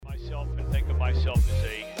myself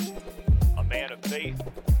as a man of faith.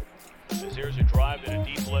 As there's a drive in a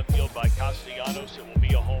deep left field by Castellanos, it will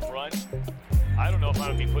be a home run. I don't know if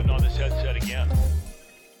I'm going to be putting on this headset again.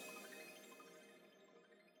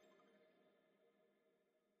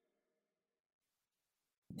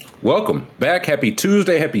 Welcome back. Happy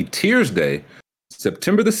Tuesday. Happy Tears Day.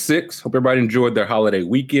 September the 6th. Hope everybody enjoyed their holiday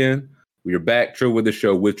weekend. We are back. Trill Withers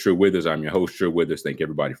Show with Trill Withers. I'm your host, Trill Withers. Thank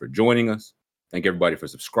everybody for joining us. Thank everybody for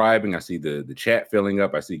subscribing. I see the chat filling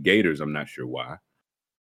up. I see Gators. I'm not sure why.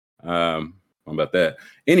 About that.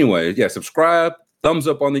 Anyway, yeah, subscribe. Thumbs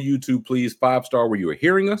up on the YouTube, please. 5-star where you are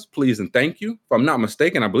hearing us, please, and thank you. If I'm not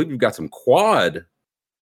mistaken, I believe you've got some quad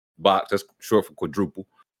box. That's short for quadruple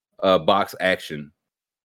box action.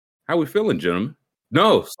 How we feeling, gentlemen?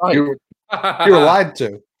 No, you were lied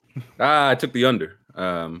to. I took the under.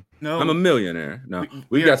 No, I'm a millionaire. No,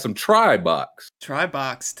 we got some tri-box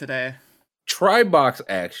today. Tri-box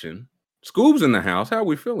action. Scoob's in the house. How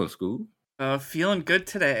we feeling, Scoob? Feeling good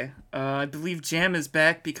today. I believe Jam is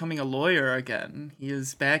back becoming a lawyer again. He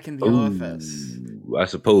is back in the office. I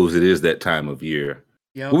suppose it is that time of year.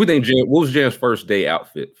 Yep. What was Jam's first day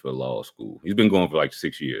outfit for law school? He's been going for like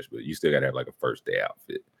 6 years, but you still got to have like a first day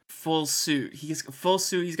outfit. Full suit. He's full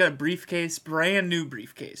suit. He's got a briefcase, brand new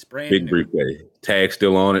briefcase, Big briefcase. Tag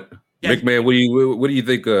still on it. Yeah. McMahon, what do you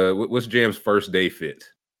think? What's Jam's first day fit?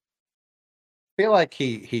 I feel like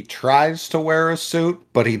he tries to wear a suit,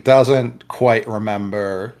 but he doesn't quite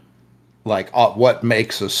remember like what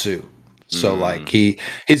makes a suit. So like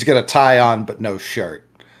he's got a tie on but no shirt.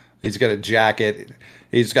 He's got a jacket.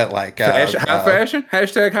 He's got like high fashion.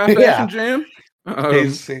 Hashtag high fashion Jam.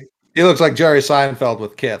 He looks like Jerry Seinfeld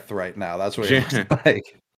with Kith right now. That's what he looks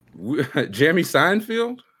like. Jeremy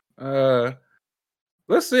Seinfeld?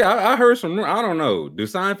 Let's see. I heard some. I don't know. Do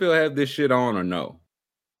Seinfeld have this shit on or no?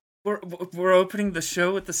 We're opening the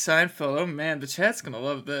show with the Seinfeld. Oh man, the chat's gonna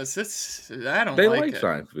love this. I don't they like it.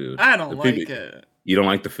 Seinfeld. I don't like it. You don't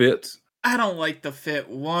like the fits? I don't like the fit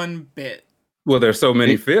one bit. Well, there's so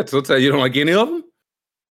many fits. I'll tell you don't like any of them.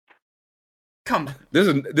 Come on. This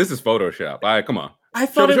is Photoshop. All right, come on. I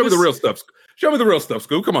thought show me the real stuff. Show me the real stuff,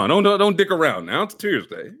 Scoop. Come on, don't dick around now. It's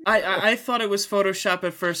Tuesday. I thought it was Photoshop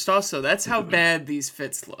at first. Also, that's how bad these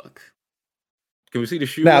fits look. Can we see the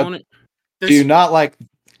shoe on it? Do you not like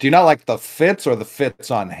the fits or the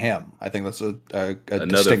fits on him? I think that's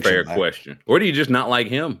another fair question. Or do you just not like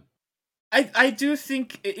him? I do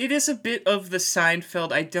think it is a bit of the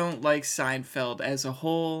Seinfeld. I don't like Seinfeld as a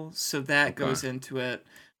whole, so that goes into it.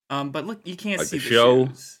 But look, you can't like see the show,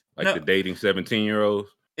 shoes. The dating 17-year-olds.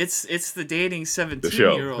 It's the dating 17-year-olds. The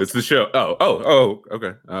show. It's the show. Oh,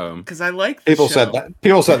 okay. Because I like people show. said that.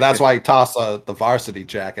 People said that's why he tossed the varsity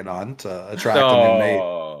jacket on to attract a new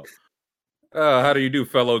mate. How do you do,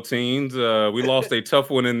 fellow teens? We lost a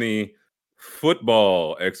tough one in the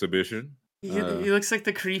football exhibition. He looks like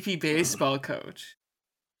the creepy baseball coach.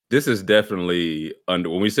 This is definitely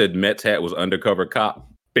when we said Mets hat was undercover cop.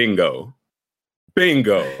 Bingo.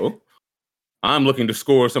 I'm looking to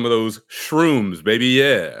score some of those shrooms, baby.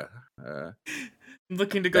 Yeah. I'm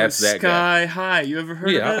looking to go sky high. You ever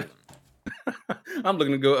heard of it? I'm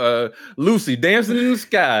looking to go Lucy dancing in the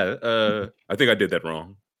sky. I think I did that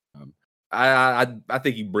wrong. I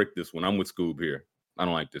think he bricked this one. I'm with Scoob here. I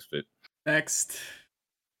don't like this fit. Next.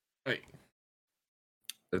 Wait.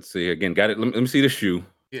 Let's see again. Got it. Let me see the shoe.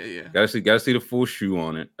 Yeah. Gotta see the full shoe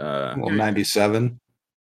on it. 97.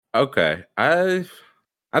 Okay. I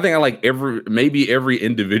think I like every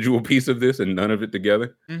individual piece of this and none of it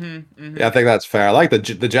together. Yeah, I think that's fair. I like the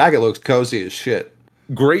jacket. Looks cozy as shit.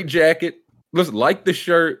 Great jacket. Listen, like the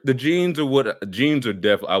shirt, the jeans are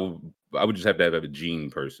definitely. I would just have to have a jean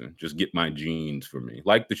person. Just get my jeans for me.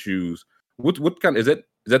 Like the shoes. What kind is that?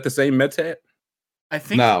 Is that the same Mets hat? I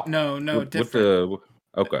think no, different.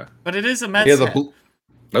 Okay, but it is a Mets hat.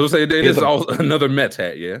 I was say it is another Mets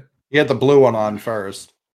hat. Yeah, he had the blue one on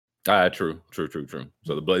first. True. So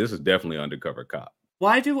this is definitely undercover cop.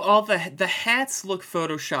 Why do all the hats look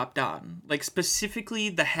photoshopped on? Like specifically,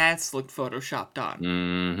 the hats look photoshopped on.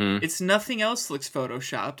 Mm-hmm. It's nothing else looks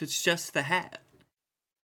photoshopped. It's just the hat.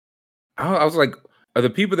 I was like, are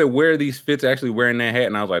the people that wear these fits actually wearing that hat?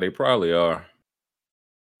 And I was like, they probably are.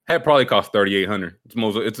 Hat probably costs $3,800.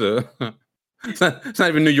 It's not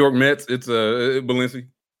even New York Mets. It's Balenci.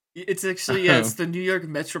 It's actually it's the New York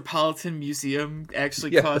Metropolitan Museum.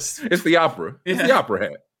 Actually costs. It's the opera. Yeah. It's the opera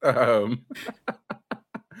hat.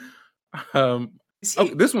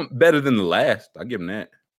 This one better than the last. I'll give him that.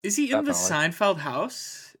 Is he in the Seinfeld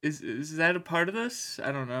house? Is that a part of this?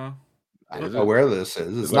 I don't know. I don't know where this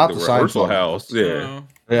is. It's like not the Seinfeld house. Yeah.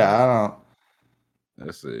 Yeah, I don't know.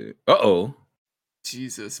 Let's see. Uh-oh.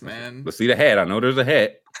 Jesus, man. Let's see the hat. I know there's a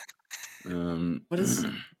hat. What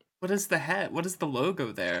is the hat? What is the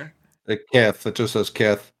logo there? The Kith. It just says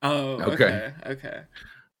Kith. Oh, Okay. Okay.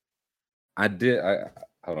 I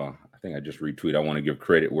hold on. I think I just retweeted. I want to give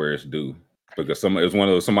credit where it's due because it was one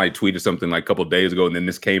of those. Somebody tweeted something like a couple of days ago, and then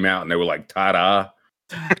this came out, and they were like, "Ta-da!"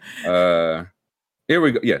 Here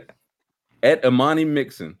we go. Yeah, at Imani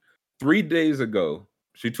Mixon 3 days ago,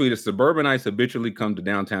 she tweeted, "Suburbanites habitually come to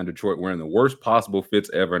downtown Detroit wearing the worst possible fits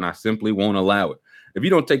ever, and I simply won't allow it. If you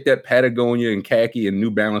don't take that Patagonia and khaki and New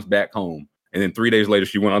Balance back home," and then 3 days later,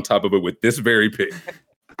 she went on top of it with this very pic.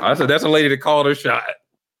 I said, "That's a lady that called her shot."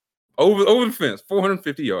 Over the fence,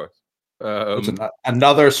 450 yards. It's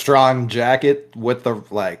another strong jacket with the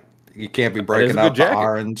you can't be breaking up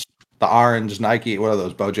the orange Nike. What are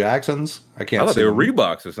those, Bo Jacksons? I can't. I thought see they were them.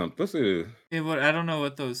 Reeboks or something. Let's see. Yeah, I don't know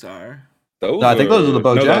what those are. I think those are the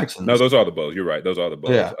Bo Jacksons. No, those are the Bows. You're right. Those are the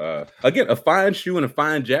Bows. Yeah. Again, a fine shoe and a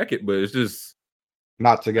fine jacket, but it's just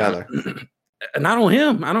not together. Not on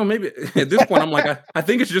him. I don't. Maybe at this point, I'm like, I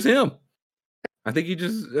think it's just him. I think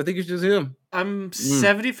it's just him. I'm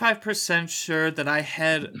 75% sure that I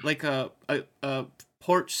had like a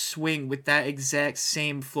porch swing with that exact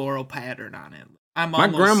same floral pattern on it. My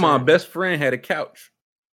grandma's best friend had a couch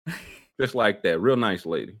just like that. Real nice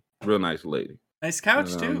lady. Nice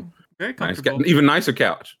couch too. Very comfortable. Nice, even nicer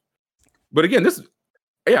couch. But again,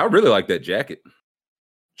 I really like that jacket.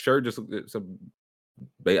 Shirt I think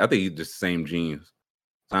it's just the same jeans.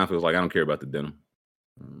 Seinfeld's like, I don't care about the denim.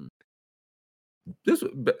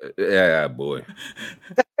 Boy.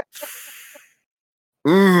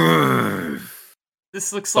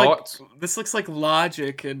 This looks Thoughts? like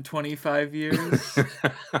Logic in 25 years.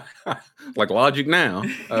 Like Logic now.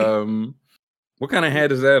 What kind of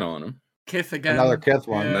hat is that on him? Kith again. Another Kith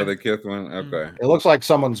one. Yeah. Another Kith one. Okay. It looks like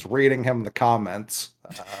someone's reading him the comments.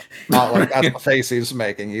 Not like that's the face he's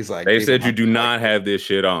making. He's like, they said you do not have this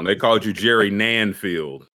shit on. They called you Jerry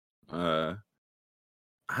Nanfield. I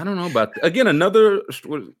don't know about again another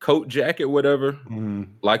coat jacket, whatever.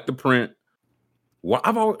 Like the print.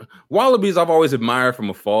 Wallabies I've always admired from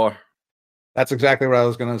afar. That's exactly what I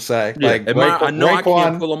was gonna say. Yeah, like I know I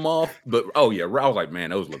can't pull them off, but I was like,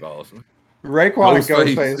 man, those look awesome. Raekwon and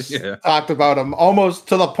Ghostface talked about them almost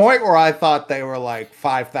to the point where I thought they were like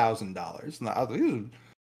 $5,000. And I was like,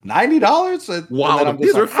 $90? Wow,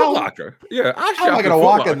 these are Foot Locker. Yeah, how am I going to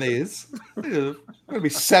walk in these? I'm going to be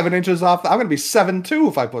 7 inches off. I'm going to be 7'2"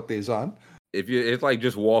 if I put these on. It's like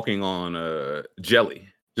just walking on jelly.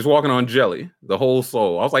 Just walking on jelly, the whole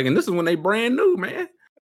soul. I was like, and this is when they brand new, man.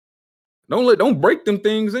 Don't break them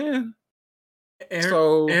things in.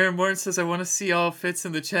 Aaron Morton says, I want to see all fits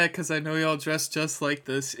in the chat because I know y'all dress just like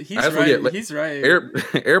this. He's right. He's right.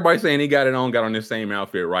 Everybody saying he got on this same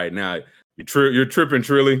outfit right now. You're tripping,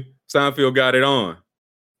 Trilly. Seinfeld got it on.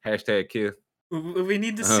 # Kith. We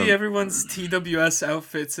need to see everyone's TWS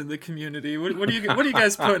outfits in the community. What are you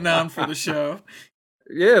guys putting on for the show?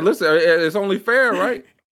 Yeah, listen, it's only fair, right?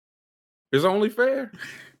 It's only fair.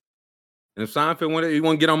 And if Seinfeld you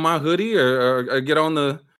want to get on my hoodie or get on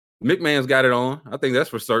the McMahon's got it on. I think that's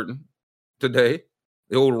for certain today.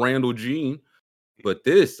 The old Randall Jean. But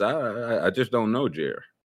this, I just don't know, Jerry.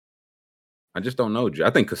 I just don't know, Jerry.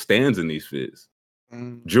 I think Costanza in these fits.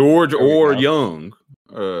 George or Young.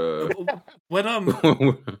 What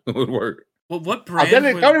would work. Well, what brand?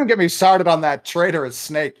 Don't even get me started on that traitorous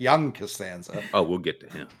snake, Young Costanza. Oh, we'll get to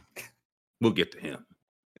him. What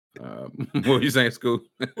were you saying, Scoop?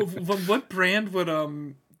 What brand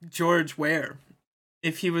would George wear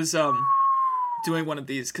if he was doing one of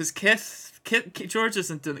these? Because George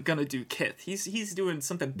isn't gonna do Kith. He's doing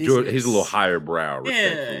something business. George, he's a little higher brow.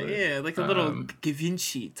 Yeah, like a little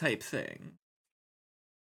Givenchy type thing.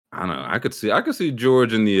 I don't know. I could see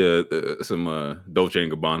George in the some Dolce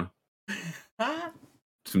and Gabbana.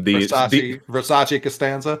 Some Versace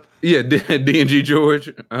Costanza. Yeah, D&G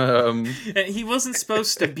George. He wasn't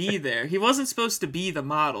supposed to be there. He wasn't supposed to be the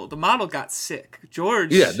model. The model got sick.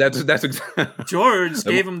 George. Yeah, that's exactly. George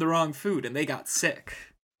gave him the wrong food, and they got sick.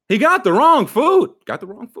 He got the wrong food.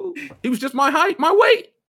 He was just my height, my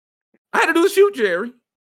weight. I had to do the shoot, Jerry.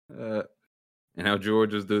 And how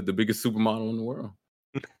George is the biggest supermodel in the world.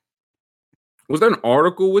 Was there an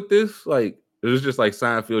article with this? Like, it was just like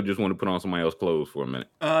Seinfeld just wanted to put on somebody else's clothes for a minute.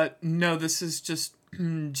 No, this is just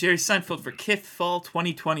Jerry Seinfeld for Kith Fall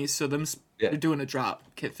 2020. So they're doing a drop.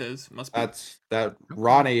 Kith must be. That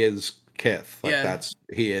Ronnie is Kith.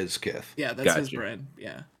 He is Kith. Yeah, that's his brand.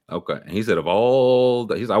 Yeah. Okay. And he said of all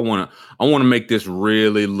that, I want to make this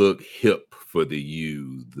really look hip for the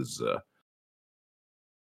youths.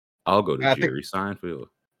 I'll go to Jerry Seinfeld.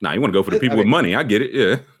 Nah, you want to go for the people with money. I get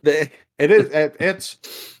it. Yeah. It is.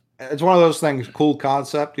 It's one of those things. Cool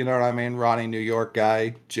concept. You know what I mean? Ronnie, New York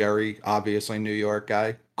guy. Jerry, obviously New York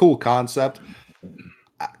guy. Cool concept.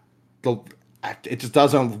 It just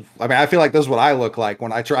doesn't. I mean, I feel like this is what I look like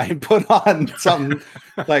when I try and put on something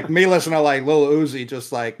like me listening to like Lil Uzi.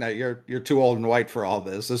 Just like, no, you're too old and white for all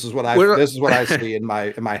this. This is what I see in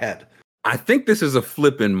my head. I think this is a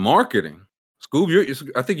flip in marketing.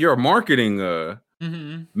 Scoob, I think you're a marketing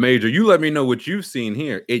major. You let me know what you've seen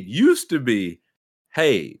here. It used to be,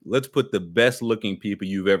 hey, let's put the best looking people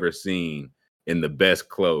you've ever seen in the best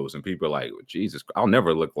clothes. And people are like, well, Jesus, I'll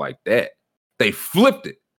never look like that. They flipped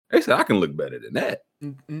it. They said, I can look better than that.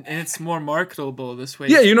 And it's more marketable this way.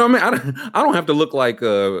 Yeah, you know what I mean? I don't have to look like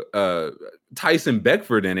Tyson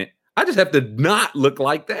Beckford in it. I just have to not look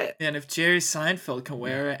like that. And if Jerry Seinfeld can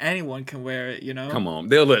wear it, anyone can wear it, you know? Come on.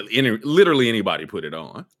 They'll let literally anybody put it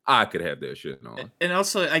on. I could have that shit on. And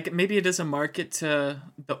also, maybe it is a market to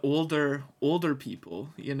the older people,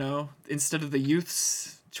 you know? Instead of the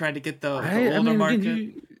youths trying to get the older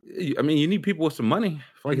market. You need people with some money.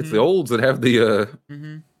 I feel like it's the olds that have the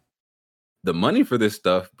money for this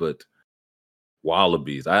stuff, but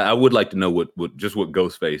Wallabies. I would like to know what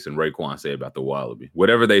Ghostface and Raekwon say about the Wallaby.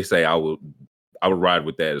 Whatever they say, I would ride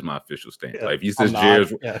with that as my official stance. Yeah, like if he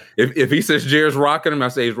says if he says Jared's rocking him, I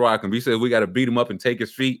say he's rocking him. If he says we got to beat him up and take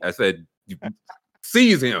his feet, I said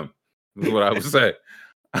seize him. Is what I would say.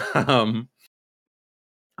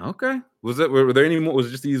 Okay. Were there any more? Was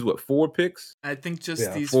it just these 4 picks? I think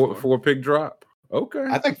just these 4 pick drop. Okay.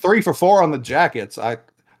 I think 3 for 4 on the jackets.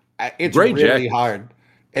 It's great really jackets. hard.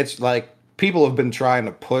 It's like people have been trying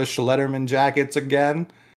to push Letterman jackets again,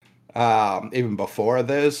 even before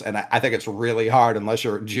this, and I think it's really hard unless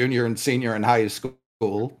you're a junior and senior in high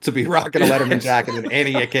school to be rocking a Letterman jacket in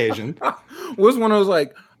any occasion. Was one I was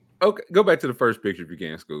like, okay, go back to the first picture if you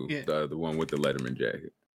can, Scoob. Yeah. The one with the Letterman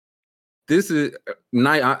jacket. This is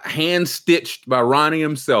hand stitched by Ronnie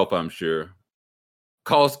himself, I'm sure.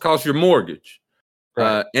 Cost your mortgage,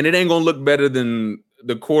 and it ain't gonna look better than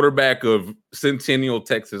the quarterback of Centennial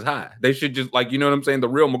Texas High. They should just, like, you know what I'm saying? The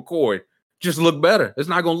real McCoy just look better. It's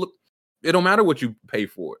not going to look, it don't matter what you pay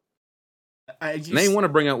for it. They want to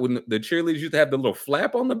bring out when the cheerleaders used to have the little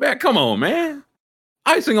flap on the back. Come on, man.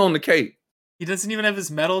 Icing on the cake. He doesn't even have his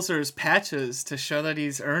medals or his patches to show that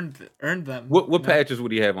he's earned them. What patches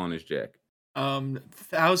would he have on his jacket?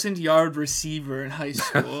 1,000-yard receiver in high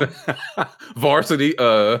school. Varsity,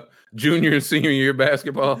 junior and senior year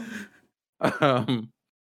basketball.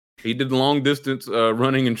 He did long distance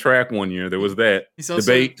running and track one year. There was that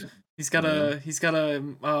debate. He's got a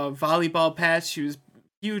volleyball patch. He was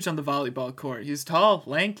huge on the volleyball court. He's tall,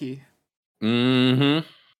 lanky. And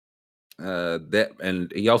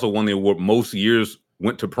he also won the award. Most years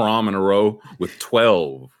went to prom in a row with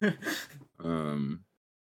 12. I don't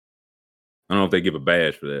know if they give a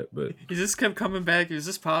badge for that, but he just kept coming back. He was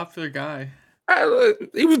this popular guy.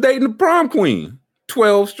 He was dating the prom queen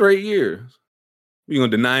 12 straight years. You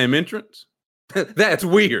gonna deny him entrance? That's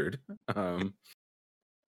weird.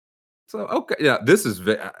 So okay, yeah, this is.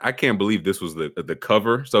 I can't believe this was the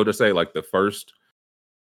cover, so to say, like the first.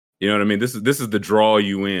 You know what I mean? This is the draw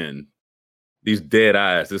you in. These dead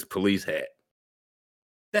eyes, this police hat.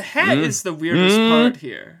 The hat is the weirdest part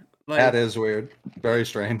here. Like, that is weird. Very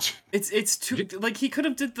strange. It's too like he could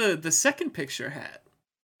have did the second picture hat.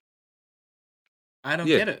 I don't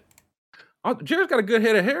get it. Oh, Jared's got a good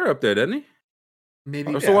head of hair up there, doesn't he?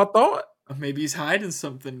 Maybe. So I thought. Maybe he's hiding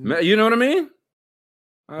something. You know what I mean?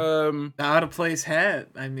 The out of place hat.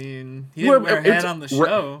 I mean, he didn't wear a hat on the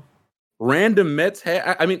show. Random Mets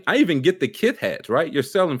hat. I mean, I even get the Kith hats, right? You're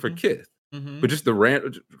selling for Kith, but just the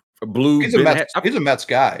blue. He's a Mets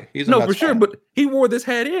guy. He's a no, Mets for sure. fan. But he wore this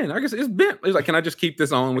hat in. I guess it's bent. He's like, can I just keep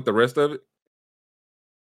this on with the rest of it?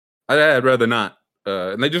 I'd rather not.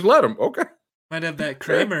 And they just let him. Okay. Might have that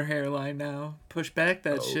Kramer hairline now. Push back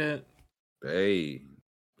that shit. Hey,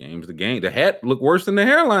 game's the game. The hat look worse than the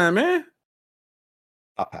hairline, man.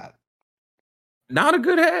 Top hat. Not a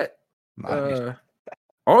good hat. And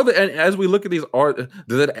as we look at these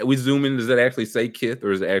we zoom in, does that actually say Kith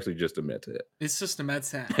or is it actually just a Mets hat? It's just a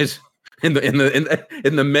Mets hat. It's in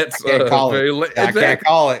the Mets. I can't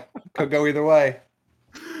call it. Could go either way.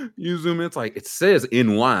 You zoom in, it's like it says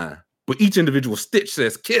NY, but each individual stitch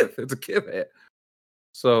says Kith. It's a Kith hat.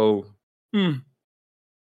 So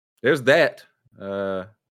there's that.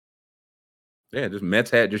 Just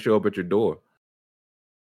Mets hat just show up at your door.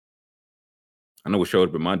 I know what showed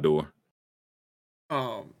up at my door.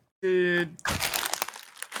 Oh, dude.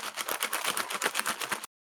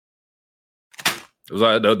 It was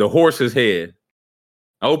like the horse's head.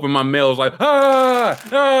 I opened my mail. I was like,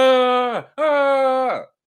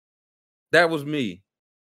 That was me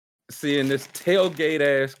seeing this tailgate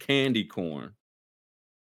ass candy corn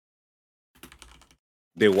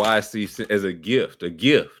that YC sent as a gift. A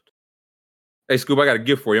gift. Hey, Scoop, I got a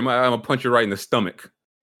gift for you. I'm gonna punch you right in the stomach.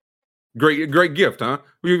 Great gift, huh?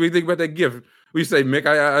 What do you think about that gift? We say, Mick,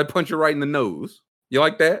 I punch you right in the nose. You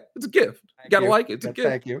like that? It's a gift. You gotta like it. It's a gift.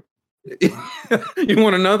 Thank you. You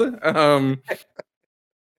want another?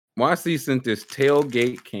 YC sent this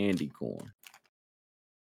tailgate candy corn,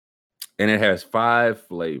 and it has 5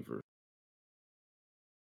 flavors: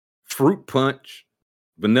 fruit punch,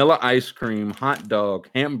 vanilla ice cream, hot dog,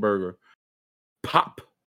 hamburger, popped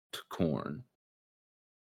corn.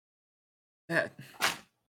 That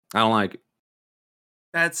I don't like it.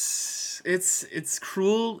 it's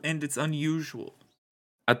cruel and it's unusual.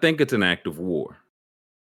 I think it's an act of war.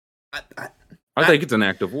 I think it's an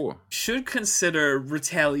act of war. Should consider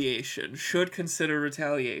retaliation.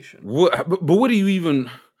 What? But what do you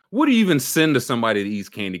even send to somebody that eats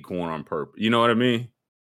candy corn on purpose? You know what I mean?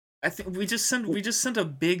 I think we just sent a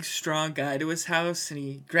big strong guy to his house, and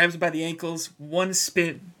he grabs him by the ankles. One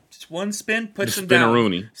spin, puts him down.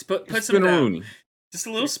 Spin-a-rooney. Puts him down. Just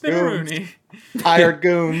a little spin-a-rooney. Hired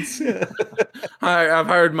goons. I've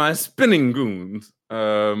hired my spinning goons.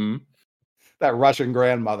 That Russian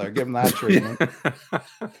grandmother, give him that treatment.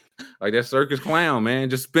 Like that circus clown,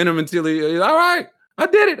 man. Just spin him until he's all right. I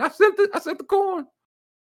did it. I sent the corn.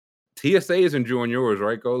 TSA is enjoying yours,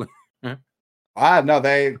 right, Colin? No,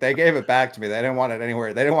 they gave it back to me. They didn't want it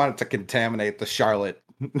anywhere. They didn't want it to contaminate the Charlotte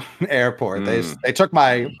airport. They took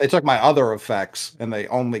my other effects and they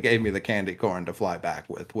only gave me the candy corn to fly back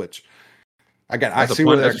with, which again, I see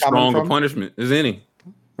where they're coming from. Punishment as any.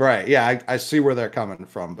 Right. Yeah, I see where they're coming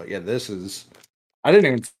from. But yeah, I didn't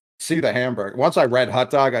even see the hamburger. Once I read hot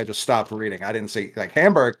dog, I just stopped reading. I didn't see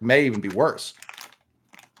hamburger may even be worse.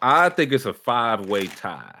 I think it's a 5-way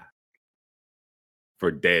tie for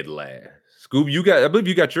dead last. Scoob, I believe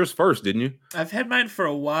you got yours first, didn't you? I've had mine for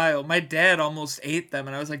a while. My dad almost ate them,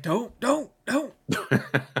 and I was like, don't. You're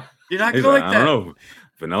not going like that. I don't know.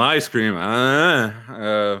 Vanilla ice cream.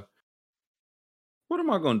 What am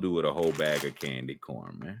I going to do with a whole bag of candy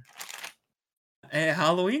corn, man? Hey,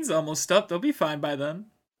 Halloween's almost up. They'll be fine by then.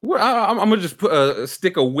 Well, I'm going to just put a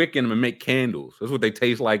stick of wick in them and make candles. That's what they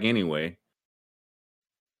taste like anyway.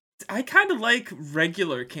 I kind of like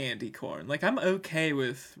regular candy corn. Like, I'm okay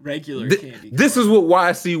with regular candy corn. This is what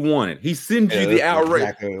YC wanted. He sends you the outrage.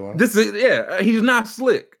 Exactly he's not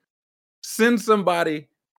slick. Send somebody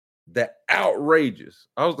that outrageous.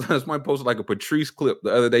 Somebody posted like a Patrice clip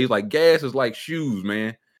the other day. He's like, gas is like shoes,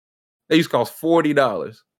 man. They used to cost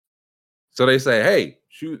 $40. So they say, hey,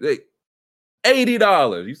 shoes,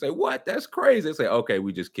 $80. You say, what? That's crazy. They say, okay,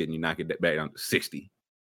 we just kidding. You knock it back down to $60.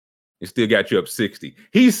 It still got you up 60.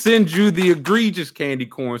 He sends you the egregious candy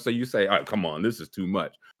corn, so you say, oh, come on, this is too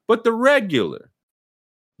much. But the regular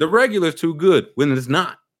is too good when it's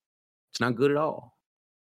not. It's not good at all.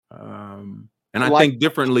 And I think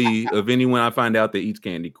differently of anyone I find out that eats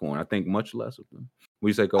candy corn. I think much less of them. What do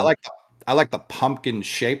you say, Cole? I like the pumpkin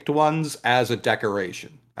shaped ones as a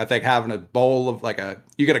decoration. I think having a bowl of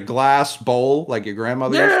you get a glass bowl like your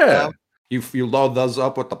grandmother used to have. You load those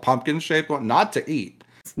up with the pumpkin shaped one, not to eat.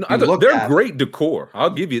 No, they're great decor.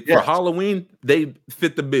 I'll give you for Halloween. They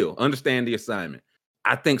fit the bill. Understand the assignment.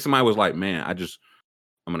 I think somebody was like, "Man, I'm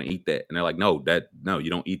gonna eat that," and they're like, "No, you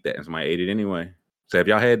don't eat that." And somebody ate it anyway. So have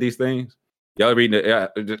y'all had these things? Y'all ever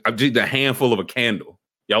eaten a handful of a candle?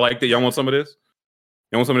 Y'all like that? Y'all want some of this?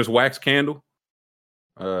 You want some of this wax candle?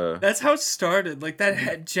 That's how it started. Like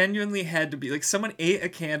that genuinely had to be like someone ate a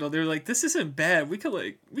candle. They were like, "This isn't bad. We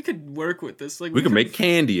could work with this. Like we could make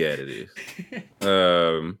candy out of this."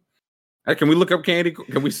 Can we look up candy?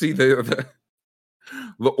 Can we see the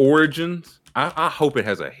origins? I hope it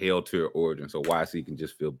has a Hail to your origin, so YC can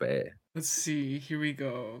just feel bad. Let's see. Here we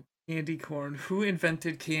go. Candy corn. Who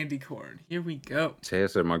invented candy corn? Here we go.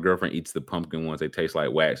 Chad said my girlfriend eats the pumpkin ones. They taste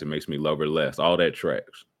like wax. It makes me love her less. All that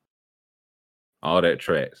tracks.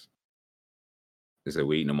 They said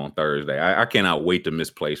we're eating them on Thursday. I cannot wait to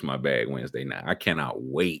misplace my bag Wednesday night. I cannot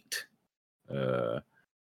wait.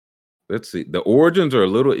 Let's see. The origins are a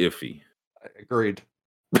little iffy. Agreed.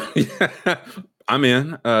 I'm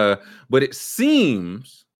in. But it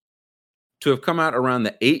seems to have come out around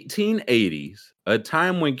the 1880s, a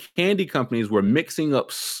time when candy companies were mixing up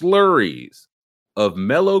slurries of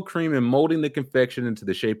mellow cream and molding the confection into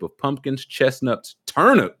the shape of pumpkins, chestnuts,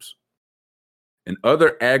 turnips, and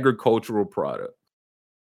other agricultural products.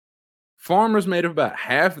 Farmers made up about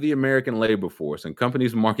half of the American labor force, and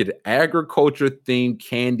companies marketed agriculture-themed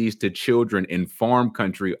candies to children in farm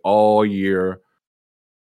country all year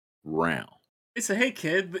round. They say, "Hey,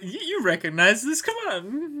 kid, you recognize this? Come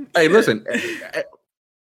on." Hey, listen,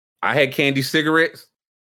 I had candy cigarettes.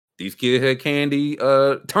 These kids had candy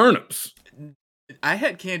turnips. I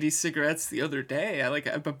had candy cigarettes the other day.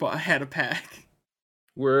 I had a pack.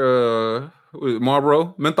 We're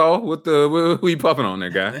Marlboro menthol. Who you puffing on there,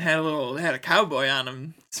 guy? They had a cowboy on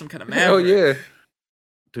them, some kind of maverick. Hell yeah,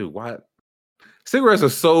 dude. Why? Cigarettes are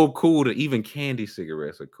so cool that even candy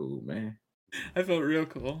cigarettes are cool, man. I felt real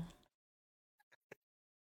cool.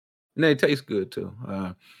 And they taste good too.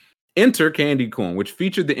 Enter candy corn, which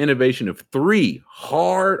featured the innovation of three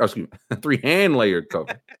hand layered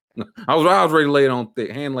colors. I was ready to lay it on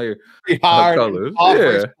thick hand layer colors.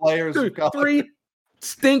 Yeah, layers of color. Three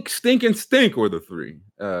stink were the three.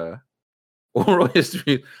 Oral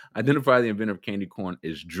history identify the inventor of candy corn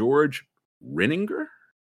as George Renninger,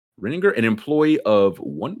 an employee of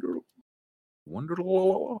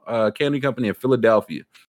Wonderlaw Candy Company in Philadelphia.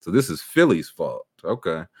 So this is Philly's fault.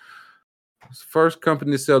 Okay. It's the first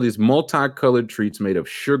company to sell these multicolored treats made of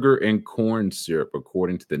sugar and corn syrup,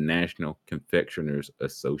 according to the National Confectioners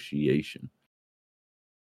Association.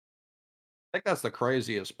 I think that's the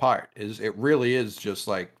craziest part. Is it really is just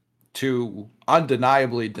like two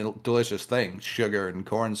undeniably delicious things, sugar and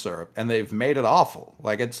corn syrup, and they've made it awful.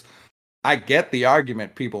 Like I get the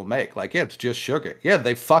argument people make. Like, yeah, it's just sugar. Yeah,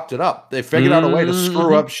 they fucked it up. They figured out a way to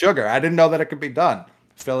screw up sugar. I didn't know that it could be done.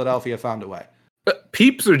 Philadelphia found a way. But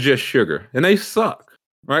Peeps are just sugar, and they suck,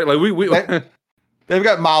 right? Like they've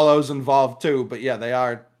got mallows involved too, but yeah, they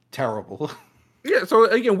are terrible. Yeah. So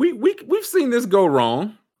again, we've seen this go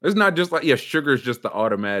wrong. It's not just like sugar is just the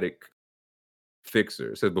automatic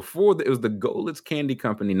fixer. So before it was the Golditz Candy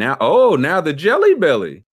Company. Now the Jelly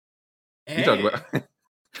Belly. Hey. You talk about.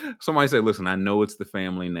 Somebody say, "Listen, I know it's the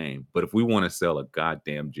family name, but if we want to sell a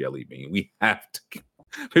goddamn jelly bean, we have to."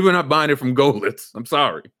 People are not buying it from Golditz. I'm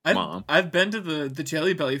sorry, Mom. I've been to the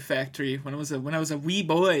Jelly Belly factory when I was a wee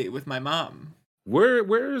boy with my mom.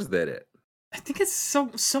 Where is that at? I think it's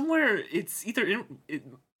somewhere. It's either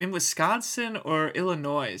in Wisconsin or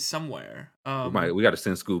Illinois, somewhere. We got to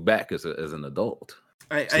send Scoot back as an adult.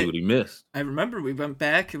 See what he missed. I remember we went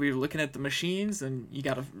back and we were looking at the machines, and you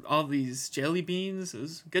got all these jelly beans. It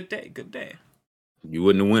was a good day. Good day. You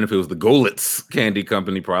wouldn't have won if it was the Golditz Candy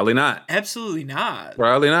Company. Probably not. Absolutely not.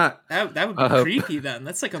 Probably not. That would be creepy then.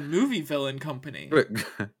 That's like a movie villain company.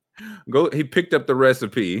 He picked up the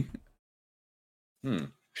recipe.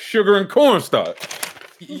 Sugar and cornstarch.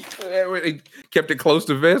 He kept it close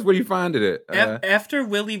to vest. Where do you find it at? After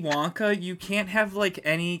Willy Wonka, you can't have like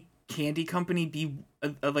any candy company be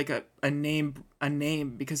a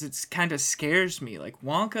name because it's kind of scares me. Like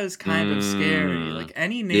Wonka is kind of scary. Like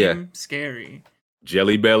any name scary.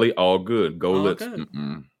 Jelly Belly, all good. Golditz.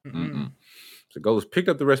 So Golditz picked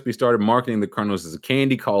up the recipe, started marketing the kernels as a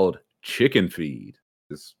candy called Chicken Feed.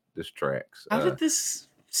 This tracks. How did this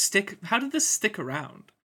stick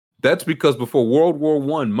around? That's because before World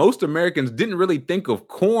War I, most Americans didn't really think of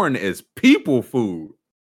corn as people food.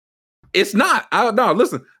 It's not. No,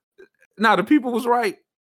 listen. Now the people was right.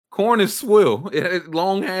 Corn is swill. It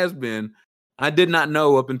long has been. I did not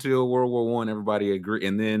know up until World War I. Everybody agreed,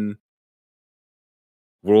 and then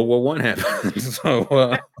World War I happened.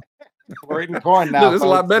 So we're eating corn now. It's a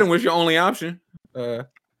lot better when it's your only option.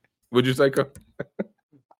 Would you say?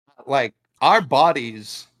 Like our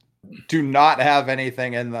bodies do not have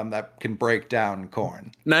anything in them that can break down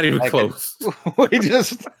corn. Not even close.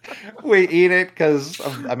 We eat it because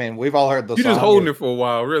we've all heard the song. You're just holding it for a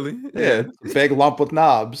while, really. Yeah. Big lump with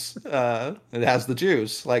knobs. It has the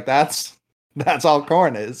juice. Like that's all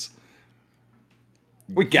corn is.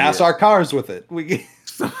 We gas our cars with it.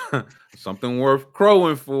 Something worth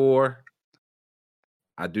crowing for.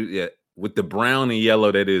 I do, yeah. With the brown and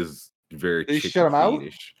yellow, that is very chicken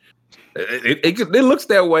feedish. It looks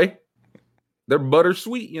that way. They're butter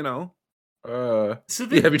sweet, you know. Have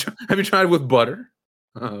you tried it with butter?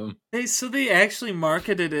 They actually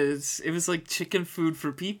marketed it as it was like chicken food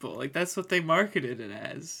for people. Like that's what they marketed it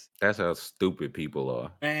as. That's how stupid people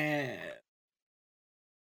are.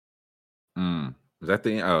 Is that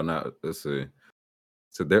the? Oh no, let's see.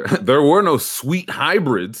 So there were no sweet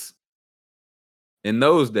hybrids in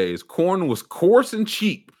those days. Corn was coarse and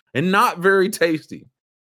cheap and not very tasty.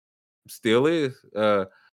 Still is.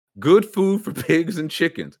 Good food for pigs and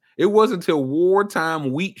chickens. It wasn't until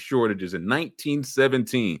wartime wheat shortages in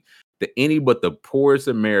 1917 that any but the poorest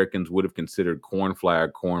Americans would have considered corn flour,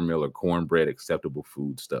 cornmeal, or cornbread acceptable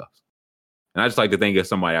foodstuffs. And I just like to think of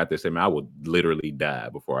somebody out there saying, "Man, I would literally die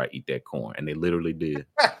before I eat that corn," and they literally did.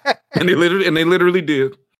 and they literally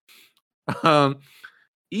did.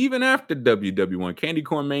 Even after WW1, candy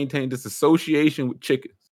corn maintained its association with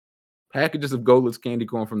chickens. Packages of Goldless candy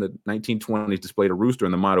corn from the 1920s displayed a rooster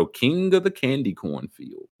and the motto "King of the Candy Corn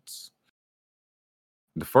Fields."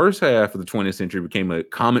 The first half of the 20th century became a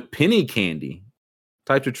common penny candy.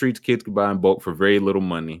 Types of treats kids could buy in bulk for very little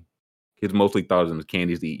money. Kids mostly thought of them as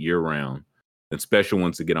candies to eat year-round, and special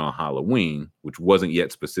ones to get on Halloween, which wasn't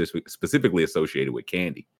yet specifically associated with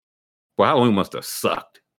candy. Well, Halloween must have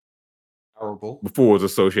sucked. Horrible. Before it was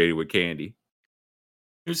associated with candy.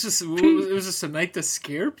 It was just a night to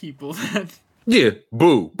scare people. Yeah,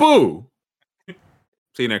 boo.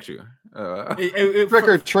 See you next year. Trick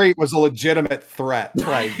or treat was a legitimate threat.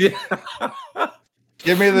 Like,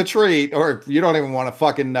 give me the treat, or you don't even want to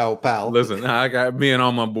fucking know, pal. Listen, I got me and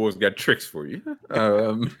all my boys got tricks for you.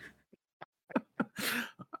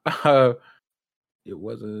 It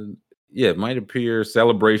wasn't. Yeah, it might appear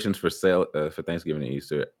celebrations for Thanksgiving and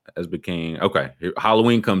Easter as became okay.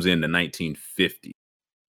 Halloween comes in the 1950s.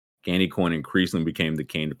 Candy corn increasingly became the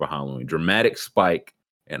candy for Halloween. Dramatic spike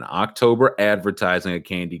in October advertising of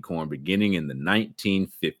candy corn beginning in the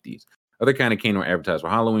 1950s. Other kind of candy were advertised for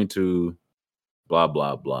Halloween too. Blah,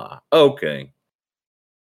 blah, blah. Okay.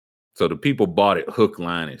 So the people bought it hook,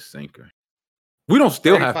 line, and sinker. We don't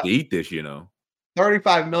still have to eat this,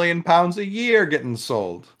 35 million pounds a year getting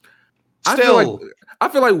sold. I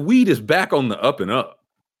feel like weed is back on the up and up.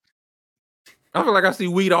 I feel like I see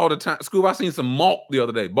weed all the time. Scoob, I seen some malt the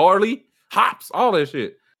other day. Barley, hops, all that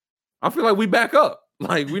shit. I feel like we back up.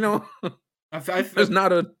 Like, we don't. It's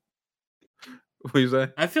not a. What you say?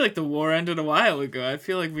 I feel like the war ended a while ago. I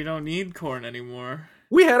feel like we don't need corn anymore.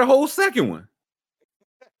 We had a whole second one.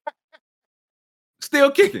 Still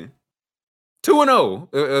kicking. 2-0,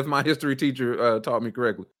 if my history teacher taught me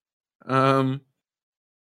correctly.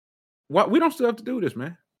 What we don't still have to do this,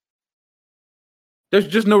 man. There's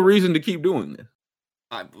just no reason to keep doing this.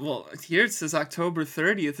 Well, here it says October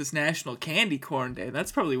 30th is National Candy Corn Day.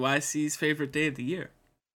 That's probably YC's favorite day of the year.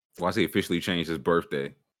 YC officially changed his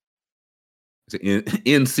birthday. It's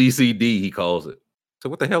NCCD, he calls it. So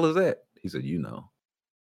what the hell is that? He said,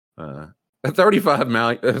 35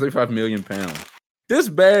 million pounds. This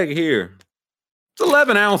bag here, it's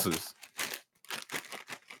 11 ounces.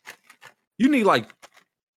 You need like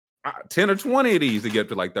 10 or 20 of these to get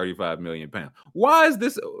to like 35 million pounds. Why is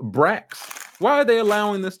this Brax? Why are they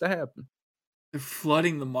allowing this to happen? They're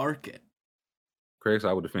flooding the market. Craig,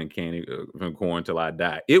 I would defend corn until I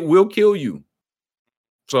die. It will kill you.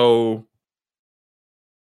 So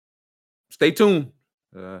stay tuned.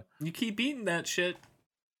 You keep eating that shit.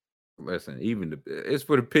 Listen, it's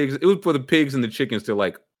for the pigs. It was for the pigs and the chickens till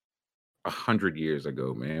like 100 years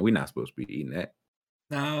ago, man. We're not supposed to be eating that.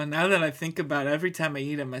 No, now that I think about it, every time I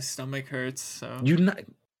eat it, my stomach hurts. So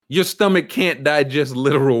your stomach can't digest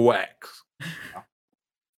literal wax.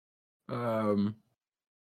 So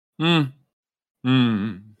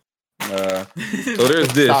there's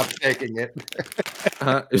this. Stop shaking it.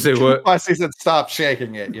 You say what? I said stop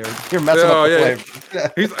shaking it. You're messing up the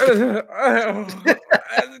flavor.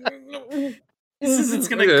 It's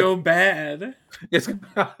gonna go bad.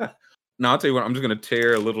 No, I'll tell you what. I'm just gonna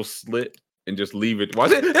tear a little slit and just leave it. Watch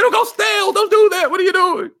it. It'll go stale. Don't do that. What are you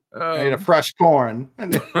doing? I need a fresh corn.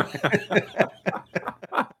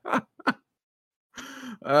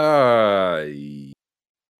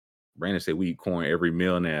 Brandon said we eat corn every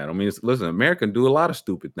meal now. I mean, listen, America do a lot of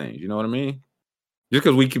stupid things. You know what I mean? Just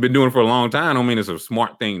because we've been doing it for a long time, don't mean it's a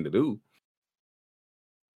smart thing to do.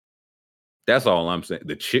 That's all I'm saying.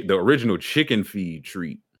 The original chicken feed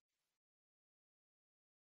treat.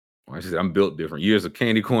 I said I'm built different. Years of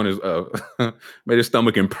candy corn has made his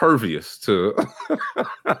stomach impervious to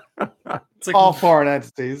it's like all foreign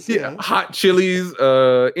entities. Yeah, hot chilies,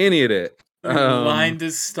 any of that. Lined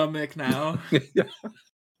his stomach now.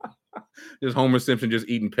 Just Homer Simpson just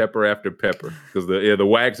eating pepper after pepper because the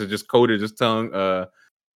wax has just coated his tongue,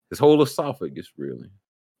 his whole esophagus, really.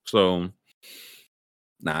 So,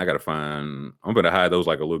 I gotta find. I'm gonna hide those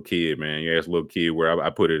like a little kid, man. You ask a little kid where I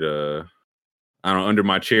put it. I don't know, under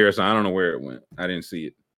my chair, so I don't know where it went. I didn't see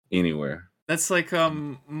it anywhere. That's like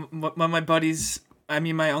when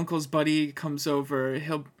my uncle's buddy comes over,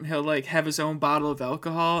 he'll like have his own bottle of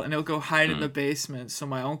alcohol and he'll go hide in the basement so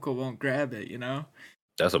my uncle won't grab it,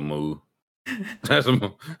 That's a move. That's a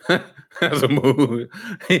move.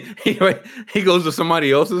 He goes to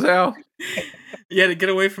somebody else's house. Yeah, to get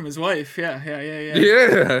away from his wife. Yeah.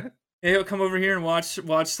 Yeah. Yeah, he'll come over here and watch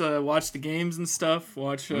the games and stuff.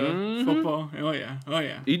 Watch football. Oh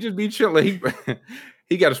yeah. He just be chilling.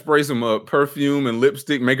 He got to spray some perfume and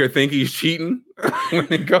lipstick, make her think he's cheating when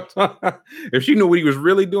he goes on. If she knew what he was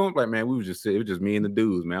really doing, like, man, it was just me and the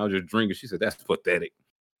dudes, man. I was just drinking. She said, "That's pathetic."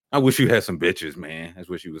 I wish you had some bitches, man. That's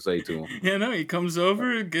what she would say to him. Yeah, no, he comes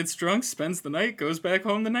over, gets drunk, spends the night, goes back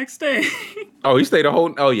home the next day. Oh, he stayed a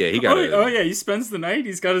whole. Oh yeah, he got. Oh yeah, he spends the night.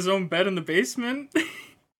 He's got his own bed in the basement.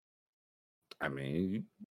 I mean,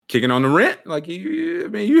 kicking on the rent, like you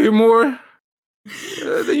hear more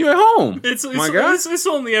than you at home. It's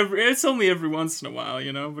only every once in a while,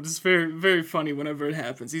 you know. But it's very, very funny whenever it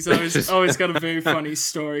happens. He's always got a very funny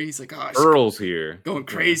story. He's like, "Oh, Earl's here, going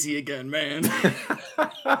crazy again, man."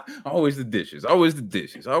 Always the dishes. Always the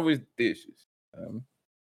dishes. Always the dishes.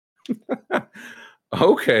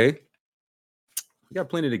 Okay, we got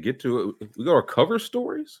plenty to get to. We got our cover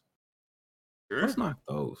stories. Sure. Let's knock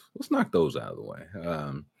those out of the way.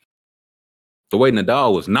 The way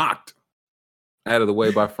Nadal was knocked out of the way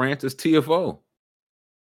by Frances Tiafoe.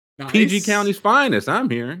 Nice. PG County's finest, I'm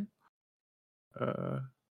hearing. It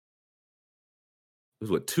was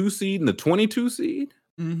what, 2 seed and the 22 seed?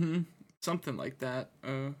 Mm-hmm. Something like that.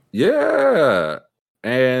 Yeah.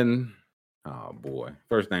 And oh boy.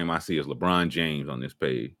 First name I see is LeBron James on this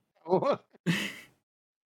page. What?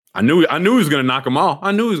 I knew he was gonna knock him off.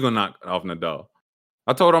 I knew he was gonna knock off Nadal.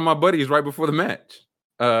 I told all my buddies right before the match.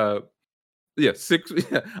 Yeah, 6.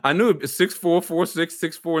 Yeah, I knew it. 6'4",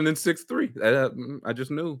 4'6", 6'4", and then 6'3". I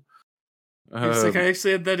just knew. It's like I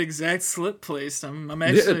actually had that exact slip placed. I'm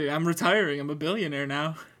retiring. I'm a billionaire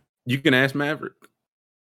now. You can ask Maverick.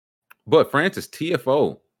 But Frances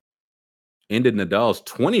Tiafoe ended Nadal's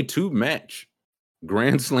 22-match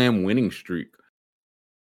Grand Slam winning streak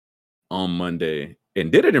on Monday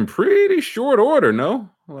and did it in pretty short order. No,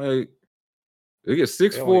 like they get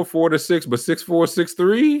 6'4", 4-6, but 6'4",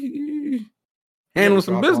 6'3", handling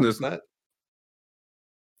some business. I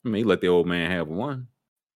mean, he let the old man have one.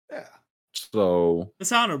 Yeah. So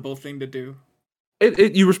it's an honorable thing to do.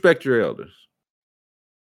 You respect your elders.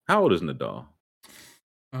 How old is Nadal?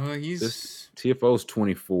 Tiafoe's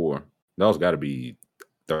 24. Nadal's got to be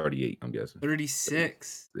 38. I'm guessing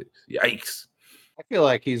 36. Yikes! I feel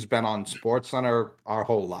like he's been on SportsCenter our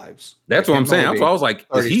whole lives. That's what I'm saying. That's why I was like,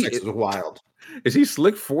 36 is wild. Is he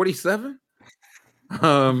slick 47?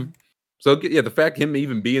 So yeah, the fact him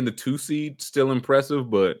even being the 2 seed still impressive,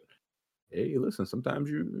 but hey, listen, sometimes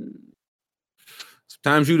you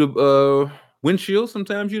the windshield,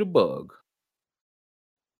 sometimes you the bug.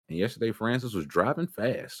 And yesterday Francis was driving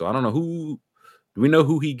fast. So I don't know do we know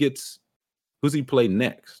who's he play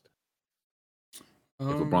next? If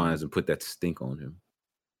LeBron hasn't put that stink on him.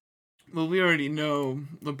 Well, we already know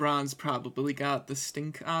LeBron's probably got the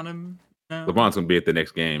stink on him now. LeBron's gonna be at the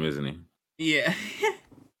next game, isn't he? Yeah.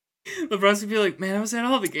 LeBron's gonna be like, man, I was at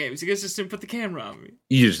all the games. You guys just didn't put the camera on me.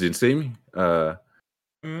 You just didn't see me? I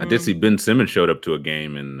did see Ben Simmons showed up to a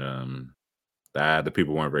game, and the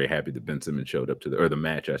people weren't very happy that Ben Simmons showed up to the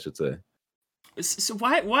match, I should say. So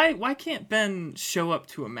why can't Ben show up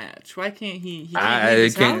to a match? Why can't he can't leave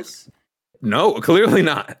his house? No, clearly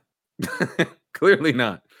not. Clearly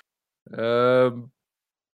not.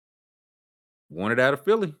 Wanted out of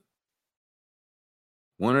Philly.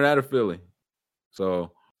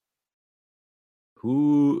 So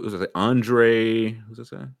who was it? Andre, who's that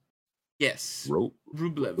say? Yes.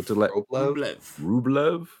 Rublev. What's it like?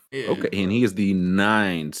 Rublev? Yeah. Okay, and he is the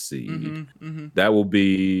 9 seed. Mm-hmm. That will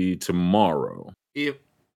be tomorrow. Yep.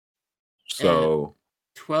 So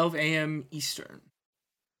 12 a.m. Eastern.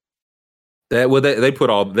 They put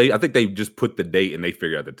I think they just put the date and they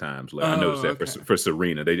figure out the times. Like, I noticed that for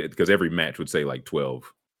Serena, because every match would say like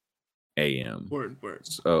 12 a.m. Word.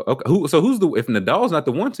 So okay, if Nadal's not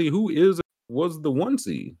the 1 seed, was the 1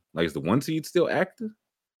 seed? Like, is the 1 seed still active?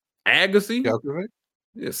 Agassi? Djokovic?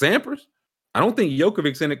 Yeah, Sampras? I don't think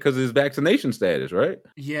Djokovic's in it because of his vaccination status, right?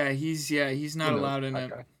 Yeah, he's not allowed in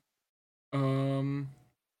it.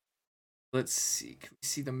 Let's see. Can we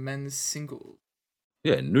see the men's singles?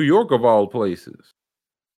 Yeah, New York of all places.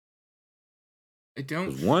 I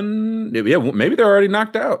don't. Yeah, maybe they're already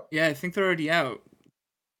knocked out. Yeah, I think they're already out.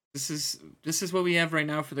 This is what we have right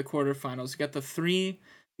now for the quarterfinals. We got the 3,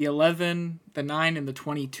 the 11, the 9, and the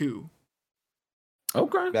 22.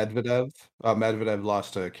 Okay. Medvedev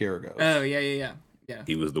lost to Kyrgios. Oh yeah.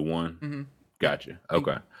 He was the one. Mm-hmm. Gotcha.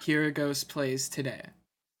 Okay. Kyrgios plays today.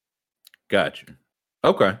 Gotcha.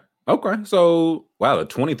 Okay. So wow, the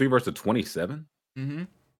 23 versus 27. Mm-hmm.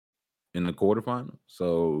 In the quarterfinal.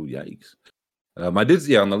 So yikes. On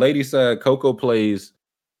the ladies' side, Coco plays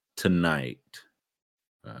tonight.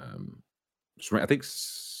 I think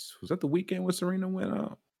was that the weekend when Serena went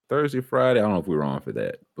out? Thursday, Friday. I don't know if we were on for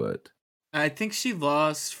that, but I think she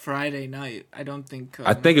lost Friday night. I don't think.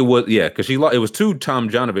 I think it was because she lost. It was to Tom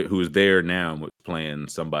Jonovic, who is there now and was playing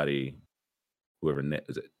somebody, whoever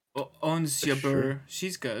is it? Owns Jabeur.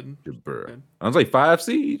 She's good. Jabeur. I was like 5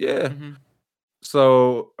 seed, yeah. Mm-hmm.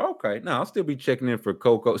 So okay, now I'll still be checking in for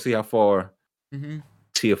Coco, see how far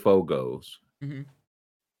TFO goes. Mm-hmm.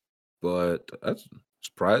 But that's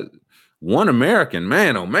surprising. One American,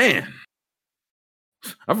 man, oh man.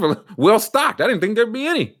 I feel well stocked. I didn't think there'd be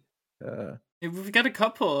any. We've got a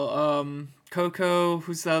couple. Coco,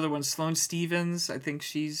 who's the other one? Sloane Stevens. I think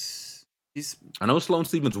she's. I know Sloane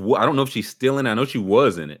Stevens. I don't know if she's still in it. I know she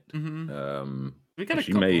was in it. Mm-hmm. We got a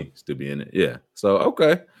she couple. may still be in it. Yeah. So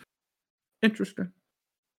okay, interesting.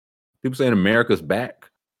 People saying America's back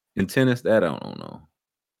in tennis. That I don't know.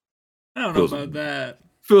 I don't know about that.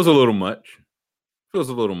 Feels a little much.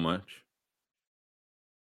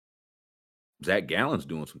 Zach Gallen's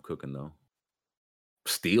doing some cooking though.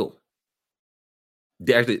 Still.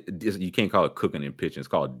 Actually, you can't call it cooking and pitching. It's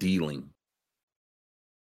called dealing.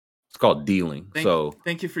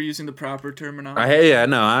 Thank you for using the proper terminology. Yeah,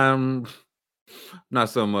 no, I'm not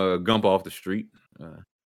some gump off the street.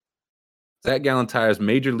 Zach Gallen ties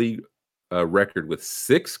major league record with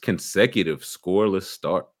 6 consecutive scoreless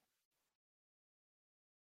starts.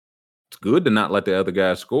 It's good to not let the other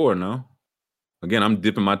guy score, no? Again, I'm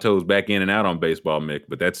dipping my toes back in and out on baseball, Mick,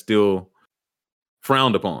 but that's still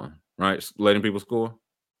frowned upon, right? Letting people score?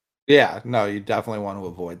 Yeah, no, you definitely want to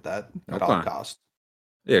avoid that at all costs.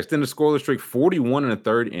 Yeah, extended scoreless streak, 41 and a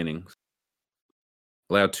third innings.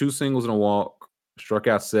 Allowed 2 singles and a walk, struck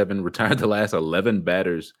out 7, retired the last 11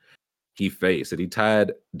 batters he faced. And he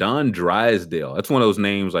tied Don Drysdale. That's one of those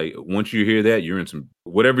names, like, once you hear that, you're in some,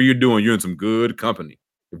 whatever you're doing, you're in some good company.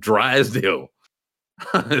 If Drysdale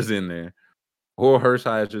is in there. Or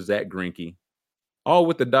Hershiser, Zach Greinke. All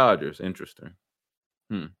with the Dodgers. Interesting.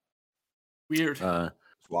 Weird.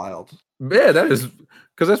 It's wild. Yeah, that is,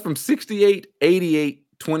 because that's from 68, 88,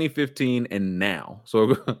 2015, and now.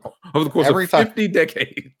 So over the course of 50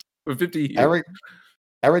 decades, or 50 years.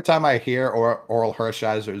 Every time I hear Oral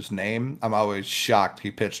Hershiser's name, I'm always shocked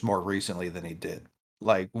he pitched more recently than he did.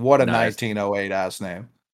 Like, what a 1908 ass name.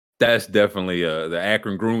 That's definitely the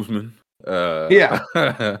Akron groomsman. Yeah.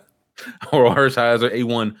 Oral Hershiser, he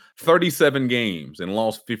won 37 games and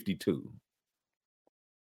lost 52.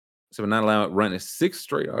 So not allowed run 6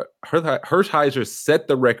 straight. Hershiser set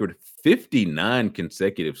the record 59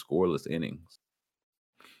 consecutive scoreless innings,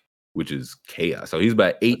 which is chaos. So he's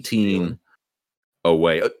about 18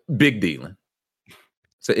 away. Big dealing.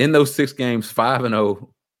 So in those 6 games, 5-0,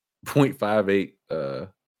 0.58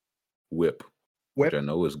 whip, which I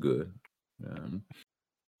know is good.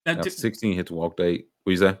 Now 16 hits, walked 8.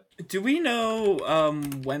 What you say? Do we know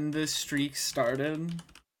when this streak started?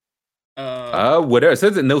 Whatever. It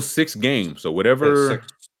says in those 6 games. So whatever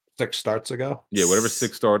 6 starts ago. Yeah, whatever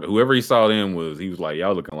 6 started. Whoever he saw then he was like,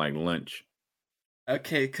 y'all looking like lunch.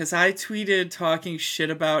 Okay, because I tweeted talking shit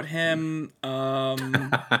about him.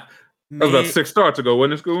 That was about 6 starts ago,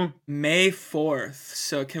 wasn't it, School? May 4th.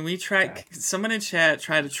 So can we someone in chat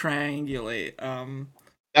try to triangulate?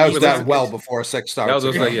 That was well before 6 starts. I was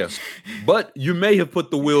going to say, yes. But you may have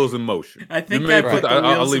put the wheels in motion. I think I put the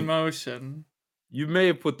wheels in motion. You may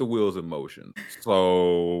have put the wheels in motion.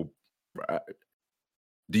 So,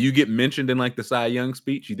 do you get mentioned in like the Cy Young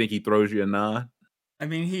speech? You think he throws you a nod? I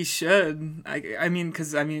mean, he should. I mean,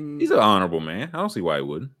 he's an honorable man. I don't see why he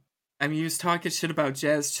wouldn't. I mean, he was talking shit about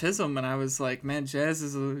Jazz Chisholm, and I was like, man, Jazz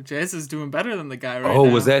is doing better than the guy right now. Oh,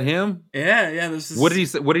 was that him? Yeah. What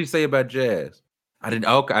did he say about Jazz? I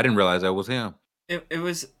didn't realize that was him. It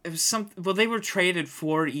was something. Well, they were traded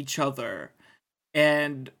for each other,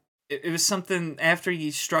 and it was something after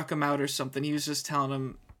he struck him out or something. He was just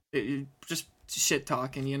telling him, just shit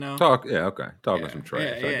talking, you know. Talking some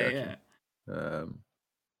trash.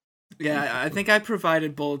 Yeah, I think I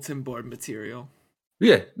provided bulletin board material.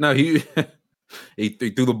 Yeah, no, he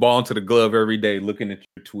threw the ball into the glove every day, looking at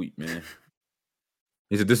your tweet, man.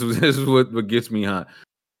 He said, "This is what gets me hot."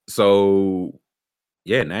 So,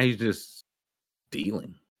 yeah, now he's just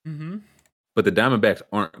dealing. Mm-hmm. But the Diamondbacks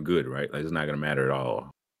aren't good, right? Like, it's not going to matter at all.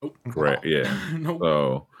 Nope. Correct. Yeah. Nope.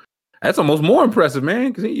 So that's almost more impressive, man,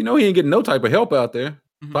 because he ain't getting no type of help out there.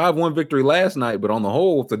 5-1 victory last night, but on the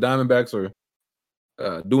whole, if the Diamondbacks are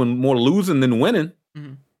doing more losing than winning,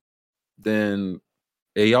 then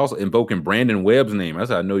he also invoking Brandon Webb's name. That's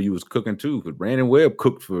how I know you was cooking too, because Brandon Webb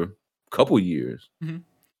cooked for a couple years.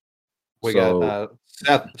 We got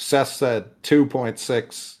Seth said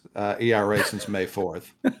 2.6 ERA since May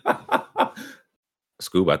 4th.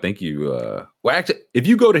 Scoob, I think you well, actually, if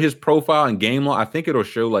you go to his profile and game log, I think it'll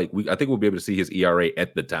show I think we'll be able to see his ERA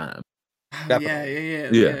at the time.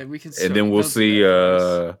 Yeah. We can. And then we'll see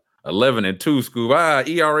 11-2, Scoob.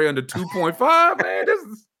 ERA under 2.5. Man, this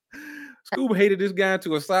is Scoob hated this guy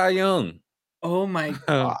to a Cy Young. Oh my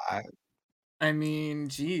Uh, God. I mean,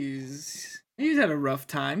 jeez. He's had a rough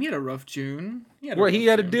time. He had a rough June. He had to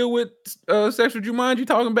June. deal with sexual Jumanji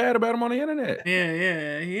talking bad about him on the internet.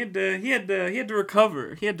 Yeah. He had to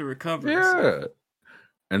recover. He had to recover. Yeah. So.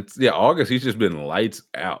 And yeah, August, he's just been lights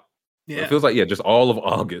out. Yeah. It feels like, just all of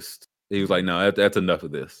August. He was like, no, that's enough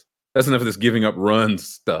of this. That's enough of this giving up runs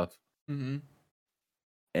stuff. Mm-hmm.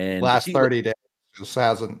 And last 30 days just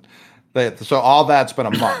hasn't. So all that's been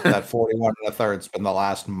a month. That 41 and a third's been the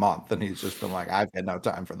last month, and he's just been like, I've had no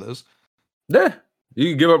time for this. Yeah, you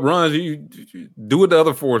can give up runs. You do it the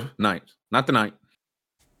other 4 nights, not the night.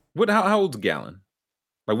 How old's Gallon?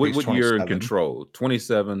 Like what year in control?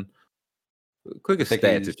 27. Click his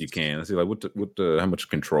stats if you can. Let's see, like how much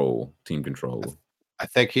team control. I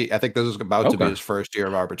think this is about to be his first year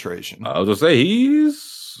of arbitration. I was gonna say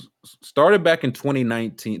he's started back in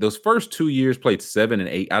 2019. Those first 2 years played 7 and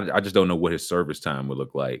 8. I just don't know what his service time would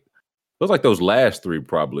look like. Looks like those last 3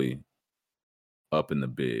 probably up in the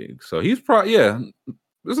big. So he's probably This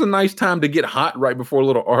is a nice time to get hot right before a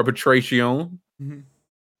little arbitration. Mm-hmm.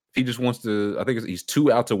 He just wants to. I think he's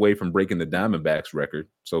 2 outs away from breaking the Diamondbacks record.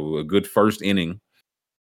 So a good first inning.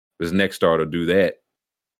 His next starter do that.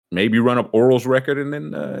 Maybe run up Oral's record and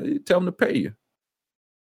then tell him to pay you.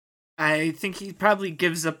 I think he probably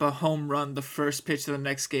gives up a home run the first pitch of the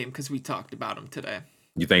next game because we talked about him today.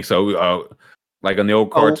 You think so? Like on the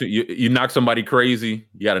old cartoon, you knock somebody crazy,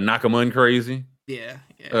 you got to knock them uncrazy. Yeah.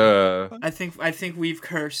 I think we've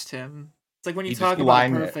cursed him. It's like when you talk about a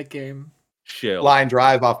perfect game. Shell. Line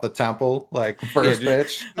drive off the temple, like first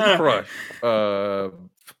pitch. Crush.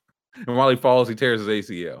 And while he falls, he tears his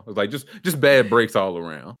ACL. It's like just bad breaks all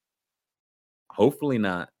around. Hopefully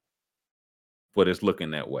not. But it's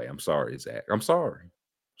looking that way. I'm sorry, Zach. I'm sorry.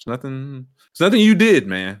 It's nothing you did,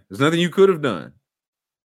 man. There's nothing you could have done.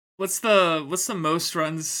 What's the most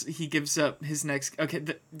runs he gives up his next? Okay,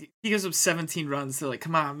 he gives up 17 runs. They're like,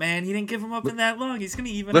 come on, man, he didn't give them up in that long. He's gonna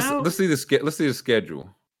even out. Let's see the schedule.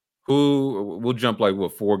 We'll jump like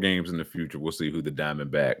 4 games in the future. We'll see who the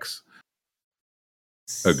Diamondbacks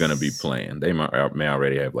are gonna be playing. They may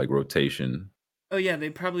already have like rotation. Oh yeah, they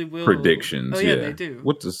probably will. Predictions. Oh yeah, they do.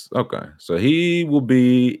 What's this? Okay, so he will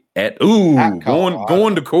be at going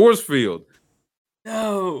to Coors Field.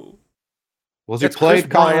 No. Was he played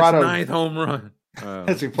Colorado? 9th home run.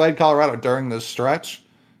 Has he played Colorado during this stretch?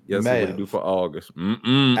 Yes, what did he do for August?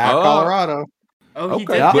 At Colorado. Oh, he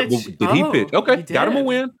okay. did Did he pitch? Okay, got him a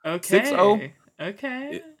win. Okay. 6-0.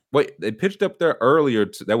 Okay. Wait, they pitched up there earlier.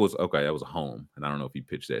 That was a home, and I don't know if he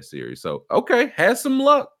pitched that series. So okay, has some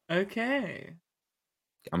luck. Okay.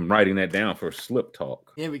 I'm writing that down for slip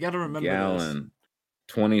talk. Yeah, we got to remember Gallon,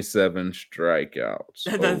 27 strikeouts.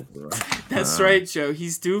 That's right, Joe.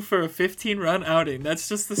 He's due for a 15-run outing. That's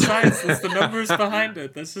just the science. That's the numbers behind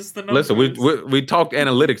it. That's just the numbers. Listen, we talked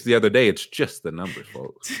analytics the other day. It's just the numbers,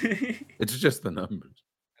 folks. It's just the numbers.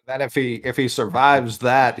 And then if he survives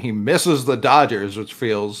that, he misses the Dodgers, which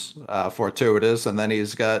feels fortuitous, and then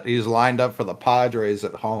he's lined up for the Padres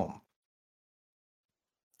at home.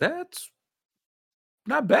 That's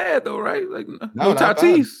not bad though, right? Like no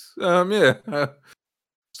Tatis. Yeah.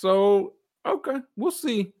 So okay, we'll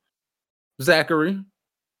see. Zachary,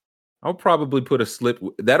 I'll probably put a slip.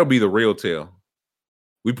 That'll be the real tell.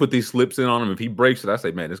 We put these slips in on him. If he breaks it, I say,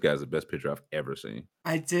 man, this guy's the best pitcher I've ever seen.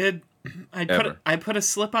 I did. I put a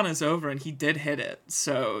slip on his over, and he did hit it.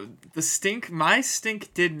 So my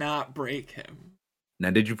stink did not break him. Now,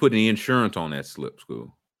 did you put any insurance on that slip,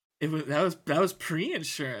 School? That was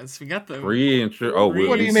pre-insurance. We got the pre-insurance. Oh,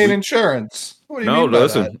 what do you mean insurance? What do you mean?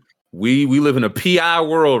 Listen, we live in a PI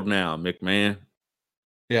world now, McMahon.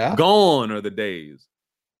 Yeah, gone are the days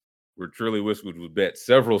where Trilly Whiswood would bet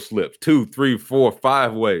several slips, 2, 3, 4,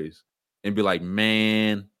 5 ways, and be like,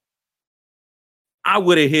 man, I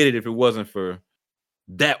would have hit it if it wasn't for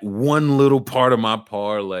that one little part of my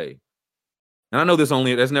parlay. And I know that's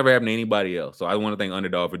never happened to anybody else. So I want to thank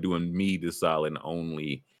Underdog for doing me this solid and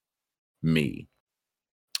only me.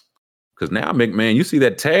 Because now, McMahon, you see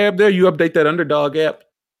that tab there? You update that Underdog app.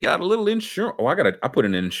 Got a little insurance. Oh, I put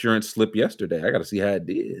an insurance slip yesterday. I got to see how it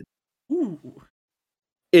did. Ooh.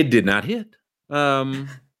 It did not hit. I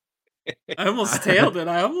almost tailed it.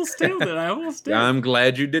 I'm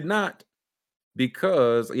glad you did not.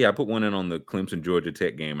 Because, I put one in on the Clemson Georgia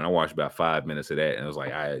Tech game, and I watched about 5 minutes of that, and I was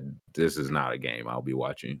like, this is not a game I'll be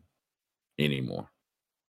watching anymore.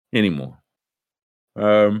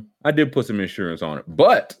 I did put some insurance on it,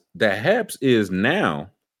 but the Haps is now.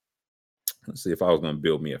 Let's see if I was going to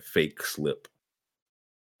build me a fake slip,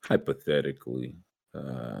 hypothetically.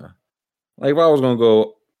 Like if I was going to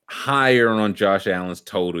go higher on Josh Allen's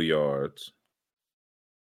total yards,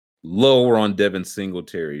 lower on Devin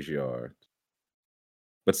Singletary's yards.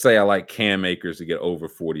 But say I like Cam Akers to get over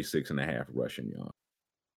 46.5 rushing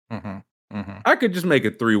yards. I could just make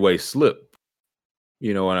a 3-way slip.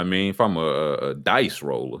 You know what I mean? If I'm a dice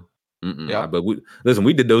roller. Yeah. But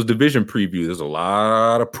we did those division previews. There's a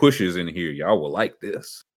lot of pushes in here. Y'all will like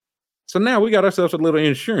this. So now we got ourselves a little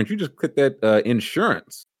insurance. You just click that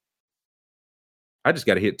insurance. I just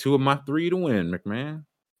got to hit 2 of my 3 to win, McMahon.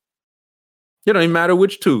 It don't even matter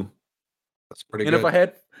which 2. That's pretty good. If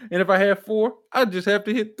I had 4, I just have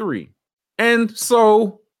to hit 3, and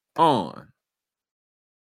so on.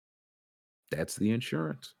 That's the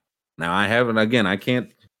insurance. Now I have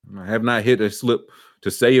not hit a slip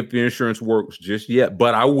to say if the insurance works just yet,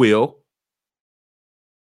 but I will.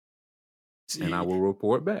 And I will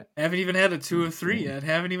report back. I haven't even had a 2 of 3 yet.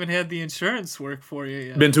 Haven't even had the insurance work for you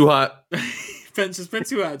yet. Been too hot. Just been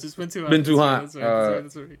too hot. Been too hot.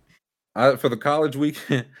 That's right. For the college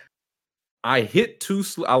weekend, I hit 2.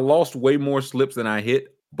 I lost way more slips than I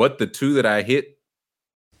hit, but the 2 that I hit,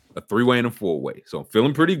 a 3-way and a 4-way. So I'm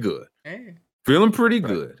feeling pretty good. Hey. Feeling pretty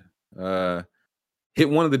good. Hit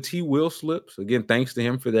one of the T. Will slips. Again, thanks to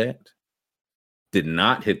him for that. Did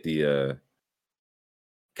not hit the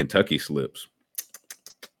Kentucky slips.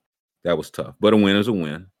 That was tough. But a win is a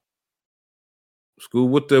win. School,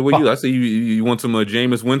 what you? I say you want some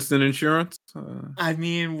Jameis Winston insurance? I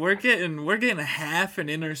mean, we're getting a half an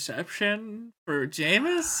interception for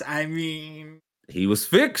Jameis. I mean, he was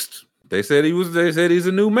fixed. They said he's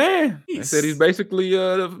a new man. They said he's basically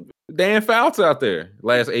Dan Fouts out there.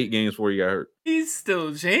 Last 8 games before he got hurt. He's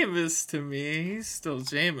still Jameis to me. He's still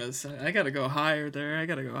Jameis. I gotta go higher there. I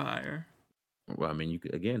gotta go higher. Well, I mean, you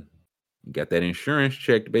got that insurance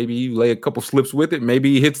checked, baby. You lay a couple slips with it.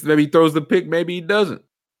 Maybe he hits. Maybe he throws the pick. Maybe he doesn't.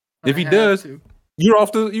 If he does, you're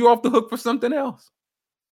off the hook for something else.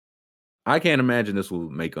 I can't imagine this will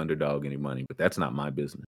make Underdog any money, but that's not my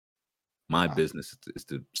business. My business is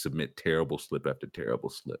to submit terrible slip after terrible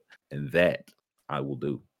slip, and that I will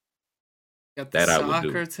do. Got the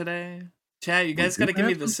soccer today. Chad, you guys got to give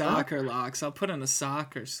me the soccer locks. I'll put in a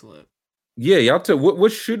soccer slip. Yeah, y'all tell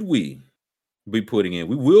what should we be putting in?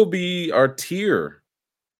 We will be, our tier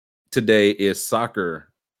today is soccer.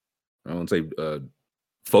 I won't say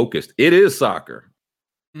focused. It is soccer.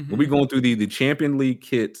 We'll be going through the Champion League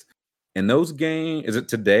kits, and those games, is it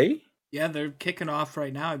today? Yeah, they're kicking off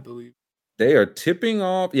right now, I believe. They are tipping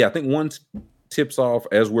off. Yeah, I think one tips off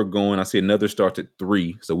as we're going. I see another starts at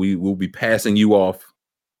 3. So we will be passing you off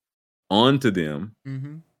onto them.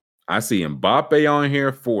 I see Mbappe on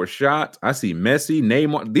here, 4 shots. I see Messi,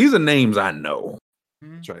 Neymar. These are names I know.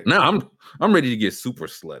 That's right. Now I'm ready to get super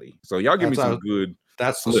slutty. So y'all give me some good.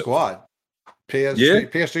 That's slips. The squad.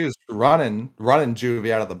 PSG is running Juvie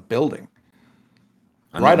out of the building.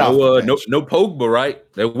 Right off. No Pogba,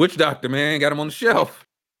 right? That witch doctor, man, got him on the shelf.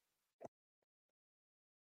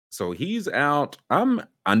 So he's out. I'm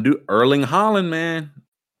Erling Haaland, man.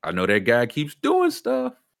 I know that guy keeps doing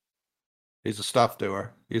stuff. He's a stuff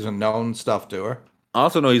doer. He's a known stuff doer. I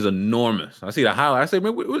also know he's enormous. I see the highlight. I say,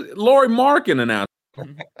 man, Laurie Markin announced.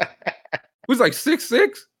 He's like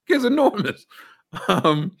 6'6". He's enormous.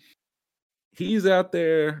 He's out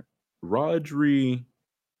there. Rodri.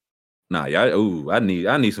 Nah, I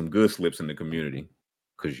need some good slips in the community.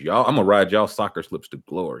 Cause I'm gonna ride y'all soccer slips to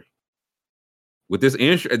glory. With this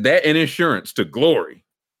insurance to glory.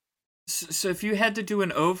 So if you had to do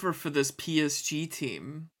an over for this PSG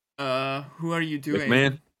team, who are you doing?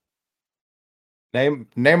 Man,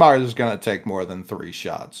 Neymar is going to take more than 3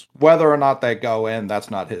 shots. Whether or not they go in,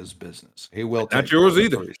 that's not his business. He will take not yours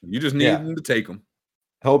either. You just need him to take them.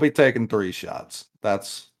 He'll be taking 3 shots.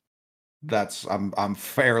 That's I'm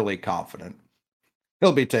fairly confident.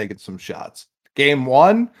 He'll be taking some shots. Game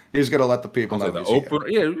 1, he's going to let the people know. The open,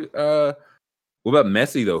 yeah. What about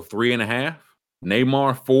Messi though? 3.5.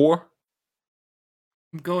 Neymar 4.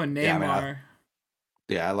 I'm going Neymar.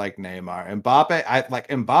 I like Neymar.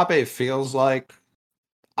 Mbappe feels like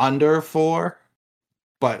under 4,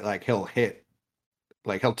 but like he'll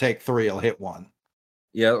take 3, he'll hit 1.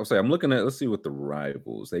 Yeah, I'll say I'm looking at. Let's see what the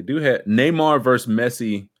rivals. They do have Neymar versus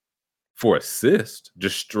Messi for assist,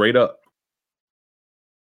 just straight up.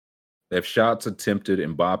 They have shots attempted.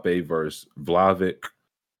 Mbappe versus Vlahovic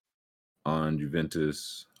on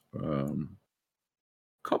Juventus.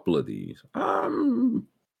 Couple of these.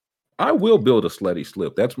 I will build a slutty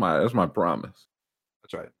slip. That's my promise.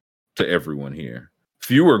 That's right. To everyone here.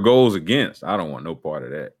 Fewer goals against. I don't want no part of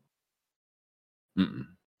that.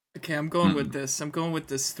 Okay, I'm going with this. I'm going with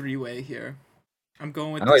this 3-way here. I'm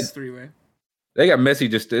going with this 3-way. They got Messi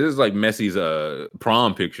this is like Messi's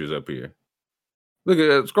prom pictures up here. Look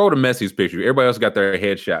at scroll to Messi's picture. Everybody else got their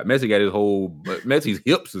headshot. Messi got his whole Messi's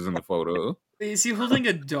hips is in the photo. Is he holding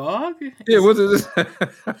a dog? Yeah, what's this?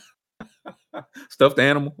 Stuffed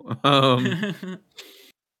animal.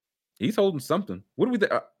 He's holding something. What do we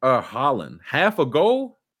think? Haaland. Half a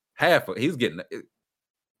goal? He's getting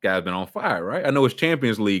guy's been on fire, right? I know it's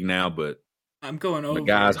Champions League now, but I'm going over. The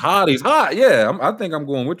guy's hot. He's hot. Yeah, I think I'm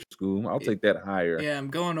going with your school. I'll take that higher. Yeah,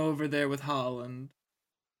 I'm going over there with Haaland.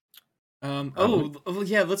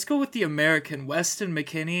 Yeah, let's go with the American Weston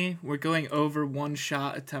McKennie. We're going over 1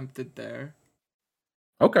 shot attempted there.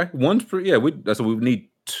 Okay, one's pretty. Yeah, we need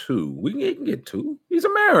 2. We can get 2. He's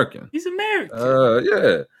American. He's American.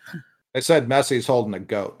 Yeah. They said Messi's holding a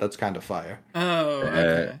goat. That's kind of fire. Oh,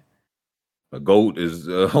 okay. A goat is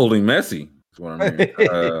holding Messi. That's what I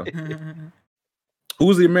mean.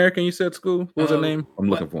 Who's the American you said, School? What was her name? I'm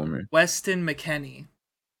looking for him here. Weston McKennie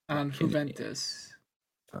on Juventus.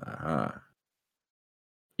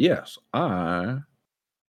 Yes, yeah,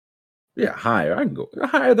 higher. I can go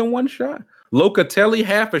higher than 1 shot. Locatelli,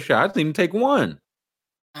 half a shot. I didn't even take 1.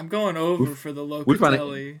 I'm going over for the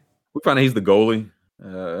Locatelli. We find out he's the goalie.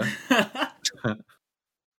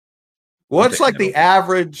 Well, it's like the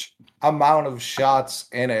average amount of shots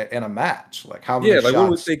in a match. Like how many shots? What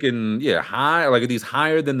we're thinking, high, like are these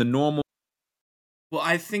higher than the normal? Well,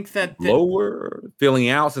 I think that lower, filling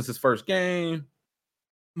out since his first game.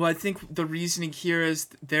 Well, I think the reasoning here is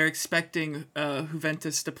they're expecting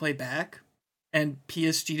Juventus to play back and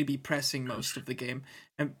PSG to be pressing most of the game.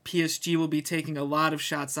 And PSG will be taking a lot of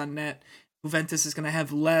shots on net. Juventus is going to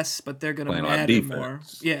have less, but they're going to matter more.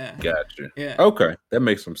 Yeah. Gotcha. Yeah. Okay. That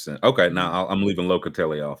makes some sense. Okay. Now I'm leaving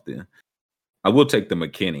Locatelli off then. I will take the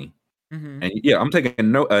McKennie. Mm-hmm. And I'm taking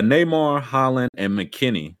Neymar, Haaland, and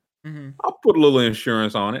McKennie. Mm-hmm. I'll put a little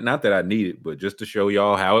insurance on it. Not that I need it, but just to show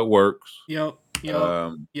y'all how it works. Yep.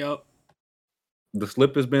 The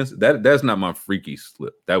slip has been that's not my freaky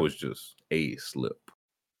slip. That was just a slip.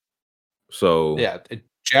 So yeah,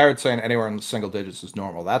 Jared saying anywhere in the single digits is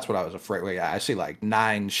normal. That's what I was afraid. Well, yeah, I see like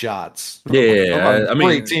 9 shots. Yeah, I mean,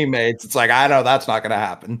 3 teammates. It's like I know that's not going to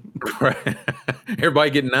happen. Right. Everybody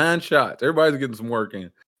getting 9 shots. Everybody's getting some work in.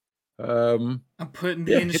 I'm putting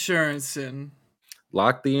the insurance in.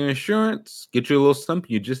 Lock the insurance. Get you a little something.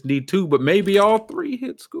 You just need 2, but maybe all 3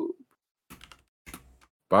 hit School.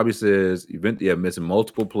 Bobby says, missing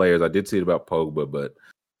multiple players. I did see it about Pogba, but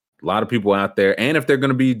a lot of people out there. And if they're going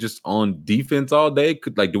to be just on defense all day,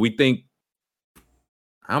 do we think,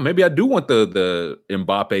 maybe I do want the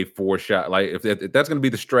Mbappe 4 shot. Like, if that's going to be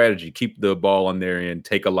the strategy, keep the ball on there and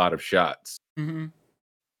take a lot of shots. Mm-hmm.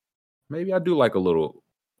 Maybe I do like a little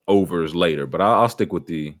overs later, but I'll stick with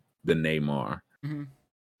the Neymar. Mm-hmm.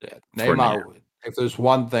 Yeah, Neymar, if there's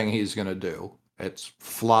one thing he's going to do, it's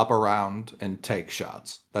flop around and take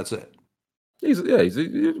shots. That's it. He's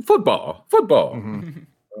football.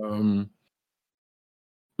 Mm-hmm.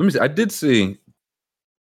 Let me see. I did see.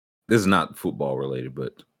 This is not football related,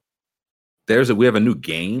 but we have a new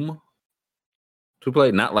game to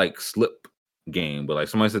play. Not like slip game, but like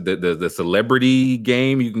somebody said the celebrity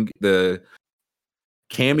game. You can get the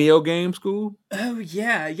cameo game. School. Oh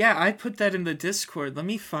yeah. I put that in the Discord. Let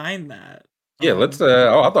me find that. Yeah, let's.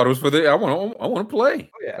 I thought it was for the. I want to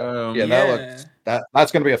play. Oh, yeah.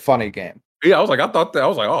 That's going to be a funny game. Yeah, I was like,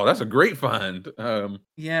 oh, that's a great find.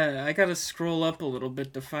 Yeah, I gotta scroll up a little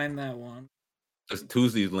bit to find that one.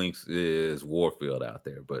 Tuesday's links is Warfield out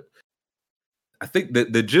there, but I think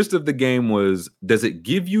the gist of the game was: does it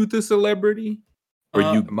give you the celebrity, or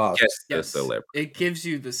you guess the celebrity? It gives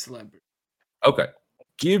you the celebrity. Okay,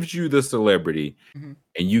 gives you the celebrity, and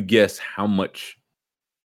you guess how much.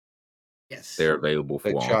 Yes, they're available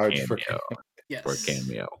for charge for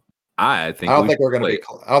cameo. I don't think we're going to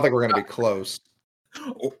be close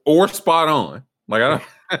or spot on. Like I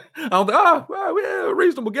don't think. Yeah,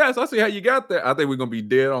 reasonable guess. I see how you got there. I think we're going to be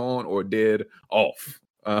dead on or dead off.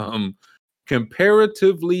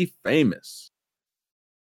 Comparatively famous.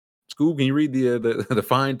 Scoob, can you read the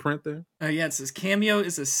fine print there? Yeah, it says Cameo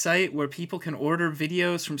is a site where people can order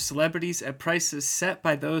videos from celebrities at prices set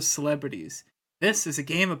by those celebrities. This is a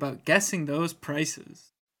game about guessing those prices.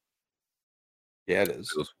 Yeah, it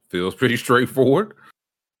is. Feels pretty straightforward.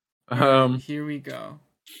 Here we go.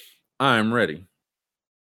 I'm ready.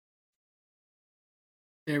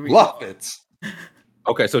 There we Love go. it.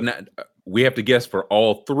 Okay, so now we have to guess for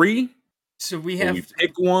all 3. So we have to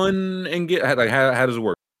pick one and get how does it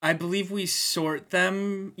work? I believe we sort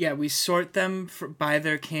them. Yeah, we sort them by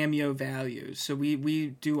their cameo values. So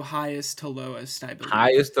we do highest to lowest, I believe.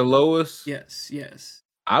 Highest to lowest? Yes.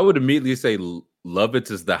 I would immediately say Lovitz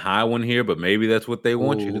is the high one here, but maybe that's what they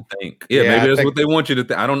want you to think. Yeah, Yeah, maybe I that's think- what they want you to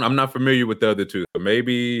think. I'm not familiar with the other two, so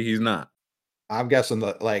maybe he's not. I'm guessing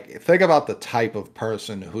that, like, think about the type of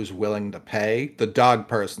person who's willing to pay. The dog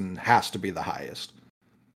person has to be the highest.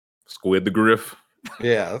 Squid the Griff.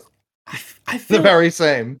 Yeah, I the feel very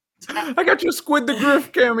same. I got your Squid the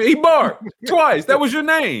Griff camera. He barked twice. That was your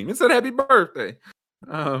name. It said happy birthday.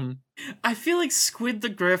 I feel like Squid the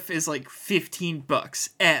Griff is like $15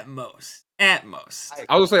 at most. At most.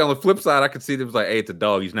 I was gonna say on the flip side, I could see that it was like, hey, it's a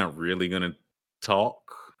dog. He's not really gonna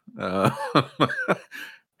talk.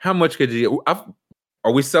 How much could you?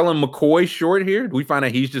 Are we selling McCoy short here? Do we find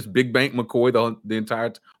out he's just Big Bank McCoy the entire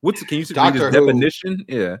time? Can you read his definition?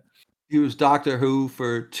 Yeah. He was Doctor Who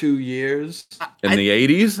for 2 years. In the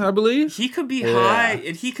 80s, I believe. He could be high,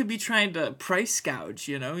 and he could be trying to price gouge,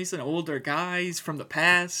 you know? He's an older guy. He's from the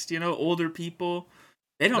past, you know? Older people.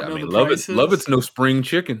 They don't know the prices. Lovett's no spring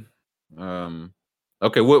chicken.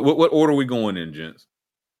 Okay, what order are we going in, gents?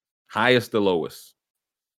 Highest to lowest?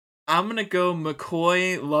 I'm going to go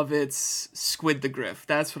McCoy, Lovitz, Squid the Griff.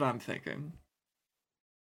 That's what I'm thinking.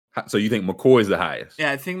 So you think McCoy's the highest?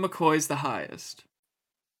 Yeah, I think McCoy's the highest.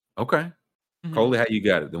 Okay. Mhm. Coley, how you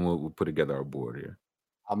got it? Then we'll put together our board here.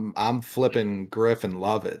 I'm flipping Griff and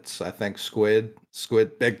Lovitz. I think Squid,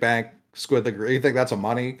 Big Bank, Squid the Griff. You think that's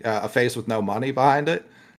a face with no money behind it?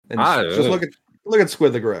 And just look at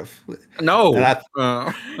Squid the Griff. No, and I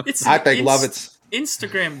think Lovitz.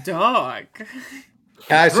 Instagram dog.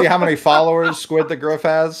 Can I see how many followers Squid the Griff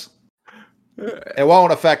has? It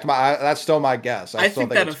won't affect my. That's still my guess. I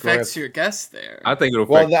think that affects your guess there. I think it'll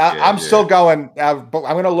affect. Well, I'm still going. I'm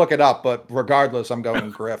going to look it up, but regardless, I'm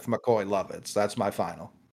going Griff, McCoy, Lovitz. That's my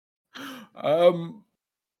final. I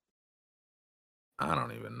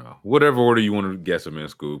don't even know. Whatever order you want to guess them in,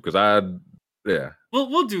 school, because yeah.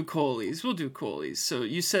 We'll do Coley's. So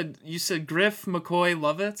you said Griff, McCoy,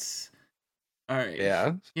 Lovitz. All right.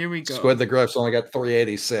 Yeah. Here we go. Squid the Griff's only got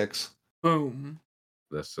 386. Boom.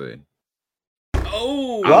 Let's see.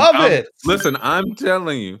 Oh, love it. Listen, I'm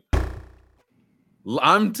telling you.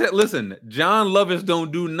 Listen, John Lovitz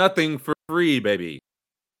don't do nothing for free, baby.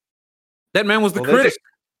 That man was the critic.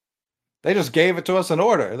 They just gave it to us in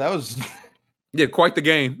order. That was quite the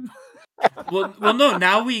game. well, no.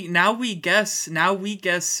 Now we guess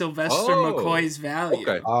Sylvester McCoy's value.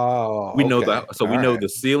 Okay. Oh, we know that. So we know the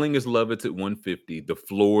ceiling is Lovitz at 150. The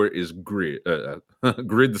floor is Grid the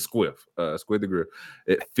Squid the Griff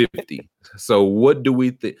at 50. So what do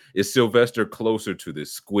we think? Is Sylvester closer to the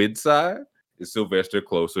Squid side? Is Sylvester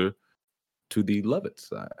closer to the Lovitz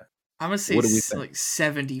side? I'm gonna say like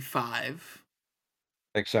 75.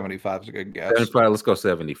 I think 75 is a good guess. 75. Let's go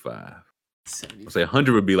 75. I'll say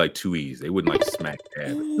 100 would be like too easy. They wouldn't like smack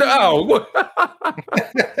dab. No,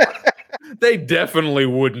 they definitely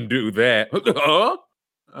wouldn't do that.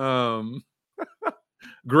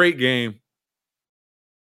 Great game.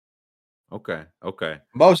 Okay.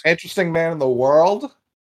 Most interesting man in the world.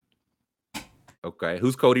 Okay,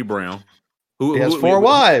 who's Cody Brown? He has 4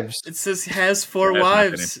 wives. It says has 4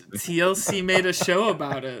 wives. TLC made a show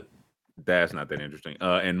about it. That's not that interesting.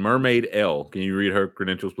 And Mermaid L. Can you read her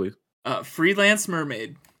credentials, please? Freelance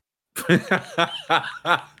mermaid. I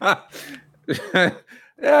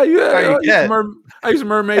used to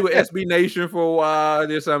mermaid with SB Nation for a while.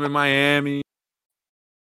 This I'm in Miami.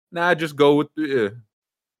 Now I just go with the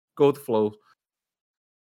flows.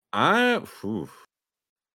 I feel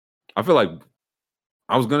like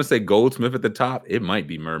I was gonna say Goldsmith at the top. It might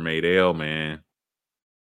be Mermaid L, man.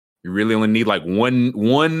 You really only need like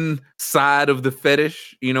one side of the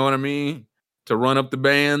fetish, you know what I mean, to run up the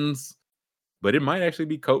bands. But it might actually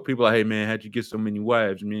be coat people like, hey man, how'd you get so many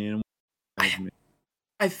wives, man?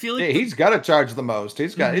 I feel like he's got to charge the most.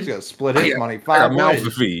 He's got to split his money 5 ways.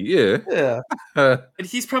 The fee, yeah. And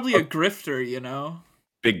he's probably a grifter, you know.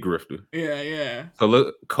 Big grifter. Yeah. So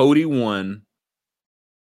look, Cody 1.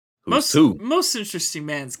 Who's 2? Most interesting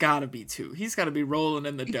man's got to be 2. He's got to be rolling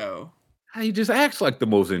in the dough. He just acts like the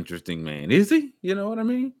most interesting man, is he? You know what I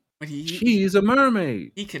mean? But she's a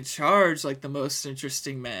mermaid. He can charge like the most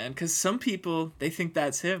interesting man because some people, they think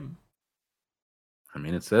that's him. I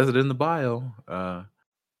mean, it says it in the bio.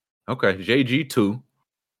 Okay, JG 2.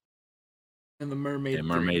 And the Mermaid and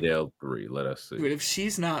Mermaid L 3. Let us see. Dude, if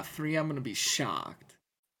she's not 3, I'm going to be shocked.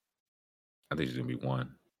 I think she's going to be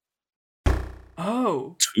 1.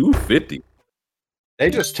 Oh. 250. They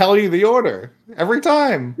just tell you the order every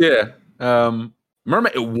time. Yeah.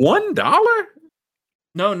 Mermaid, $1?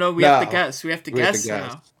 No, we have to guess. We have to guess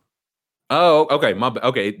now. Oh, okay.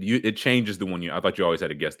 It changes the one I thought you always had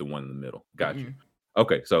to guess the one in the middle. Gotcha. Mm-hmm.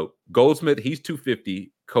 Okay, so Goldsmith, he's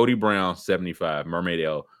 250. Cody Brown, 75. Mermaid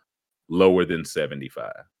L, lower than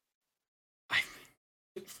 75?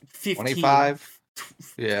 15. 25?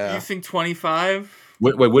 Yeah. You think 25?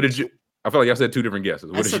 Wait, what did you? I feel like I said two different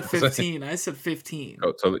guesses. What I did said you say? 15. I said 15.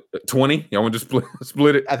 Oh, so 20? Y'all want to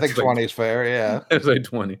split it? I think 20 is fair. Yeah. Let's say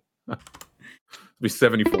 20. It'll be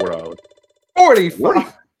 $74.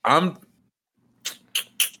 45.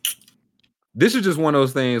 This is just one of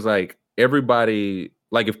those things like everybody,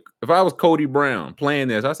 like if I was Cody Brown playing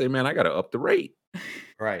this, I say, man, I gotta up the rate.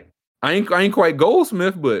 Right. I ain't quite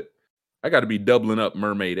Goldsmith, but I gotta be doubling up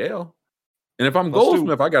Mermaid L. And if I'm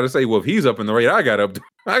Goldsmith, I gotta say, well, if he's up in the rate, I gotta up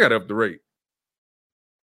the rate.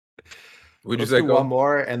 Would you say do one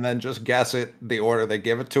more and then just guess it the order they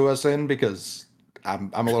give it to us in, because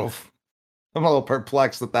I'm a little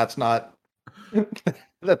perplexed that that's not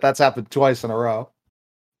that's happened twice in a row.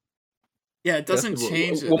 Yeah, it doesn't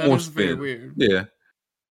change it. That is very weird. Yeah.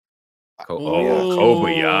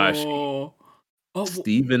 Kobayashi.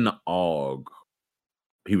 Stephen Ogg.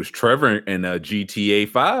 He was Trevor in GTA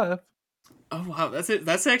 5. Oh wow, that's it.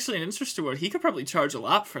 That's actually an interesting one. He could probably charge a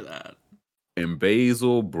lot for that. And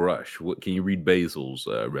Basil Brush. What can you read Basil's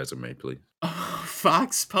resume, please?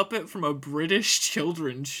 Fox puppet from a British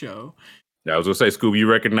children's show. I was gonna say, Scooby, you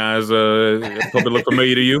recognize puppet look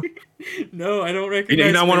familiar to you? No, I don't recognize.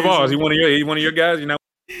 He's not one of ours. He's one of your guys. You know.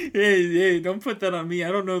 Hey, don't put that on me.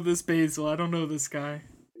 I don't know this Basil. I don't know this guy.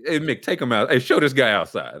 Hey, Mick, take him out. Hey, show this guy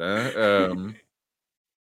outside.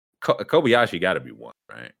 Kobayashi got to be one,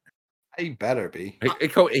 right? He better be.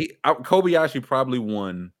 Kobayashi probably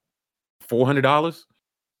won $400.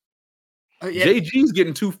 Yeah. JG's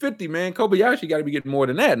getting $250, man. Kobayashi got to be getting more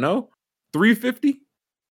than that, no? $350?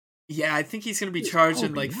 Yeah, I think he's going to be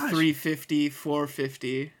charging like $350,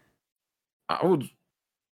 $450. I would,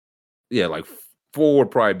 yeah, like $4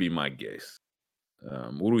 would probably be my guess.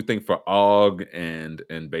 What do we think for Ogg and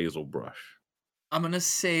Basil Brush? I'm going to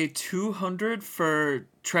say $200 for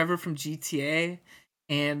Trevor from GTA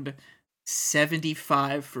and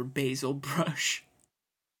 $75 for Basil Brush.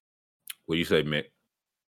 What do you say, Mick?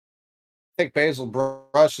 I think Basil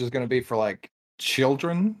Brush is going to be for like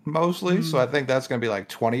children mostly, so I think that's going to be like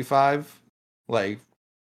 25, like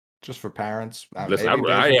just for parents. Listen, I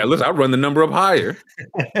run the number up higher.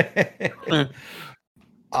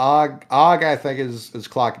 Ogg, I think is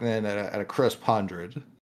clocking in at a crisp 100,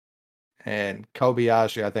 and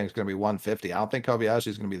Kobayashi I think is going to be 150. I don't think Kobayashi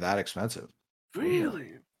is going to be that expensive.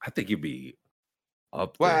 Really? I think he'd be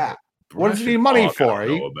up there. Well, what does he need money for?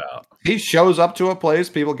 He shows up to a place,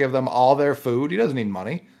 people give them all their food. He doesn't need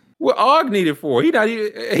money. What Ogg needed for? He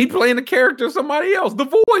playing the character of somebody else, the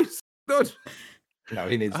voice. No,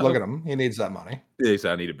 he needs. Look at him. He needs that money. Yes,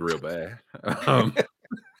 I need it real bad.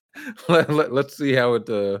 Let's see how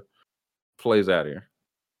it plays out here.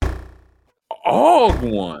 Ogg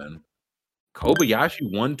won. Kobayashi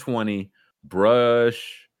 120.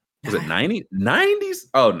 Brush. Was it 90? 90s?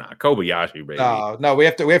 Oh no, Kobayashi, baby. No, we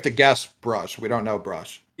have to guess Brush. We don't know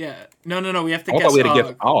Brush. Yeah. No, we have to guess. We had to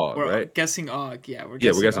guess Ogg, we're right? Guessing Ogg. Yeah, we're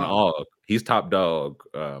guessing Ogg. He's top dog.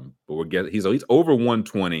 But we're guessing he's over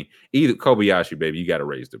 120. Either Kobayashi, baby, you got to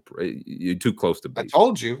raise the. You're too close to Basil.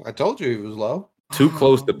 I told you he was low. Too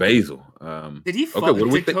close to Basil. Did he fall?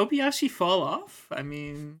 Did Kobayashi fall off? I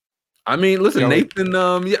mean, listen, Joey. Nathan.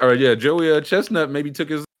 Joey Chestnut maybe took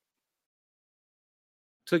his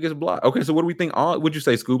block. Okay, so what do we think? Would you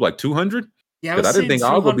say, Scoob? Like 200? Yeah, I didn't think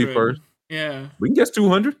Ogg would be first. Yeah, we can guess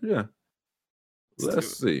 200. Yeah.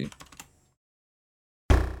 Let's see.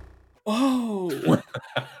 Oh.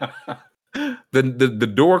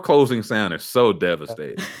 the door closing sound is so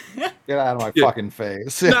devastating. Get out of my fucking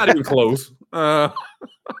face. Not even close.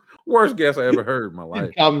 Worst guess I ever heard in my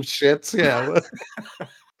life. Dumb shits. Yeah.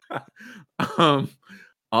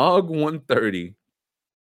 Ogg 130,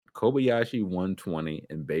 Kobayashi 120,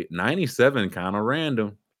 and 97 kind of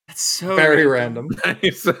random. That's so very random.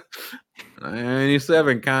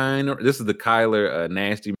 97 kind of. This is the Kyler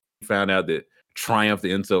nasty. Found out that Triumph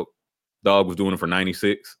the insult dog was doing it for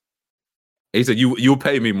 96. He said, "You'll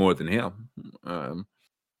pay me more than him."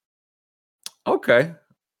 Okay,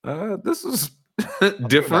 this is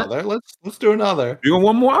different. Let's do another. You want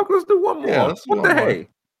one more? Let's do one more. Yeah, what the hey?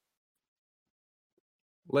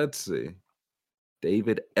 Let's see.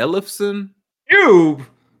 David Ellefson. You.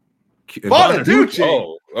 Bonaducci.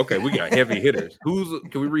 Oh, okay. We got heavy hitters.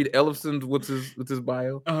 Can we read Ellefson's? What's his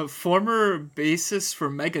bio? Former bassist for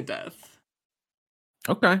Megadeth.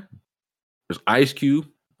 Okay. There's Ice Cube,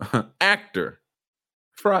 actor.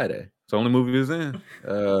 Friday. It's the only movie he's in.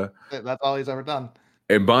 That's all he's ever done.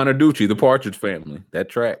 And Bonaducci, The Partridge Family. That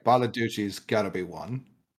track. Bonaducci's got to be one.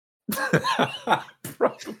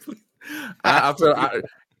 Probably.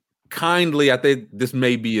 kindly, I think this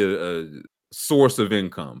may be a source of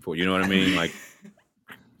income for you know what I mean. Like,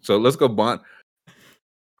 so let's go Bond.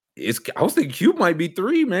 I was thinking Cube might be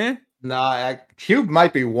 3, man. No, Cube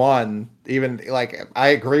might be 1. Even like I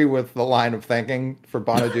agree with the line of thinking for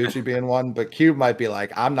Bonaducci being 1, but Cube might be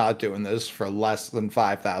like, I'm not doing this for less than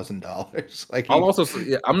 $5,000. Like, I'll also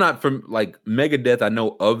say, I'm not from like Megadeth. I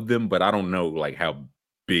know of them, but I don't know like how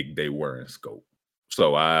big they were in scope.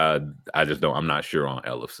 So I just don't. I'm not sure on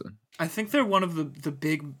Ellefson. I think they're one of the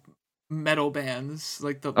big metal bands.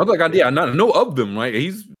 Like I was like, I know of them. Right?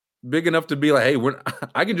 He's big enough to be like, hey,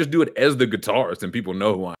 I can just do it as the guitarist, and people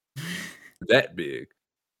know who I'm. That big.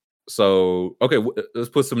 So okay, let's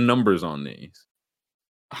put some numbers on these.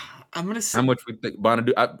 I'm gonna say how much we think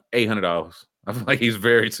Bonaducci? $800. I feel like he's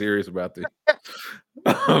very serious about this.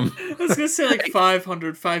 I was gonna say like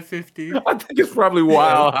 500, 550. I think it's probably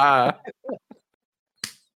wild high.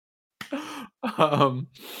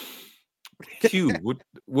 Cube,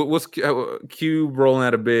 what's Cube rolling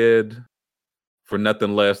out of bed for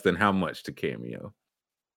nothing less than how much to Cameo?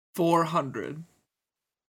 400.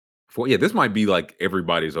 Yeah, this might be like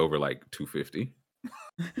everybody's over like $250,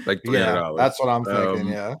 like $300. Yeah, that's what I'm thinking.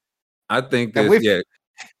 Yeah, I think that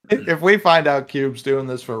if we find out Cube's doing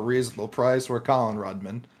this for a reasonable price, we're calling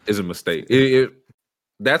Rudman. Is a mistake.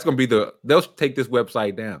 That's gonna be they'll take this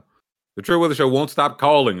website down. The Trill Withers Show won't stop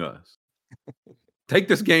calling us. Take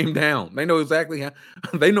this game down. They know exactly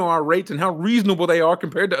they know our rates and how reasonable they are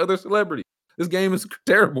compared to other celebrities. This game is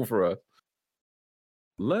terrible for us.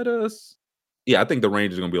 I think the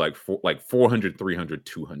range is going to be like 400, 300,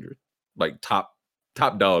 200. Like top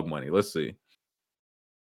dog money. Let's see.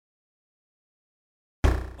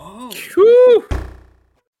 Oh.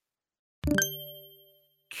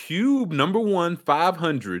 Cube number 1,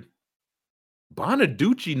 500.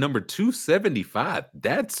 Bonaducci number 275.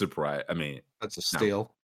 That's surprise. I mean, that's a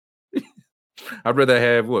steal. No. I'd rather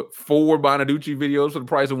have 4 Bonaducci videos for the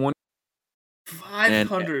price of 1.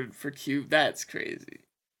 500 for Cube. That's crazy.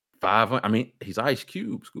 500. I mean, he's Ice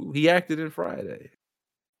Cube. School. He acted in Friday.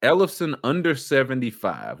 Ellefson under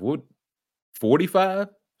 75. What? 45?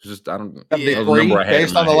 Just I don't.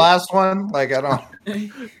 Based on the last one, like I don't.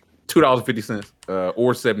 $2.50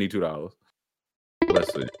 or $72.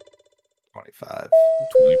 Let's see. 25.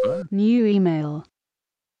 New email.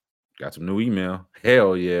 Got some new email.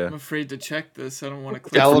 Hell yeah. I'm afraid to check this. I don't want to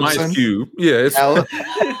click. It's from Ice Cube. Yeah,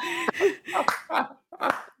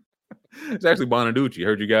 it's actually Bonaducci.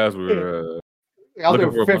 Heard you guys were I'll do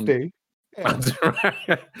it for 50.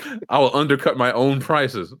 I will undercut my own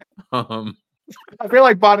prices. I feel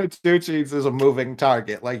like Bonaducci is a moving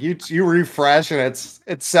target. Like you refresh and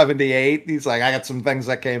it's 78. He's like, I got some things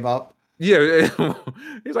that came up. Yeah,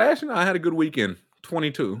 he's like, actually, no, I had a good weekend.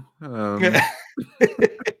 22.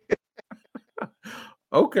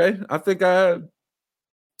 Okay, I think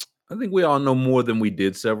we all know more than we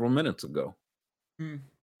did several minutes ago.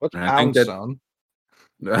 What's Pound Stone?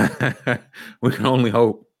 We can only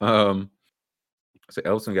hope. So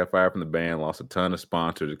Ellefson got fired from the band, lost a ton of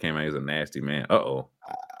sponsors. It came out as a nasty man.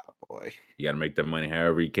 Boy, you got to make that money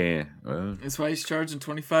however you can. That's why he's charging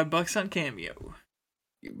 $25 on Cameo.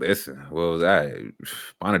 Listen,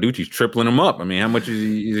 Bonaducci's tripling him up. I mean, how much is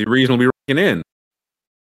he reasonably raking in?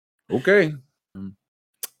 Okay,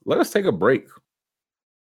 let us take a break.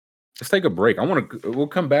 Let's take a break. We'll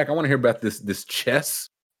come back. I want to hear about this chess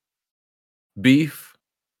beef.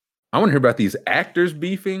 I want to hear about these actors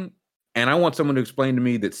beefing, and I want someone to explain to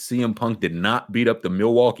me that CM Punk did not beat up the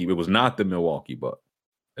Milwaukee. It was not the Milwaukee Bucks,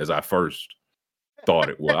 as I first thought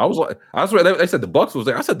it was. I swear they said the Bucks was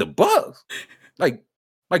there. I said the Bucks, like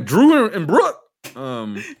Drew and Brooke.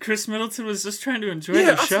 Chris Middleton was just trying to enjoy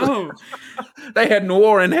the show. They had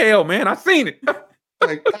Noir in hell, man. I seen it.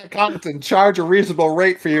 Like Compton, charge a reasonable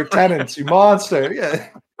rate for your tenants, you monster. Yeah.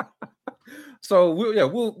 So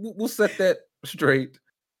we'll set that straight.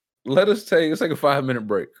 Let's take a 5-minute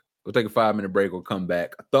break. We'll take a 5-minute break. We'll come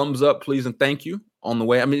back. A thumbs up, please, and thank you on the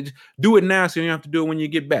way. I mean, do it now so you don't have to do it when you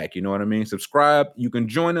get back. You know what I mean? Subscribe. You can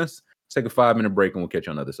join us. Let's take a 5-minute break, and we'll catch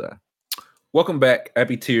you on the other side. Welcome back.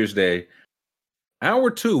 Happy Tears Day.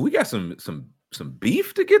 Hour 2. We got some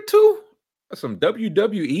beef to get to. Some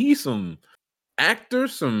WWE. Some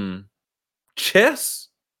actors. Some chess.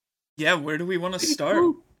 Yeah, where do we want to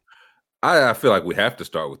start? I feel like we have to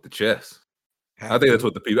start with the chess. I think that's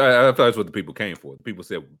what the people. I feel like that's what the people came for. The people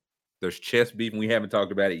said there's chess beef and we haven't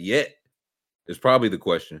talked about it yet. Is probably the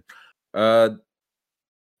question. What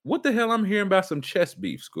the hell? I'm hearing about some chess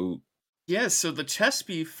beef, Scoop. Yeah, so the chess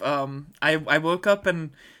beef. I woke up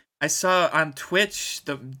and I saw on Twitch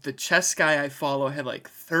the chess guy I follow had like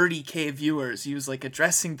 30K viewers. He was like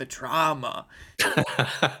addressing the drama.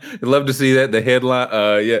 I'd love to see that. The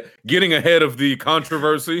headline, getting ahead of the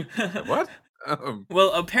controversy. What?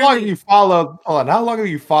 Well, How long apparently have you followed? Hold on, how long have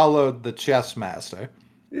you followed the chess master?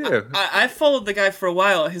 Yeah, I followed the guy for a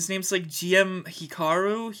while. His name's like GM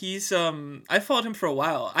Hikaru. He's I followed him for a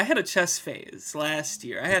while. I had a chess phase last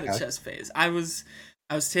year. I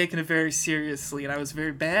was taking it very seriously, and I was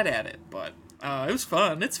very bad at it, but it was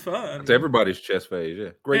fun. It's fun. it's everybody's chess phase. Yeah,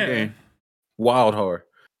 great game, wild hard.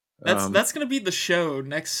 That's gonna be the show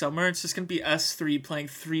next summer. It's just gonna be us three playing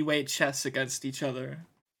 3-way chess against each other.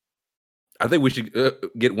 I think we should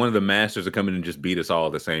get one of the masters to come in and just beat us all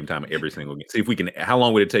at the same time every single game. See if we can. How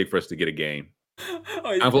long would it take for us to get a game?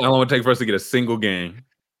 Oh, yeah. How long would it take for us to get a single game?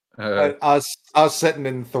 I was sitting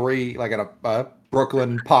in 3, like at a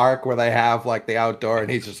Brooklyn park where they have like the outdoor, and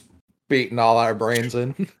he's just beating all our brains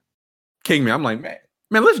in. King me, I'm like, man,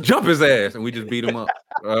 let's jump his ass, and we just beat him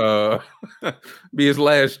up. Be his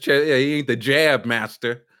last chess. Yeah, he ain't the jab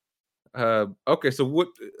master. Okay, so what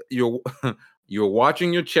you're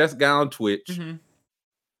watching your chess guy on Twitch. Mm-hmm.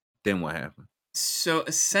 Then what happened? So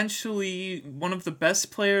essentially, one of the best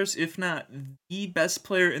players, if not the best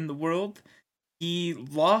player in the world, he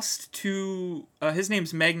lost to his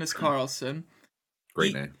name's Magnus Carlsen.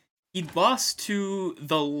 Great name. He lost to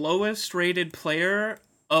the lowest rated player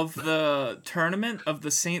of the tournament, of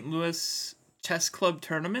the St. Louis Chess Club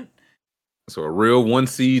tournament. So a real 1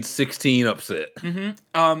 seed 16 upset.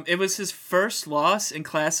 Mm-hmm. It was his first loss in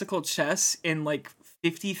classical chess in like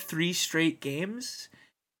 53 straight games.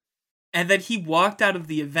 And then he walked out of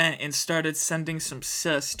the event and started sending some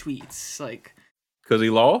sus tweets, like, because he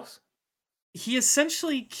lost. He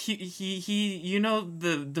essentially he you know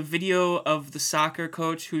the video of the soccer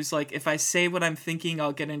coach who's like, if I say what I'm thinking,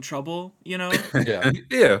 I'll get in trouble. You know?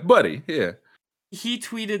 Yeah, buddy. Yeah. He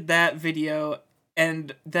tweeted that video,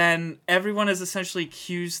 and then everyone has essentially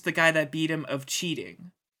accused the guy that beat him of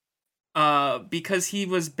cheating, because he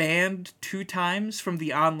was banned 2 times from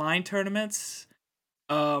the online tournaments.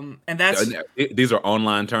 And that's these are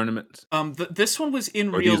online tournaments. This one was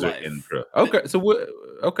in real life. Okay, so what?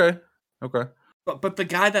 Okay. But the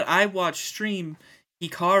guy that I watched stream,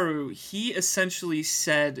 Hikaru, he essentially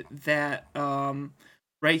said that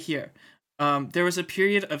right here. There was a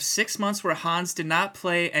period of 6 months where Hans did not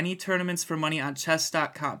play any tournaments for money on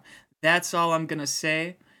chess.com. That's all I'm gonna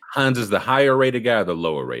say. Hans is the higher rated guy or the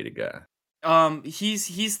lower rated guy?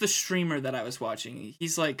 He's the streamer that I was watching.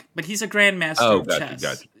 He's like, but he's a grandmaster of chess.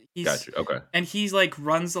 Got you. Okay. And he's like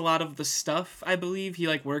runs a lot of the stuff, I believe. He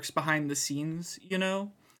like works behind the scenes, you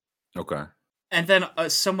know? Okay. And then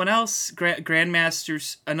someone else,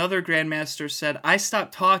 another grandmaster said, I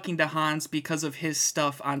stopped talking to Hans because of his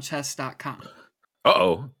stuff on chess.com.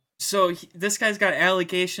 Uh-oh. So this guy's got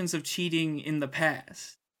allegations of cheating in the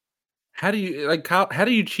past. How do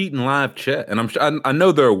you cheat in live chat? And I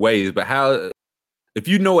know there are ways, but how? If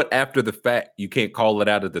you know it after the fact, you can't call it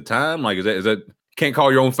out at the time. Like, is that can't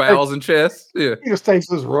call your own fouls in chess? Yeah. He just takes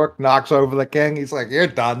his rook, knocks over the king. He's like, "You're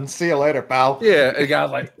done. See you later, pal." Yeah, and the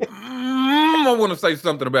guy's like, I want to say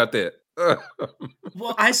something about that.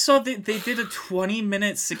 Well, I saw that they did a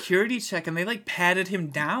 20-minute security check, and they like patted him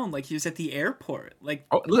down like he was at the airport. Like,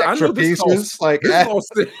 extra pieces, like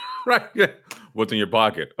right. Yeah. What's in your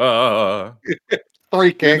pocket?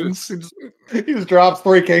 3 kings. He just drops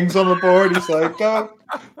 3 kings on the board. He's like, "Don't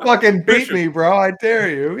fucking beat me, bro. I dare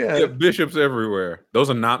you." Yeah, bishops everywhere. Those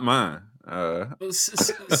are not mine.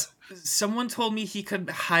 Someone told me he could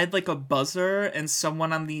hide like a buzzer, and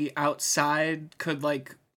someone on the outside could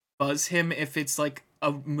like buzz him if it's like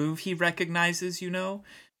a move he recognizes, you know?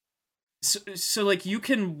 So like you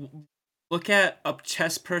can look at a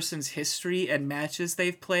chess person's history and matches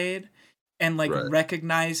they've played and like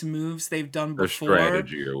recognize moves they've done before, their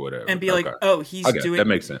strategy or whatever, and be like, oh, he's doing that.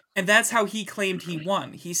 Makes sense. And that's how he claimed he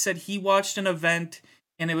won. He said he watched an event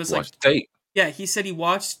and it was tape. Yeah, he said he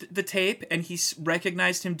watched the tape and he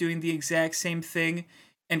recognized him doing the exact same thing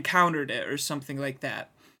and countered it or something like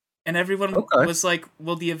that. And everyone was like,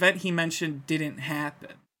 well, the event he mentioned didn't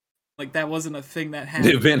happen. Like, that wasn't a thing that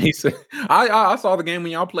happened. The event he said, I saw the game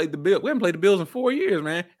when y'all played the Bills. We haven't played the Bills in 4 years,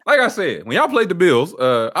 man. Like I said, when y'all played the Bills,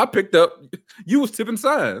 I picked up, you was tipping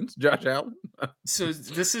signs, Josh Allen. So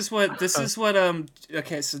this is what,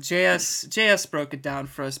 okay, so JS broke it down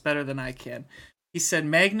for us better than I can. He said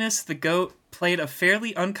Magnus, the GOAT, played a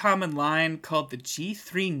fairly uncommon line called the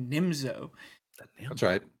G3 Nimzo. That's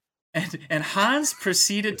right. And Hans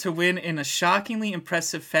proceeded to win in a shockingly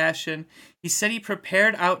impressive fashion. He said he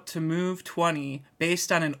prepared out to move 20 based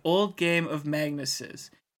on an old game of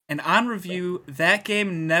Magnus's. And on review, that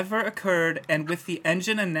game never occurred, and with the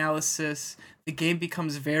engine analysis, the game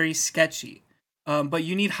becomes very sketchy. But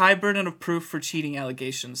you need high burden of proof for cheating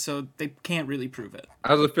allegations, so they can't really prove it.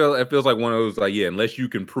 I just feel it feels like one of those like, yeah, unless you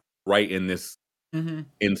can prove right in this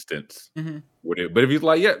instance. But if he's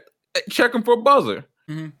like, yeah, check him for a buzzer.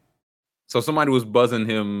 So somebody was buzzing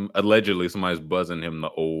him, allegedly somebody's buzzing him the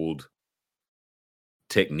old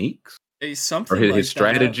techniques. Something or his like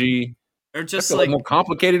strategy. Or just like more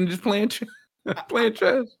complicated than just playing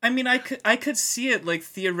chess. I mean, I could see it like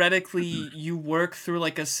theoretically you work through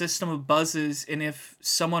like a system of buzzes, and if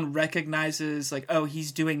someone recognizes like, oh,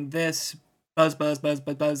 he's doing this, buzz,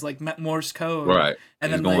 like Morse code, right?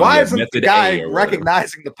 And then why isn't the guy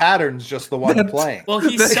recognizing the patterns just the one playing? Well,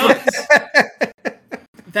 he sucks.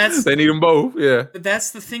 They need them both. Yeah,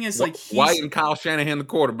 that's the thing is like White and Kyle Shanahan the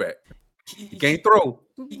quarterback. He can't throw.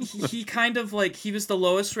 He kind of like he was the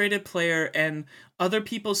lowest rated player, and other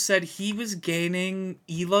people said he was gaining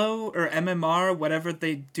ELO or MMR, whatever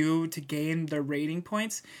they do to gain their rating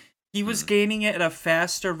points. He was gaining it at a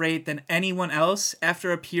faster rate than anyone else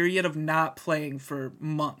after a period of not playing for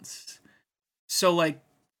months. So like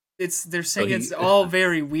they're saying it's all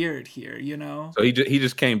very weird here, you know. So he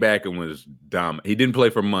just came back and was dumb. He didn't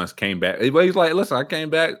play for months, came back. But he's like, listen, I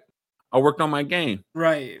came back. I worked on my game.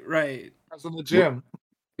 Right. I was in the gym.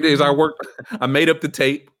 It is. I made up the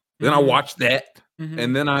tape. Then I watched that.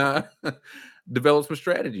 And then I developed some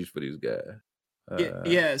strategies for these guys.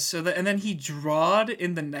 Yeah. So and then he drawed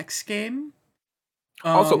in the next game.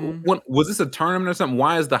 Also, was this a tournament or something?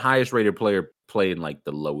 Why is the highest rated player playing like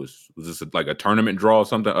the lowest? Was this like a tournament draw or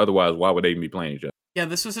something? Otherwise, why would they even be playing each other? Yeah,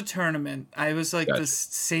 this was a tournament. I was like this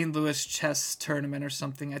St. Louis chess tournament or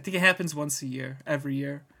something. I think it happens once a year, every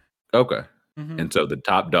year. Okay. And so the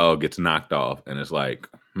top dog gets knocked off, and it's like,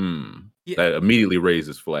 that immediately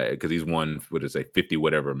raises flag because he's won, 50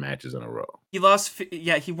 whatever matches in a row. He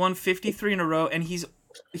won 53 in a row, and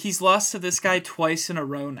he's lost to this guy twice in a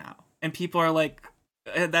row now. And people are like,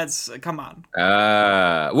 come on.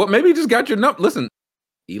 Well, maybe he just got your number. Listen,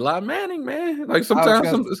 Eli Manning, man. Like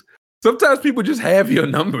sometimes people just have your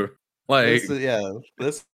number. Like,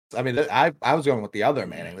 I mean, I was going with the other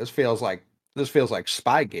Manning. This feels like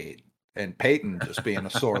Spygate. And Peyton just being a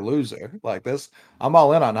sore loser like this. I'm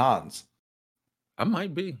all in on Hans. I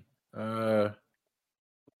might be. Well,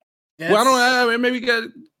 I don't know.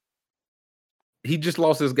 Maybe he just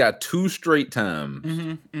lost this guy 2 straight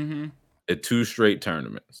times at 2 straight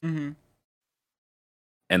tournaments. And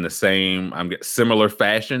the same, similar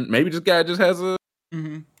fashion. Maybe this guy just has a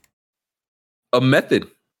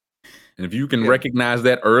method. And if you can recognize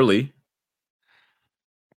that early.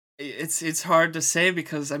 It's hard to say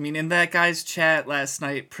because, I mean, in that guy's chat last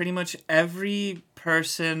night, pretty much every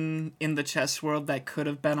person in the chess world that could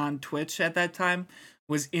have been on Twitch at that time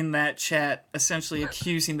was in that chat essentially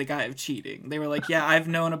accusing the guy of cheating. They were like, yeah, I've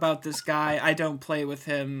known about this guy. I don't play with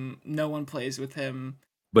him. No one plays with him.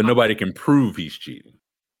 But nobody can prove he's cheating.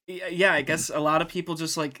 Yeah, I guess a lot of people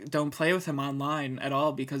just like don't play with him online at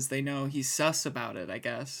all because they know he's sus about it, I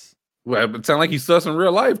guess. Well, it sounds like he's sus in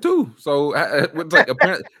real life too. So it's like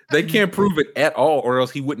apparently they can't prove it at all, or else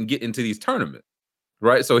he wouldn't get into these tournaments,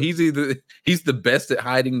 right? So he's the best at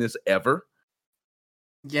hiding this ever.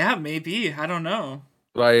 Yeah, maybe. I don't know.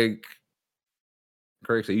 Like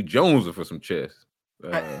Craig said, he jonesing for some chess.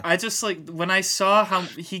 I just like when I saw how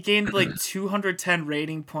he gained like 210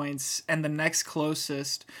 rating points, and the next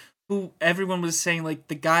closest, who everyone was saying like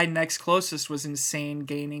the guy next closest was insane,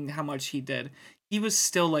 gaining how much he did. He was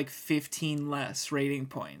still like 15 less rating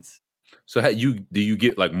points. So do you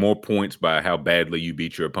get like more points by how badly you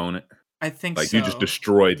beat your opponent? I think like so. You just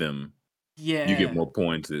destroy them. Yeah. You get more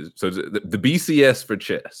points. So the BCS for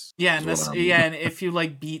chess. Yeah, and if you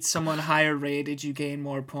like beat someone higher rated, you gain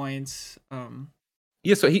more points.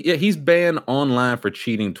 Yeah, so he's banned online for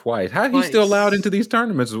cheating twice. How he's still allowed into these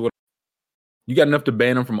tournaments is what you got enough to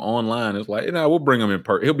ban him from online. It's like, we'll bring him in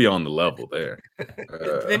he'll be on the level there.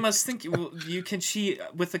 They must think you can cheat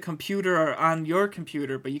with a computer or on your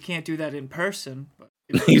computer, but you can't do that in person.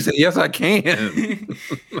 He said, yes, I can.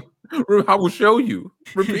 I will show you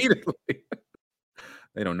repeatedly.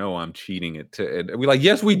 They don't know I'm cheating it. We're like,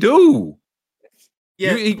 yes, we do.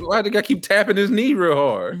 Yeah, why the guy keep tapping his knee real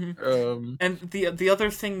hard? And the other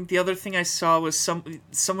thing I saw was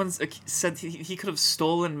someone said he could have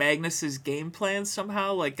stolen Magnus's game plan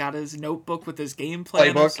somehow, like got his notebook with his game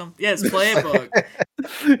plan or something. Yeah, his playbook.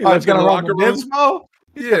 He's gonna run the Nismo.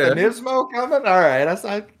 Yeah. The Nismo coming? All right.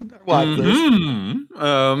 I watch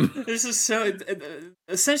this. This is so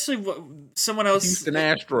essentially what someone else. Houston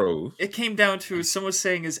Astros. It came down to someone was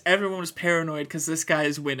saying is everyone was paranoid because this guy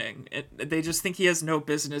is winning. They just think he has no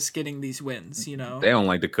business getting these wins. You know. They don't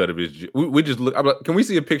like the cut of his. We just look. I'm like, can we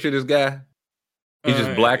see a picture of this guy? He's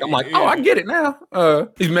just black. I'm like, oh, I get it now.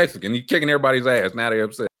 He's Mexican. He's kicking everybody's ass. Now they're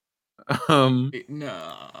upset.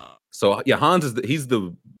 No. So yeah, Hans he's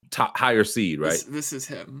the top higher seed, right? This is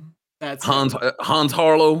him. That's Hans him. Hans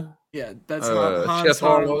Harlow. Yeah, that's Hans Chess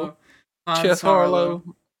Harlow. Chess Harlow.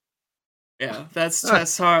 Yeah, that's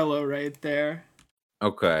Chess Harlow right there.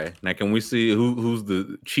 Okay, now can we see who's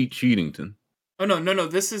the Cheatington? Oh no!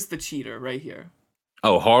 This is the cheater right here.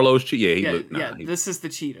 Oh, Harlow's cheat. Yeah, this is the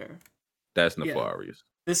cheater. That's nefarious.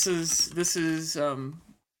 Yeah.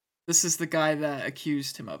 This is the guy that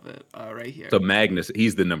accused him of it right here. So Magnus,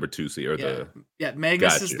 he's the number 2 seed, or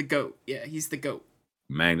Magnus is the GOAT. Yeah, he's the GOAT.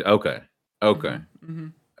 Magnus. Okay. Mm-hmm.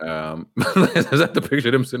 Is that the picture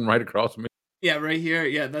of them sitting right across from me? Yeah, right here.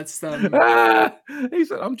 Yeah, that's them. He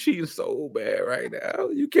said, "I'm cheating so bad right now.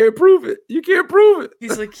 You can't prove it. You can't prove it."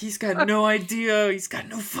 He's like, he's got no idea. He's got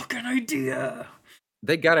no fucking idea.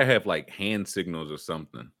 They gotta have like hand signals or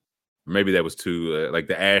something. Maybe that was too like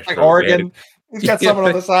the Astros. Like Oregon. He's got someone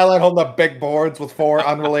on the sideline holding up big boards with 4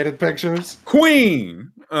 unrelated pictures. Queen.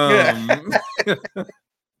 Yeah.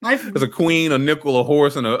 There's a queen, a nickel, a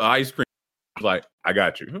horse, and an ice cream. Like, I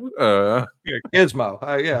got you. Gizmo.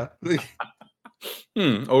 Yeah.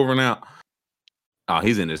 Over and out. Oh,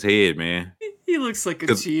 he's in his head, man. He looks like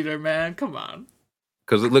a cheater, man. Come on.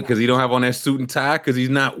 Because he don't have on that suit and tie. Because he's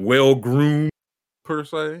not well groomed per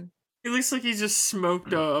se. He looks like he just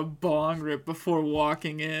smoked a bong rip before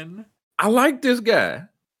walking in. I like this guy.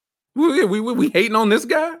 We hating on this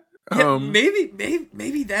guy? Yeah,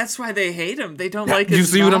 maybe that's why they hate him. They don't like his You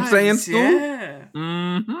see vibes. what I'm saying, Stu? Yeah.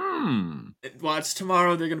 Mm-hmm. Watch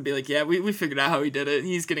tomorrow. They're gonna be like, yeah, we figured out how he did it.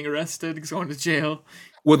 He's getting arrested. He's going to jail.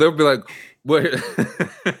 Well, they'll be like, well,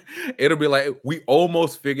 it'll be like, we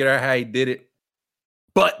almost figured out how he did it,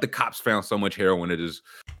 but the cops found so much heroin at his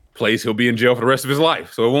place, he'll be in jail for the rest of his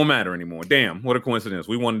life, so it won't matter anymore. Damn, what a coincidence.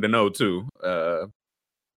 We wanted to know too.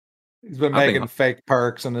 He's been making fake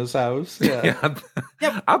perks in his house. Yeah.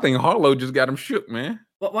 I think Harlow just got him shook, man.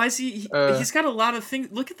 Well, why is he? He's got a lot of things.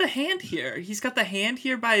 Look at the hand here. He's got the hand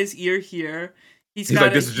here by his ear here. He's got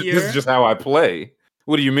like, this is just how I play.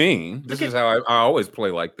 What do you mean? This is how I always play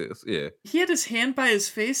like this. Yeah. He had his hand by his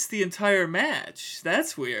face the entire match.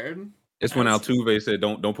 That's weird. It's when Altuve said,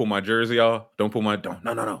 "Don't pull my jersey off. Don't pull my don't.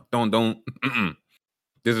 Mm-mm.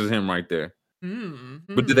 This is him right there."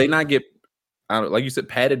 Mm-hmm. But did they not get? Like you said,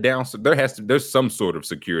 patted down. So there's some sort of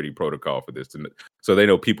security protocol for this, so they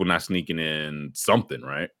know people not sneaking in something,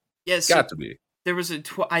 right? Yes, got to be. There was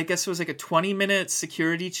I guess it was like a 20-minute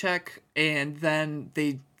security check, and then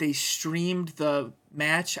they streamed the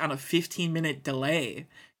match on a 15-minute delay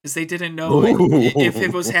because they didn't know if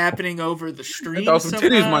it was happening over the stream. They thought some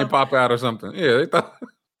titties might pop out or something. Yeah, they thought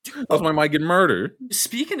somebody might get murdered.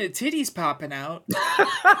 Speaking of titties popping out,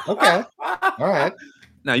 okay, all right.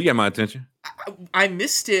 Now you got my attention. I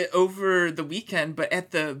missed it over the weekend, but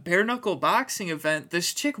at the bare knuckle boxing event,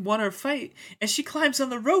 this chick won her fight, and she climbs on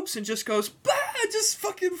the ropes and just goes, bah! Just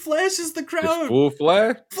fucking flashes the crowd. Just full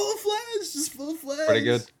flash? Just full flash. Pretty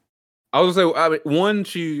good. I was gonna say, one,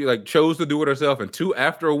 she like chose to do it herself, and 2,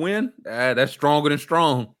 after a win, that's stronger than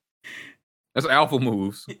strong. That's alpha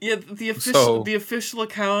moves. Yeah, the official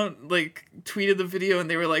account like tweeted the video, and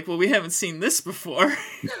they were like, "Well, we haven't seen this before."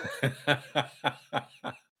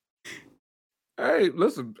 Hey,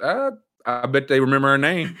 listen, I bet they remember her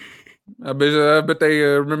name. I bet they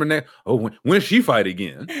remember name. Oh, when she fight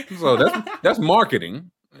again? So that's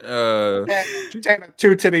marketing.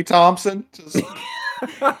 Two Titty Thompson.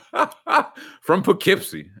 From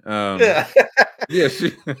Poughkeepsie. Yeah,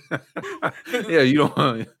 you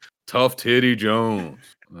don't. Tough Titty Jones.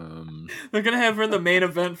 They're gonna have her in the main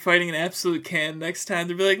event fighting an absolute can next time.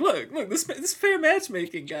 They'll be like, look, this fair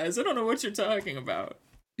matchmaking, guys. I don't know what you're talking about.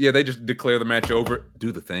 Yeah, they just declare the match over.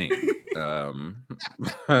 Do the thing.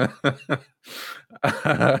 The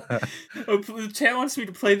chat wants me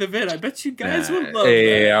to play the vid. I bet you guys would love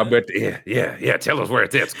that. I bet. Yeah. Tell us where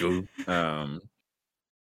it's at, Scoob.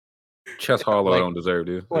 Chess Harlow don't deserve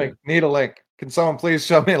this. Link. Need a link. Can someone please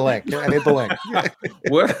show me a link? I need the link.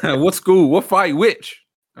 What school? What fight? Which?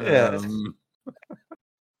 Yeah.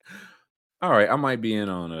 All right, I might be in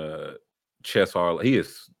on Chess Harlow.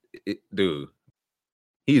 Dude.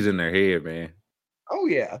 He's in their head, man. Oh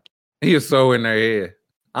yeah. He is so in their head.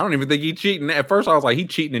 I don't even think he's cheating. At first, I was like, he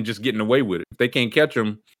cheating and just getting away with it. If they can't catch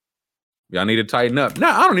him, y'all need to tighten up.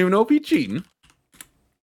 Now, I don't even know if he's cheating.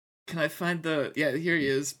 Can I find the? Yeah, here he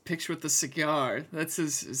is. Picture with the cigar. That's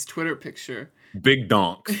his Twitter picture. Big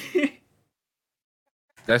donk.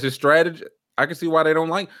 That's his strategy. I can see why they don't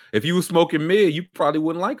like. If you were smoking mid, you probably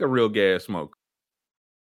wouldn't like a real gas smoke.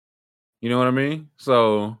 You know what I mean?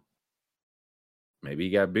 So maybe he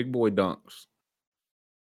got big boy dunks.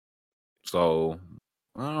 So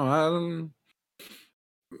I don't know.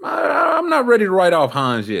 I'm not ready to write off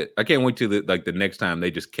Hans yet. I can't wait till the next time they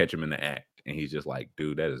just catch him in the act and he's just like,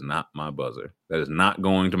 dude, that is not my buzzer. That is not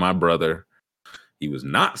going to my brother. He was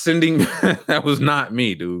not sending. That was not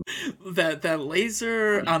me, dude. That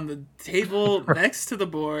laser on the table next to the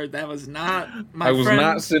board. That was not my. I was friend.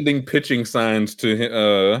 not sending pitching signs to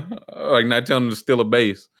him. Like not telling him to steal a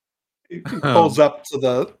base. He pulls up to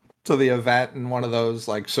the event in one of those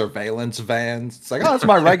like surveillance vans. It's like, oh, that's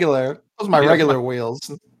my regular. Those are my regular wheels.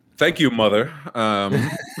 Thank you, mother,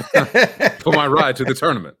 for my ride to the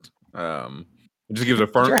tournament. Just gives a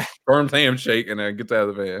firm handshake and then gets out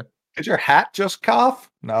of the van. Did your hat just cough?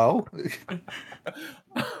 No.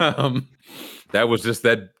 That was just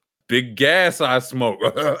that big gas I smoke.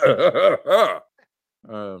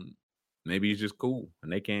 Maybe he's just cool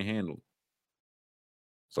and they can't handle it.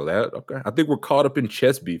 So okay. I think we're caught up in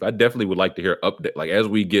chess beef. I definitely would like to hear update. Like as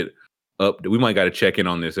we get up, we might got to check in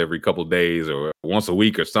on this every couple of days or once a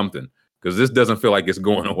week or something. Because this doesn't feel like it's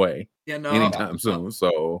going away anytime soon.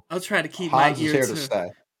 So I'll try to keep Hans my ear is here to stay.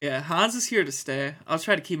 Yeah, Hans is here to stay. I'll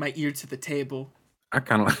try to keep my ear to the table. I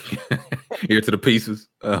kind of like ear to the pieces.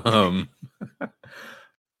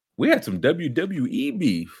 We had some WWE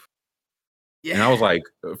beef. Yeah. And I was like,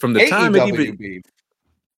 from the time it even beef.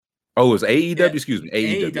 Oh, it was AEW? Yeah. Excuse me.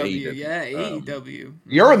 AEW. Yeah, AEW.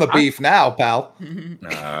 You're in the beef now, pal.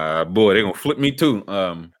 Boy, they're going to flip me too.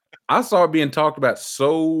 I saw it being talked about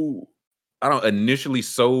initially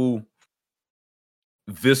so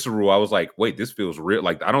visceral. I was like, wait, this feels real.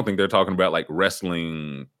 Like, I don't think they're talking about like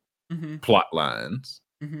wrestling plot lines.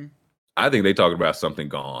 I think they talking about something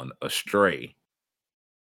gone astray.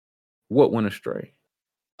 What went astray?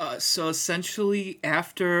 So essentially,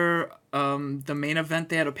 after the main event,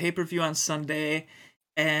 they had a pay-per-view on Sunday,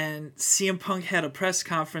 and CM Punk had a press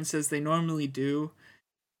conference as they normally do,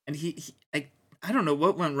 and he I don't know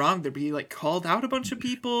what went wrong there, but he like called out a bunch of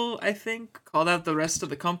people. I think called out the rest of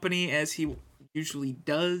the company as he usually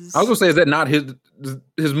does. I was gonna say, is that not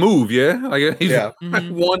his move? Yeah, like he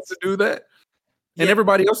wants to do that. And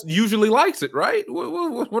everybody else usually likes it, right?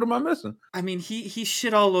 What am I missing? I mean, he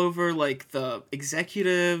shit all over like the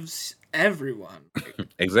executives, everyone.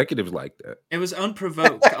 Executives like that. It was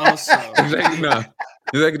unprovoked, also.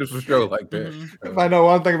 Executives for sure like that. If I know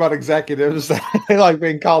one thing about executives, they like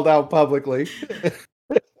being called out publicly.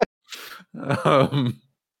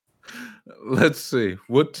 Let's see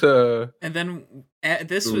what. And then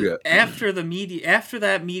this was after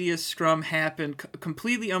that media scrum happened,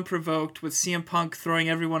 completely unprovoked, with CM Punk throwing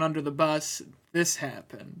everyone under the bus. This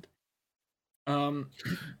happened. Do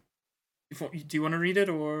you want to read it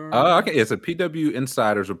or? Okay. It's a PW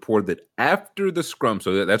Insiders report that after the scrum,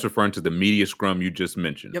 so that's referring to the media scrum you just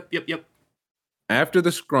mentioned. Yep. After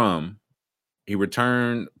the scrum, he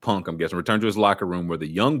returned. Punk, I'm guessing, returned to his locker room where the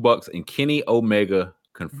Young Bucks and Kenny Omega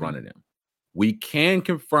confronted him. We can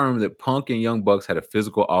confirm that Punk and Young Bucks had a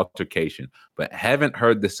physical altercation, but haven't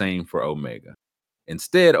heard the same for Omega.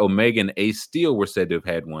 Instead, Omega and Ace Steel were said to have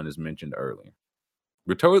had one, as mentioned earlier.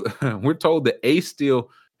 We're told that Ace Steel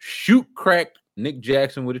cracked Nick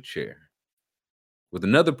Jackson with a chair, with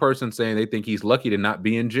another person saying they think he's lucky to not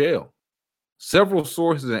be in jail. Several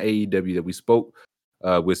sources in AEW that we spoke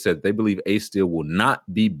with said they believe Ace Steel will not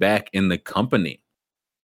be back in the company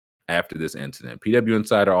after this incident. PW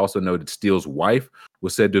Insider also noted Steele's wife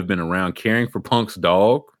was said to have been around caring for Punk's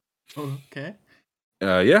dog. Okay.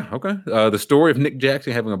 Okay. The story of Nick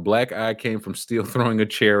Jackson having a black eye came from Steele throwing a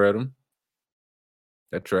chair at him.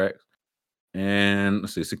 That tracks. And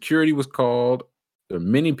let's see, security was called. There are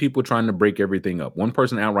many people trying to break everything up. One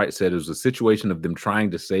person outright said it was a situation of them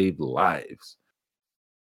trying to save lives.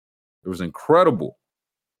 There was an incredible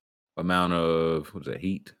amount of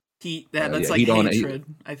heat. That's like hatred,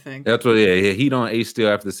 I think. That's what, heat on Ace Steel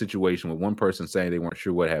after the situation, with one person saying they weren't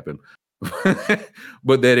sure what happened,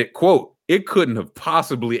 but that it, quote, it couldn't have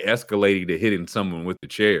possibly escalated to hitting someone with the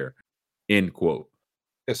chair, end quote.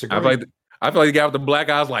 Disagree. I feel like the guy with the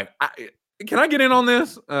black eyes like, can I get in on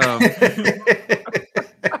this?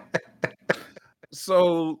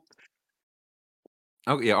 So,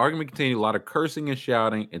 argument continued. A lot of cursing and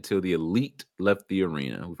shouting until the elite left the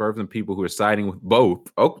arena. We've heard from people who are siding with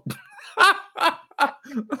both. Oh,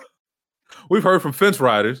 we've heard from fence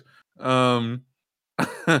riders saying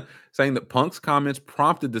that Punk's comments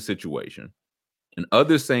prompted the situation. and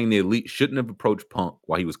others saying the Elite shouldn't have approached Punk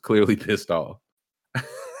while he was clearly pissed off.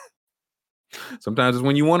 Sometimes it's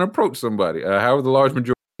when you want to approach somebody. However, the large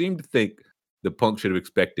majority seem to think the Punk should have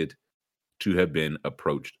expected to have been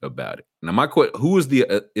approached about it. Now, my question: who is the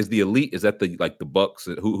Elite? Is that the Bucks?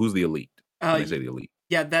 Who's the Elite? When I say the Elite.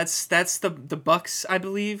 Yeah, that's the Bucks, I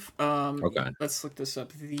believe. Okay, let's look this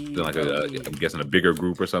up. I'm guessing a bigger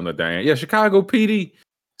group or something like that. Yeah, Chicago PD,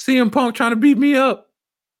 CM Punk trying to beat me up.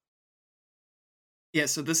 Yeah,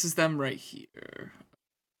 so this is them right here.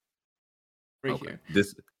 Here.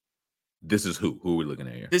 This is who? Who are we looking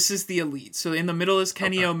at here? This is the Elite. So in the middle is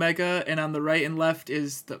Kenny Omega, and on the right and left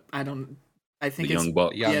is the Young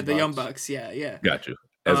Bucks. Yeah, the Young Bucks. Yeah. Got you.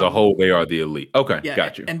 As a whole, they are the Elite. Okay, yeah,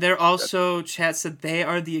 got you. And they're also, chat said, they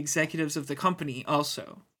are the executives of the company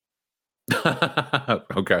also.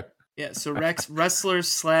 Okay. Yeah, so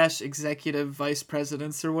wrestlers / executive vice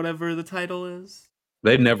presidents or whatever the title is.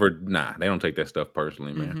 They don't take that stuff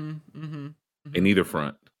personally, man. In either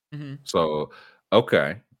front. So,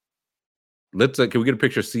 okay. Let's can we get a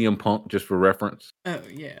picture of CM Punk just for reference? Oh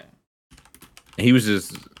yeah. And he was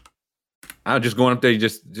just going up there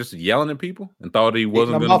just yelling at people and thought he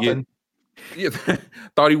wasn't going to get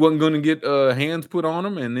thought he wasn't going to get hands put on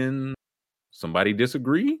him, and then somebody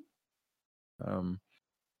disagreed.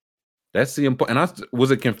 That's CM Punk. And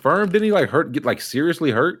was it confirmed? Didn't he get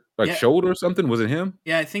seriously hurt, shoulder or something? Was it him?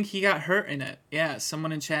 Yeah, I think he got hurt in it. Yeah,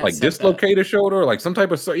 someone in chat said dislocated shoulder, or some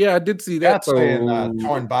type of. Yeah, I did see that. That's saying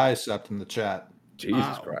torn bicep in the chat.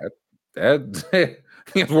 Jesus Christ,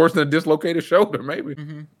 that's worse than a dislocated shoulder, maybe.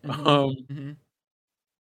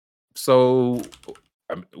 So,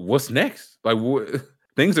 what's next?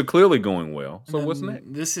 Things are clearly going well. So what's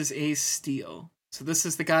next? This is Ace Steel. So this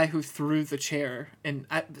is the guy who threw the chair, and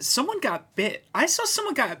someone got bit. I saw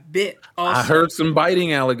someone got bit. Also. I heard some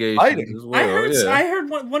biting allegations as well. I heard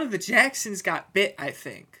one of the Jacksons got bit. I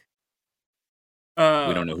think. We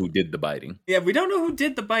don't know who did the biting. Yeah, we don't know who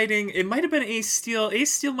did the biting. It might have been Ace Steel.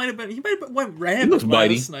 Ace Steel might have been. He might have went red. He looks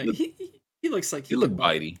bitey. Last night. He looks like he looked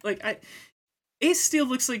bitey. Ace Steel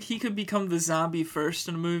looks like he could become the zombie first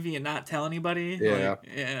in a movie and not tell anybody. Yeah.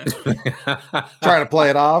 Yeah. Trying to play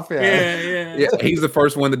it off. Yeah. He's the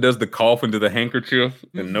first one that does the cough into the handkerchief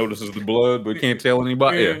and notices the blood, but can't tell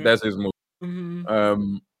anybody. Yeah, that's his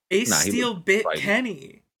movie. Ace Steel bit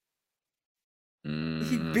Kenny.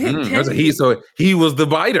 He bit Kenny. He was the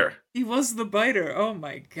biter. He was the biter. Oh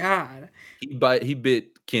my god. He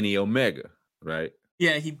bit Kenny Omega, right?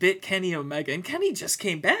 Yeah, he bit Kenny Omega, and Kenny just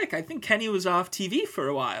came back. I think Kenny was off TV for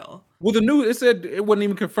a while. Well, it said it wasn't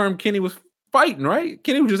even confirmed Kenny was fighting, right?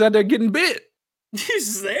 Kenny was just out there getting bit. He was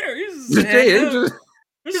just there. He was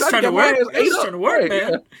just trying to work. He was trying to work,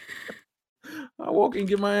 man. Yeah. I walk in and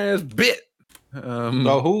get my ass bit.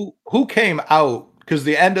 So who came out? Because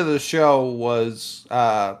the end of the show was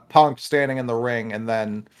Punk standing in the ring, and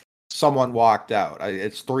then someone walked out.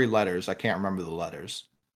 It's 3 letters. I can't remember the letters.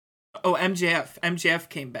 Oh, MJF. MJF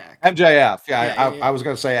came back. MJF. Yeah. I was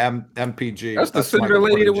going to say MPG. That's the Cinder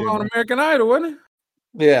lady that went on American Idol, wasn't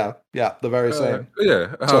it? Yeah. The very same.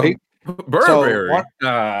 Yeah. So Burberry.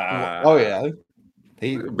 Oh, yeah.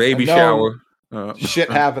 Baby shower. Shit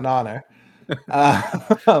happened on her.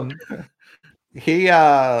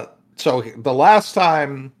 So the last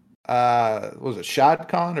time, was it Shad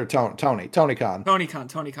Khan or Tony Khan? Tony Khan,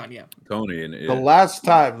 yeah. Tony. The last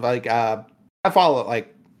time, I follow,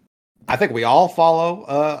 I think we all follow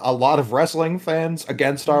a lot of wrestling fans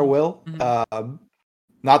against our will. Not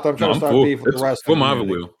that I'm trying to start beef with the wrestling. For my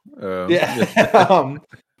will.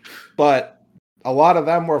 But a lot of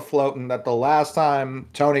them were floating that the last time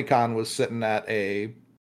Tony Khan was sitting at a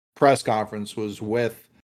press conference was with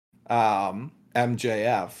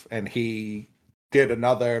MJF, and he did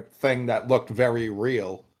another thing that looked very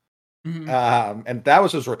real. And that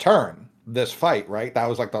was his return. This fight, right? That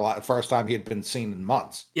was the first time he had been seen in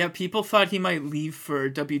months. Yeah, people thought he might leave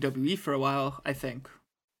for WWE for a while, I think.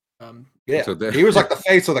 So he was the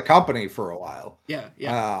face of the company for a while. Yeah.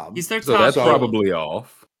 He's their top. So that's probably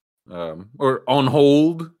off. Or on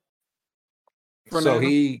hold. So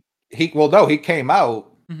he came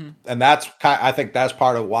out, and I think that's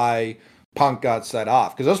part of why Punk got set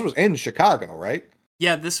off, because this was in Chicago, right?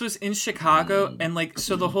 Yeah, this was in Chicago, and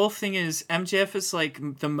so the whole thing is MJF is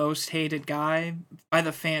the most hated guy by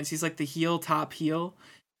the fans. He's the top heel.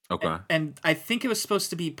 Okay. And I think it was supposed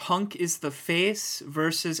to be Punk is the face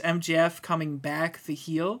versus MJF coming back the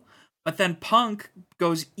heel, but then Punk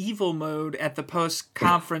goes evil mode at the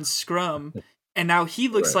post-conference scrum, and now he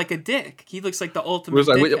looks like a dick. He looks like the ultimate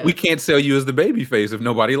dickhead. We can't sell you as the baby face if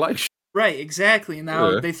nobody likes you. Right, exactly.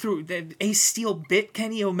 Now they threw Ace Steel bit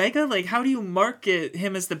Kenny Omega. Like, how do you market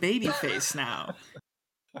him as the babyface now?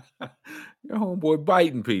 Your homeboy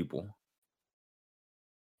biting people.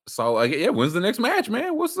 So when's the next match,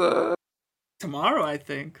 man? What's tomorrow, I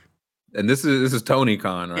think. And this is Tony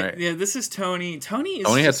Khan, right? Yeah, this is Tony. Tony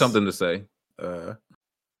had something to say. I'm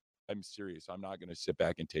serious. I'm not gonna sit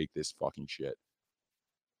back and take this fucking shit.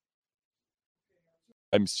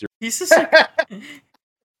 I'm serious. He's just like...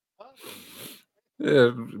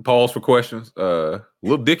 Yeah, pause for questions.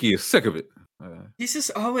 Lil Dicky is sick of it. He's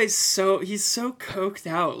just always he's so coked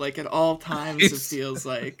out, like at all times. It feels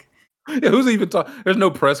like. Yeah, who's even talking? There's no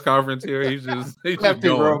press conference here. He's just empty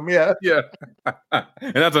room. Yeah.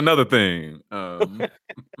 And that's another thing.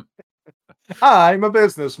 I'm a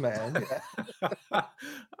businessman.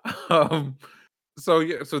 Yeah.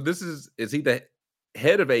 So this is he the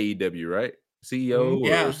head of AEW, right?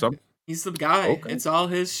 CEO or something? He's the guy. Okay. It's all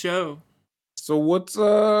his show. So what's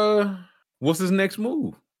his next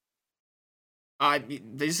move?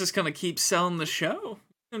 They're just gonna keep selling the show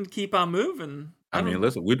and keep on moving. I mean,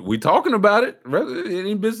 listen, we talking about it.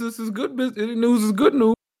 Any business is good business. Any news is good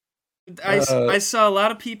news. I saw a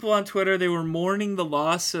lot of people on Twitter. They were mourning the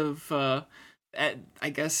loss of, I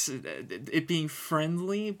guess, it being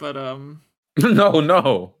friendly, but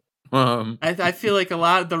no. I feel like a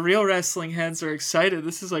lot of the real wrestling heads are excited.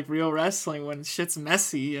 This is like real wrestling when shit's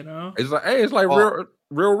messy, you know. It's like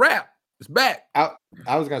real rap. It's back.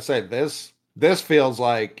 I was gonna say this feels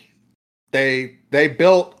like they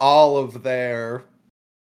built all of their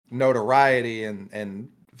notoriety and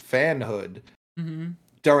fanhood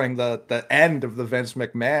during the end of the Vince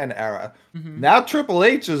McMahon era. Now Triple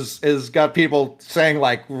H is got people saying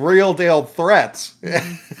like real deal threats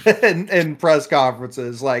in press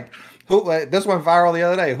conferences. Like this went viral the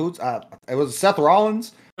other day. It was Seth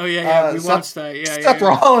Rollins. Oh yeah, we watched that. Yeah, Seth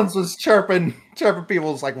Rollins was chirping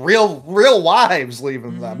people's like real wives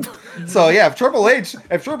leaving them. So yeah, if Triple H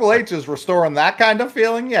is restoring that kind of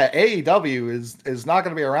feeling, yeah, AEW is not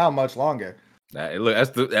going to be around much longer.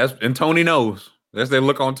 Look, that's and Tony knows. That's their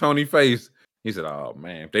look on Tony's face. He said, "Oh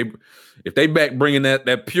man, if they back bringing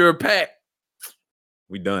that pure pack,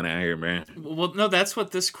 we done out here, man." Well, no, that's what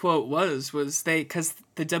this quote was because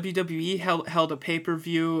the WWE held a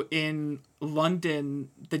pay-per-view in London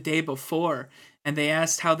the day before, and they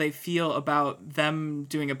asked how they feel about them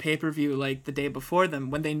doing a pay-per-view like the day before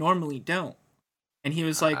them when they normally don't. And he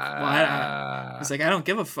was like, "Well, he's like, I don't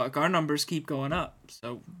give a fuck. Our numbers keep going up,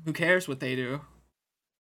 so who cares what they do?"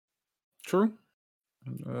 True.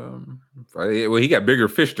 Well, he got bigger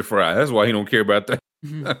fish to fry. That's why he don't care about that.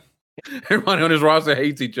 Everybody on his roster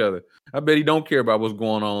hates each other. I bet he don't care about what's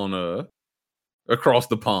going on across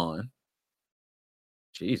the pond.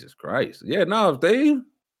 Jesus Christ. Yeah, no, if they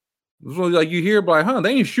like you hear like, they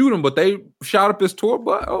ain't shoot him, but they shot up his tour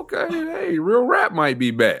bus. Okay, hey, real rap might be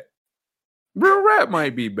back.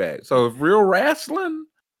 So if real wrestling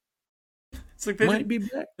it's like might be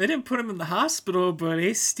back. They didn't put him in the hospital, but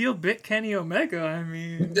Ace Steel bit Kenny Omega. I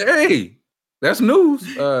mean, hey, that's news.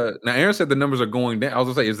 Now Aaron said the numbers are going down. I was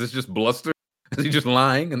gonna say, is this just bluster? Is he just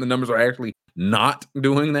lying and the numbers are actually not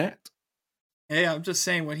doing that? Hey, I'm just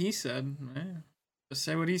saying what he said. Just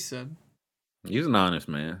say what he said. He's an honest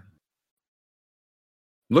man.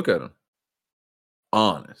 Look at him.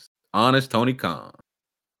 Honest Tony Khan.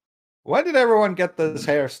 When did everyone get this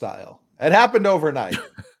hairstyle? It happened overnight.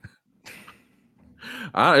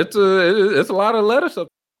 It's a lot of lettuce up.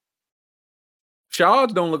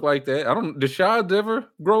 Shads don't look like that. Do Shads ever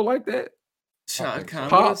grow like that? Shad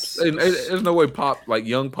Pops. There's no way Pop, like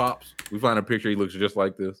young Pops. We find a picture. He looks just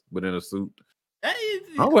like this, but in a suit. I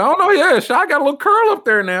don't know. Yeah, Shad got a little curl up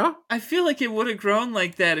there now. I feel like it would have grown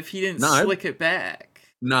like that if he didn't slick it back.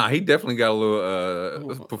 Nah, he definitely got a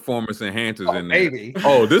little performance enhancers in there. Maybe.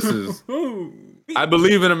 Oh, this is. I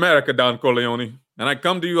believe in America, Don Corleone, and I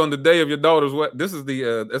come to you on the day of your daughter's wedding. This is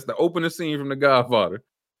that's the opening scene from The Godfather.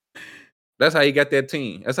 That's how he got that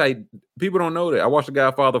team. That's how people don't know that. I watched The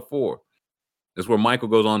Godfather 4. That's where Michael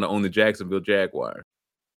goes on to own the Jacksonville Jaguars.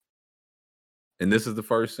 And this is the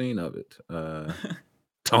first scene of it.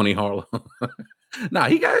 Tony Harlow. Nah,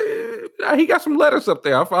 he got some letters up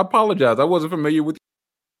there. I apologize. I wasn't familiar with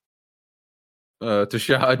to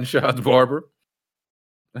Shad and Shad's barber.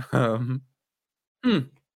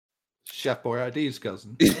 Chef Boyardee's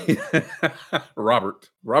cousin. Robert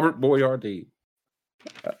Boyardee.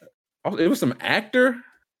 It was some actor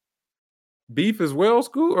beef as well,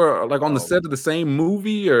 School, or like on the set of the same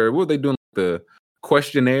movie, or what were they doing? The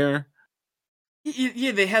questionnaire.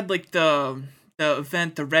 Yeah, they had like the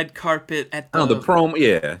event, the red carpet at the the prom,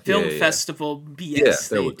 film festival BS. Yes,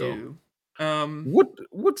 there they we go. do.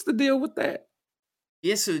 What's the deal with that?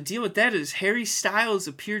 Yeah, so the deal with that is Harry Styles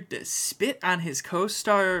appeared to spit on his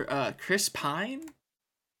co-star Chris Pine.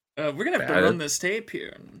 We're gonna have to run this tape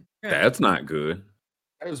here. That's not good.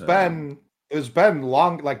 It's been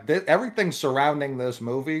long. Like everything surrounding this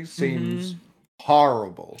movie seems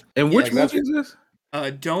horrible. And which movie is this?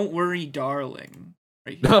 Don't Worry, Darling.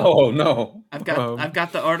 Right here. No. I've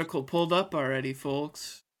got the article pulled up already,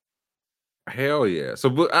 folks. Hell yeah!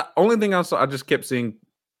 So, only thing I saw, I just kept seeing.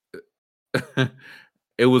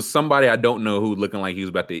 It was somebody I don't know who looking like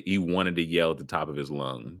he wanted to yell at the top of his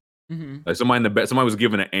lungs. Like somebody in the back, somebody was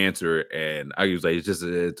giving an answer, and I was like,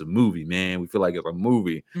 "It's a movie, man. We feel like it's a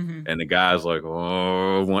movie." And the guy's like,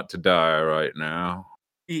 "Oh, I want to die right now."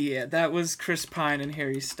 Yeah, that was Chris Pine and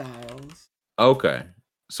Harry Styles. Okay,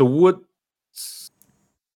 so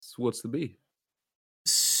what's the beef?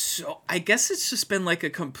 So I guess it's just been like a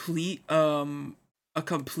complete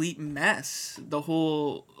mess. The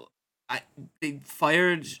whole they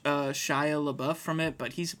fired Shia LaBeouf from it,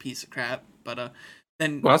 but he's a piece of crap. But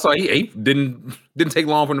then I saw he didn't take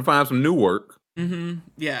long for him to find some new work.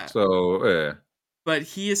 Yeah. So yeah. But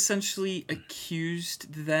he essentially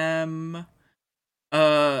accused them.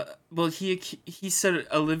 He said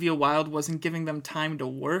Olivia Wilde wasn't giving them time to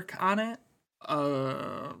work on it. I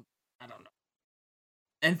don't know.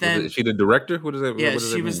 And then is she the director? What is that? Yeah,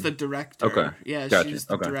 she was the director. Okay. Yeah, gotcha. she was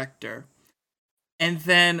the director. And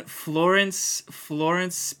then Florence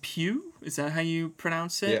Pugh, is that how you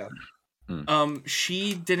pronounce it? Yeah.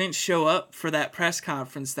 She didn't show up for that press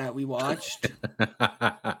conference that we watched.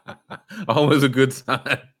 Always a good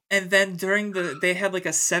sign. And then they had like a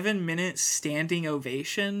 7-minute standing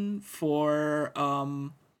ovation for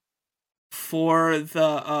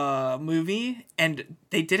the movie, and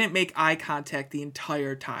they didn't make eye contact the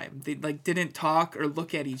entire time. They didn't talk or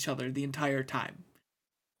look at each other the entire time.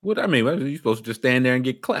 What I mean, are you supposed to just stand there and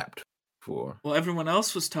get clapped for? Well, everyone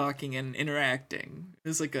else was talking and interacting. It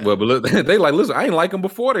was like but look, they like, listen, I ain't like them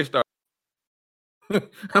before they started.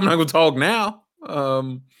 I'm not gonna talk now.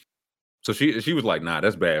 So she was like, nah,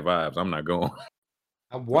 that's bad vibes. I'm not going.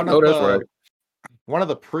 One of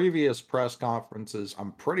the previous press conferences,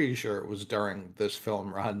 I'm pretty sure it was during this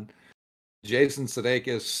film run, Jason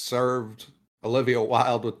Sudeikis served Olivia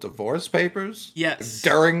Wilde with divorce papers. Yes.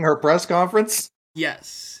 During her press conference.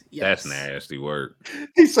 Yes. That's nasty work.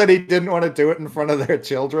 He said he didn't want to do it in front of their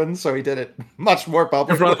children, so he did it much more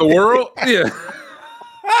publicly. In front of the world? Yeah.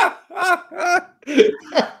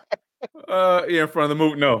 In front of the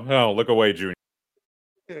movie. No, look away, Junior.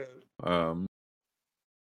 Yeah.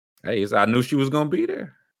 Hey, I knew she was gonna be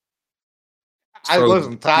there. I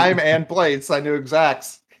listen, time and place. I knew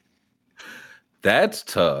exacts. That's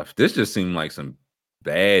tough. This just seemed like some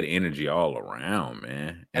bad energy all around,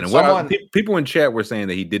 man. And people in chat were saying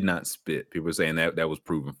that he did not spit. People were saying that was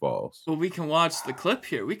proven false. Well, we can watch the clip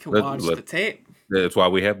here. We can watch the tape. That's why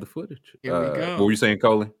we have the footage. Here we go. What were you saying,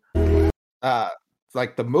 Coley?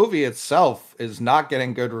 Like the movie itself is not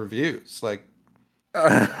getting good reviews. Like,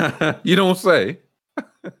 you don't say.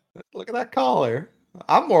 Look at that collar.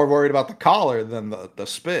 I'm more worried about the collar than the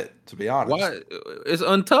spit, to be honest. Why? It's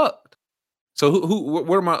untucked. So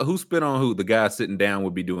who spit on who? The guy sitting down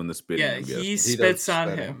would be doing the spitting. Yeah, he spits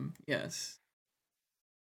on him. Yes.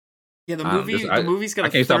 Yeah, the movie's got a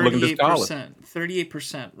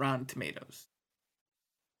 38% Rotten Tomatoes.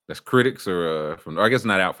 That's critics or I guess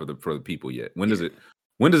not out for the people yet. When does it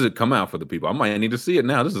come out for the people? I might need to see it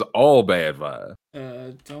now. This is all bad vibe.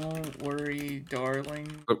 Don't Worry,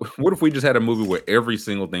 Darling. What if we just had a movie where every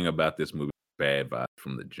single thing about this movie is bad vibe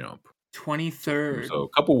from the jump? 23rd. So a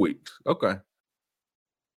couple weeks. Okay.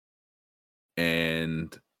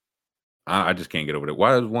 And I just can't get over that.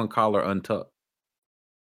 Why is one collar untucked?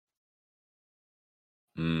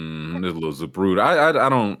 There's a little Zabrud. I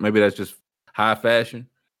don't. Maybe that's just high fashion.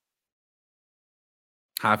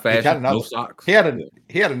 High fashion. No socks. He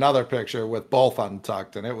had another picture with both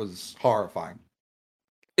untucked, and it was horrifying.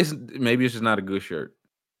 Maybe it's just not a good shirt.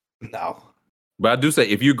 No. But I do say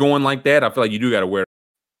if you're going like that, I feel like you do got to wear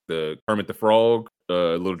the Kermit the Frog,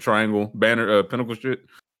 little triangle banner, pinnacle shit.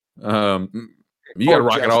 You got to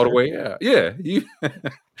rock it all the way out. Yeah, you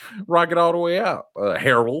rock it all the way out.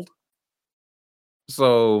 Harold.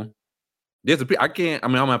 So I'm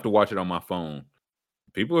gonna have to watch it on my phone.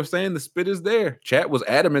 People are saying the spit is there. Chat was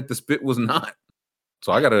adamant the spit was not.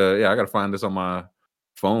 So I gotta find this on my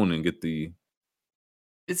phone and get the.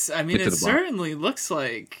 It certainly looks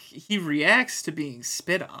like he reacts to being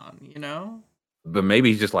spit on, you know. But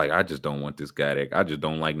maybe he's just like, I just don't want this guy. I just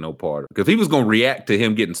don't like no part of it. Because if he was gonna react to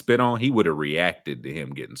him getting spit on, he would have reacted to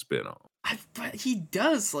him getting spit on. But he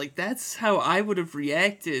does. Like, that's how I would have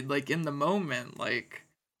reacted, like, in the moment. Like,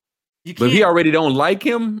 you can't... But if he already don't like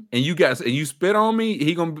him, and you spit on me,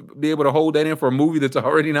 he gonna be able to hold that in for a movie that's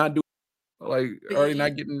already not doing, like, already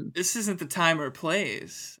not getting. This isn't the time or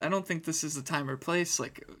place. I don't think this is the time or place.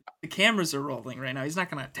 Like, the cameras are rolling right now. He's not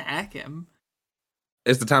gonna attack him.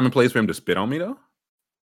 It's the time and place for him to spit on me, though.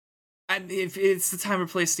 If it's the time or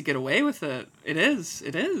place to get away with it, it is.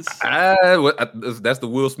 It is. That's the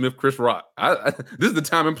Will Smith, Chris Rock. This is the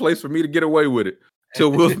time and place for me to get away with it.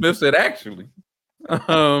 Till Will Smith said, "Actually."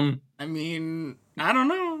 I mean, I don't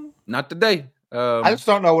know. Not today. I just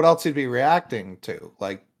don't know what else he'd be reacting to.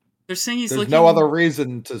 Like, they're saying he's there's looking... no other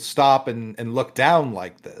reason to stop and look down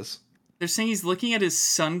like this. They're saying he's looking at his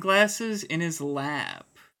sunglasses in his lap.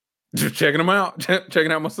 Just checking them out.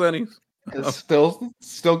 Checking out my sunnies. It's still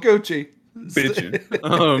Gucci.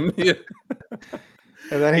 Bitching. Yeah.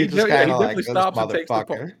 And then he just kind of like, this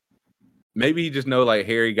motherfucker. Maybe he just know, like,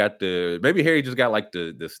 Harry just got like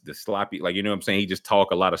the sloppy, like, you know what I'm saying? He just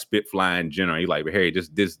talk a lot of spit flying in general. He like, but Harry,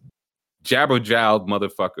 just this jabber jowled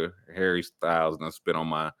motherfucker, Harry Styles, gonna spit on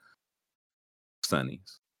my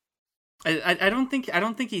sunnies. I don't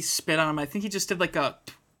think he spit on him. I think he just did like an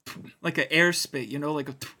air spit, you know,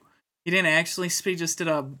 he didn't actually spit, he just did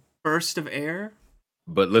a burst of air.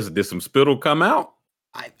 But listen, did some spittle come out?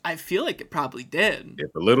 I feel like it probably did.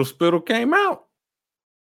 If a little spittle came out,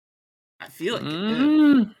 I feel like it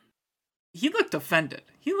did. He looked offended.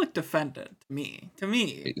 To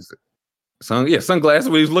me. Sunglasses.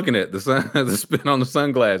 What he's looking at, the spit on the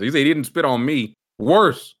sunglasses. He said he didn't spit on me.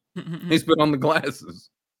 Worse, he spit on the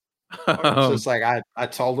glasses. It's just like I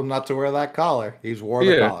told him not to wear that collar. He's wore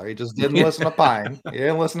the collar. He just didn't listen to Pine. He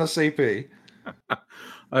didn't listen to CP.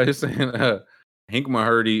 I was saying, Hinkman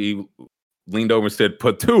heard he leaned over and said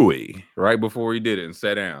 "Patooey" right before he did it and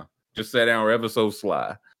sat down. Just sat down ever so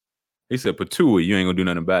sly. He said, "Patooey, you ain't gonna do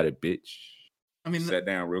nothing about it, bitch." I mean, sat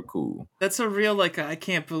down real cool. That's a real, like, I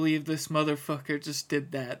can't believe this motherfucker just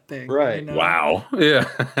did that thing. Right. You know? Wow. Yeah.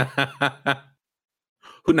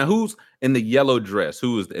 Who's in the yellow dress?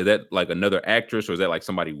 Is that, like, another actress, or is that like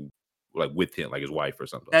somebody like with him, like his wife or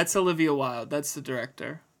something? That's Olivia Wilde. That's the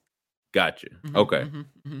director. Gotcha. Okay.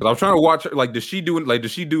 I was trying to watch her. Like, did she do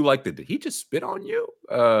did he just spit on you?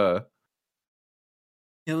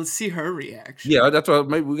 Yeah, let's see her reaction. Yeah, that's why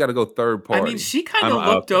maybe we got to go third party. I mean, she kind of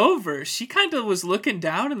looked over. She kind of was looking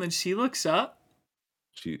down, and then she looks up.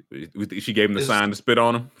 She gave him the sign to spit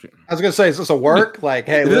on him. I was gonna say, is this a work? Like,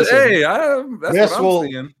 hey, listen, that's what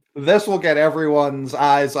I'm seeing. This will get everyone's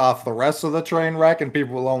eyes off the rest of the train wreck, and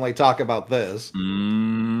people will only talk about this.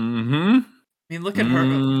 Mm-hmm. I mean, look at her.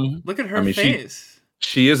 Look at her face.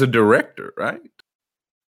 She is a director, right?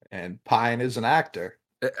 And Pine is an actor.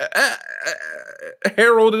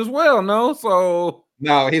 Harold as well, no? So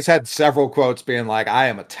no, he's had several quotes being like, "I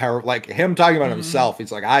am a terrible," like him talking about himself.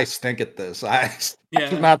 He's like, "I stink at this. I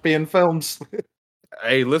should not be in films."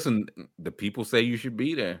 Hey, listen, the people say you should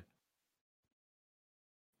be there.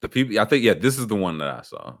 The people, I think, this is the one that I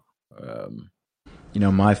saw. You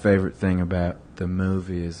know, my favorite thing about the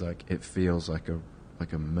movie is, like, it feels like a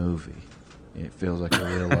movie. It feels like a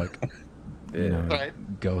real, like,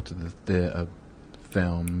 go to the theater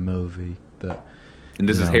film movie. And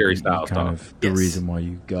this is Harry Styles kind of the reason why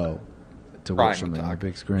you go to watch something on the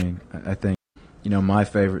big screen. I think, you know, my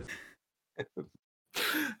favorite.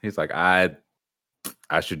 He's like, I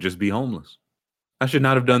should just be homeless. I should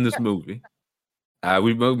not have done this movie.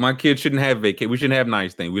 My kids shouldn't have vacation. We shouldn't have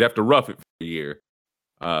nice things. We'd have to rough it for a year.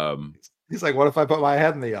 He's like, what if I put my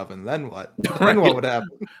head in the oven? Then what? Then what would happen?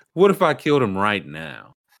 What if I killed him right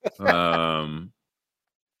now?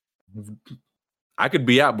 I could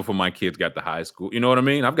be out before my kids got to high school. You know what I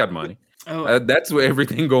mean? I've got money. That's where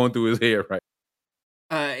everything going through his head, right?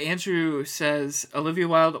 Andrew says Olivia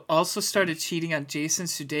Wilde also started cheating on Jason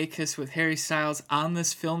Sudeikis with Harry Styles on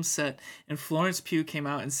this film set, and Florence Pugh came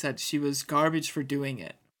out and said she was garbage for doing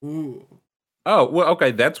it. Ooh. Oh, well,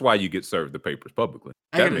 okay. That's why you get served the papers publicly.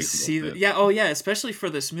 I gotta see that. Yeah. Oh, yeah. Especially for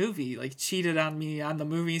this movie, like, cheated on me on the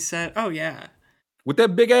movie set. Oh, yeah. With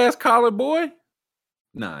that big ass collar, boy.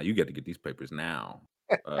 Nah, you got to get these papers now.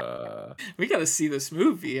 We got to see this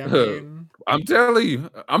movie. I mean, I'm telling you,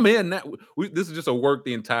 I'm in that. This is just a work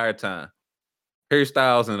the entire time. Harry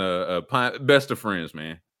Styles and a best of friends,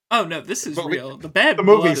 man. Oh no, this is real. The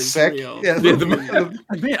movie's sick. Real. Yeah, man,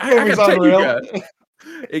 I gotta tell you guys,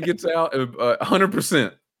 it gets out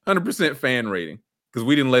 100% fan rating because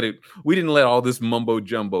we didn't let all this mumbo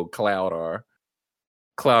jumbo cloud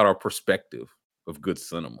our perspective of good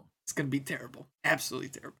cinema. It's gonna be terrible. Absolutely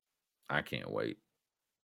terrible. I can't wait.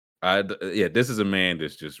 This is a man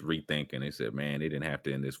that's just rethinking. They said, man, they didn't have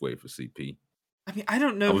to end this way for CP. I mean, I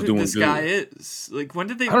don't know who this guy is. Like, when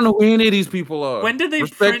did they? I don't know who any of these people are. When did they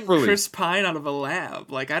print Chris Pine out of a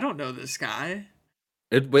lab? Like, I don't know this guy.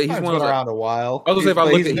 But he's been around a while. I was gonna say, if I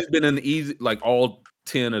look at, he's been in the easy, like all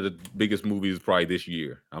 10 of the biggest movies probably this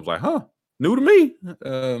year. I was like, huh, new to me.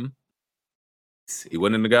 He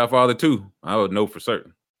wasn't in The Godfather 2. I would know for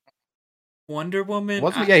certain. Wonder Woman.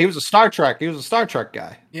 Yeah, he was a Star Trek. He was a Star Trek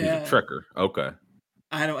guy. Yeah, he's a Trekker. Okay.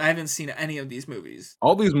 I haven't seen any of these movies.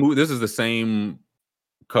 All these movies. This is the same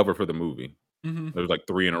cover for the movie. Mm-hmm. There's like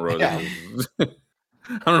 3 in a row. Yeah. I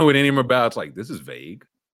don't know what any of them are about. It's like, this is vague.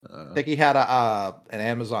 I think he had an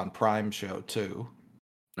Amazon Prime show too.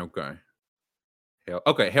 Okay. Hell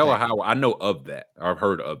or High Water. I know of that. I've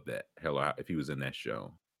heard of that. Hell or High, if he was in that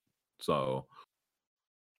show. So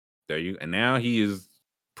there you. And now he is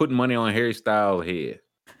putting money on Harry Styles' head.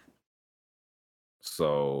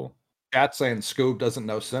 So Cat's saying Scoob doesn't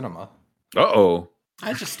know cinema. Uh-oh.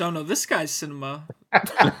 I just don't know this guy's cinema. I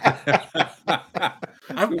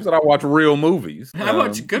said I watch real movies. I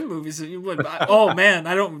watch good movies. Oh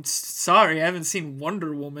man, sorry, I haven't seen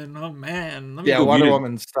Wonder Woman. Oh man. Wonder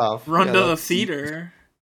Woman stuff. Run to the theater.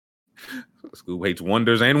 Scoob hates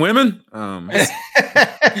wonders and women.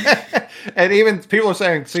 And even people are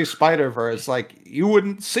saying, see Spider-Verse. Like, you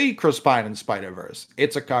wouldn't see Chris Pine in Spider-Verse.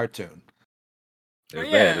 It's a cartoon.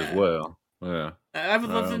 There's that as well. Yeah. I would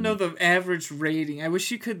love to know the average rating. I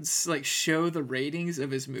wish you could like show the ratings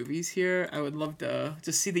of his movies here. I would love to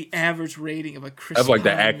just see the average rating of a Chris Pine. I feel like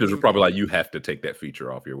the actors movie. are probably like, you have to take that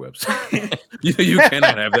feature off your website. you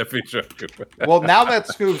cannot have that feature. Well, now that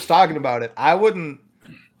Scoob's talking about it, I wouldn't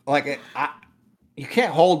like it. You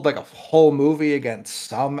can't hold like a whole movie against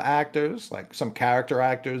some actors, like some character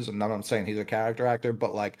actors. And I'm saying he's a character actor,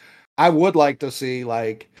 but like I would like to see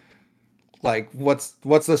like what's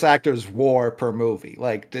this actor's war per movie?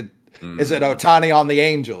 Like, is it Otani on the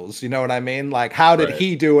Angels? You know what I mean? Like, how did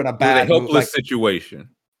he do in a bad helpless situation?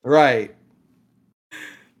 Right.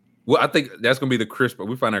 Well, I think that's gonna be the Chris.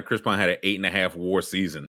 We find out Chris Pine had an 8.5 WAR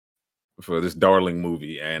season for this Darling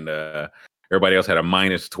movie, and everybody else had a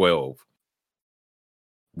 -12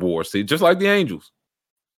 WAR season, just like the Angels.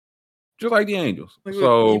 Just like the Angels.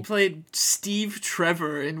 So he played Steve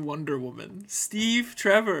Trevor in Wonder Woman. Steve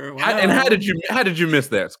Trevor. Wow. And how did you miss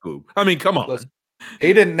that, Scoob? I mean, come on. Listen,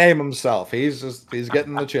 he didn't name himself. He's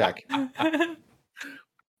getting the check.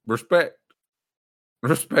 Respect.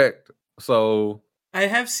 So I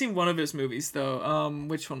have seen one of his movies though.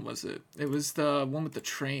 Which one was it? It was the one with the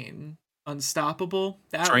train. Unstoppable.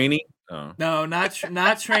 Trainee? Oh. No, not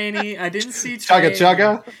Trainee. I didn't see Chugga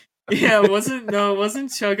Chugga. Yeah, it wasn't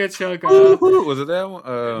Chugga Chugga. Was it that one?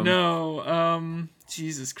 No,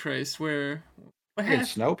 Jesus Christ, what happened?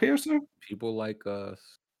 Snowpiercer? People Like Us.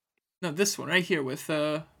 No, this one right here with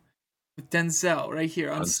Denzel right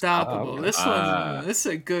here, Unstoppable. This is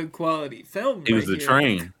a good quality film. It was the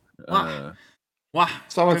train. Wow.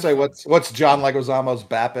 Someone say what's John Leguizamo's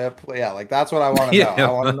BAPIP? Yeah, like that's what I want to know.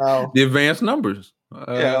 I want to know the advanced numbers.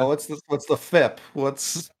 What's the FIP?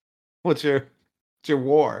 What's your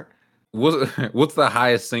war? What's the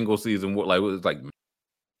highest single season?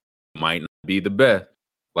 Might not be the best.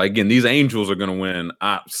 Like again, these Angels are going to win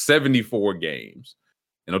 74 games,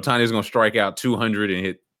 and Otani's going to strike out 200 and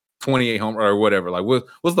hit 28 home or whatever. Like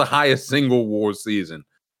what's the highest single WAR season?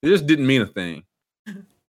 It just didn't mean a thing.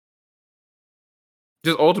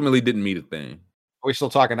 Just ultimately didn't mean a thing. Are we still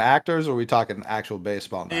talking actors, or are we talking actual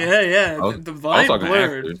baseball now? Yeah. The line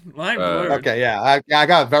blurred. Okay, yeah. I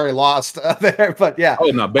got very lost there, but yeah. Oh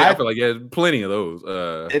no, I feel like there's plenty of those.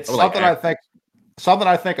 It's something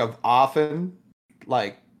I think of often,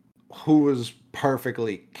 like who was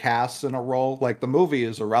perfectly cast in a role. Like the movie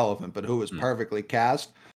is irrelevant, but who was perfectly cast.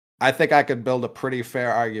 I think I could build a pretty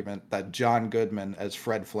fair argument that John Goodman as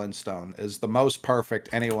Fred Flintstone is the most perfect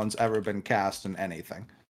anyone's ever been cast in anything.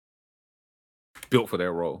 Built for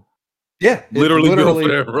that role. Yeah. Literally built for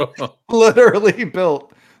that role. Literally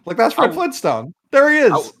built. Like that's Fred Flintstone. There he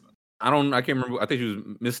is. I can't remember. I think she was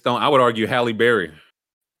Miss Stone. I would argue Halle Berry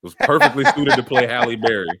was perfectly suited to play Halle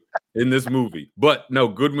Berry in this movie. But no,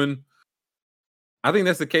 Goodman. I think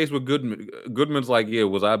that's the case with Goodman. Goodman's like, yeah,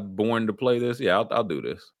 was I born to play this? Yeah, I'll do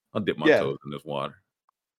this. I'll dip my toes in this water.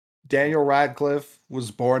 Daniel Radcliffe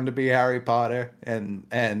was born to be Harry Potter, and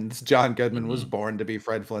John Goodman was born to be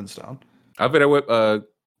Fred Flintstone. I bet with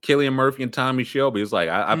Cillian Murphy and Tommy Shelby. It's like,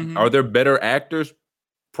 are there better actors?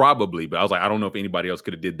 Probably, but I was like, I don't know if anybody else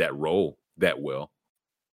could have did that role that well.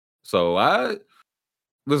 So I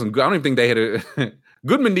don't even think they had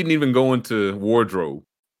Goodman didn't even go into wardrobe.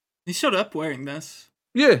 He showed up wearing this.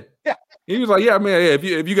 Yeah. Yeah. He was like, yeah, man, yeah, if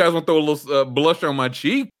you guys want to throw a little blush on my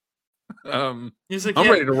cheek, he's like, I'm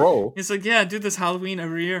yeah. ready to roll. He's like, yeah, I do this Halloween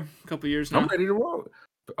every year. A couple years now. I'm ready to roll.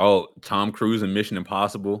 Oh, Tom Cruise in Mission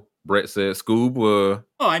Impossible. Brett said, Scoob. Oh,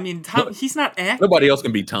 I mean, he's not acting. Nobody else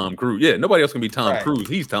can be Tom Cruise. Yeah, nobody else can be Tom Right. Cruise.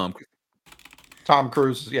 He's Tom Cruise. Tom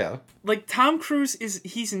Cruise, yeah. Like, Tom Cruise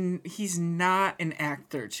he's not an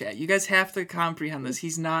actor, chat. You guys have to comprehend this.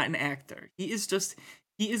 He's not an actor. He's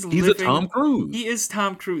a Tom Cruise. He is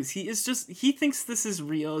Tom Cruise. He thinks this is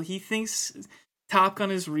real. He thinks Top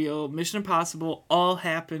Gun is real. Mission Impossible all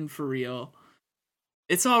happened for real.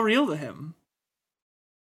 It's all real to him.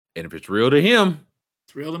 And if it's real to him,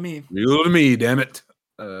 it's real to me. Real to me, damn it.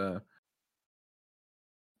 Tom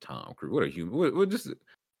Cruise. What a human. We're just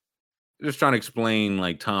trying to explain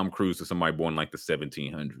like Tom Cruise to somebody born like the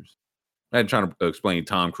 1700s. I'm trying to explain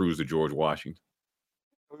Tom Cruise to George Washington.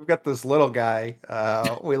 We've got this little guy.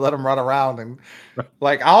 We let him run around and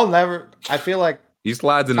like I feel like he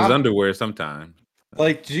slides in his underwear sometimes.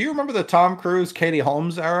 Like, do you remember the Tom Cruise, Katie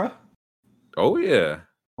Holmes era? Oh yeah.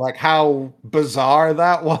 Like how bizarre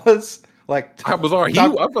that was. Like how bizarre. I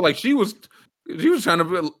feel like she was trying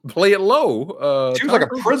to play it low. She was like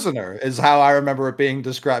a prisoner, is how I remember it being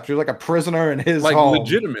described. She was like a prisoner in his home.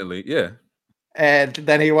 Legitimately, yeah. And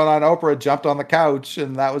then he went on Oprah, jumped on the couch,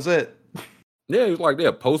 and that was it. Yeah, he was like,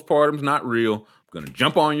 yeah, postpartum's not real. I'm gonna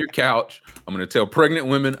jump on your couch. I'm gonna tell pregnant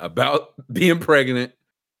women about being pregnant.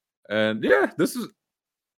 And yeah, this is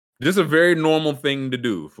just a very normal thing to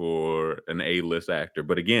do for an A-list actor.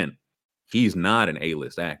 But again, he's not an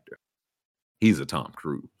A-list actor. He's a Tom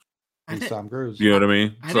Cruise. He's Tom Cruise. You know what I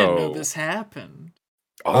mean? I didn't know this happened.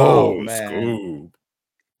 Oh man. Scoob.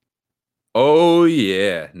 Oh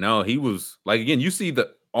yeah. No, he was like, again, you see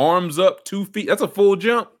the arms up 2 feet. That's a full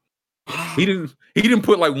jump. He didn't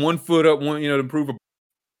put like 1 foot up, to prove a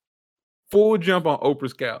full jump on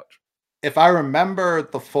Oprah's couch. If I remember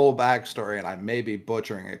the full backstory, and I may be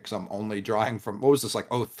butchering it because I'm only drawing from, what was this, like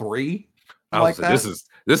 03? I was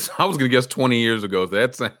gonna guess 20 years ago.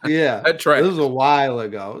 That's that track. This was a while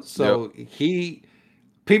ago. So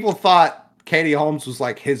people thought Katie Holmes was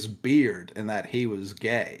like his beard and that he was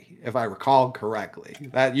gay, if I recall correctly.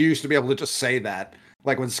 That you used to be able to just say that.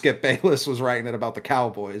 Like when Skip Bayless was writing it about the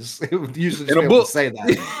Cowboys, it would usually just be able to say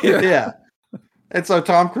that. Yeah. And so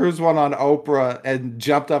Tom Cruise went on Oprah and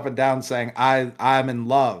jumped up and down saying, I'm in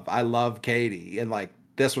love. I love Katie. And like,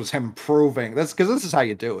 this was him proving this, because this is how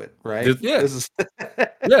you do it, right? This is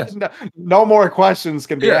yes. No more questions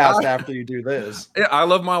can be asked after you do this. Yeah, I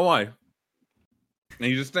love my wife.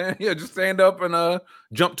 And you just stand up and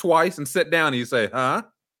jump twice and sit down and you say, huh?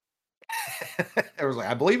 It was like,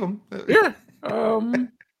 I believe him. Yeah.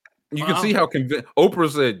 You can see how convinced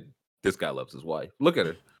Oprah said, this guy loves his wife. Look at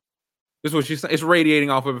her. This is what she's saying. It's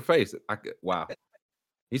radiating off of her face. Wow.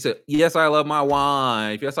 He said, yes, I love my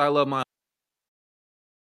wife. Yes, I love my.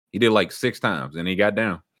 He did like 6 times and he got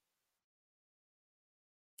down.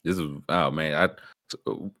 This is, oh man.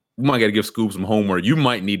 We might got to give Scoob some homework. You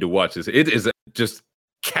might need to watch this. It is just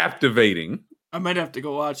captivating. I might have to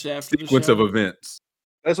go watch after sequence of events.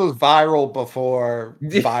 This was viral before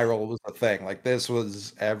viral was a thing. Like this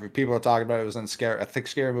was people are talking about it. It was in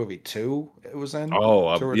Scary Movie 2. It was in 2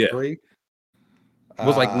 or 3. It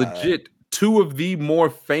was like legit 2 of the more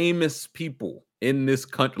famous people in this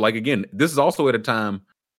country. Like again, this is also at a time.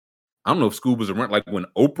 I don't know if Scoob was around like when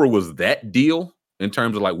Oprah was that deal in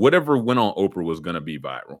terms of like whatever went on Oprah was gonna be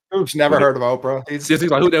viral. Scoob's never heard of Oprah. He's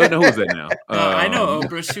like, who is that now? I know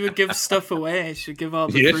Oprah. She would give stuff away. She would give all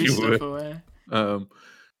the free stuff away.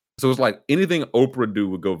 So it's like anything Oprah do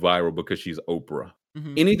would go viral because she's Oprah.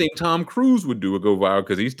 Mm-hmm. Anything Tom Cruise would do would go viral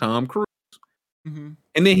because he's Tom Cruise. Mm-hmm.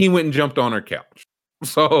 And then he went and jumped on her couch.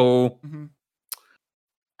 So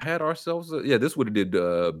had ourselves this would have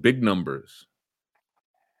did big numbers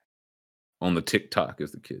on the TikTok,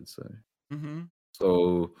 as the kids say. Mm-hmm.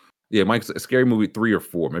 So yeah, Mike's Scary Movie 3 or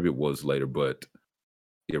 4, maybe it was later, but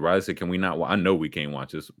yeah, Riley said, can we not? I know we can't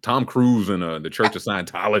watch this. Tom Cruise and the Church of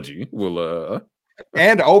Scientology will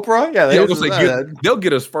and Oprah, they'll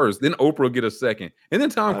get us first, then Oprah will get us second, and then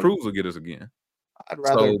Tom Cruise will get us again. I'd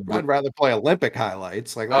rather play Olympic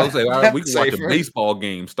highlights. Like I would say, we can watch a baseball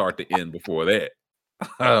game start to end before that.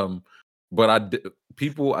 But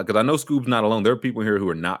people, because I know Scoob's not alone. There are people here who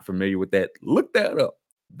are not familiar with that. Look that up.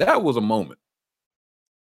 That was a moment,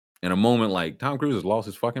 and a moment like Tom Cruise has lost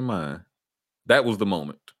his fucking mind. That was the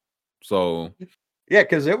moment. So yeah,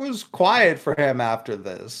 because it was quiet for him after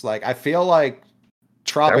this. Like I feel like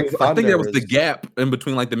Tropic Thunder. I think that was the gap in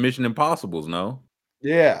between like the Mission Impossibles. No.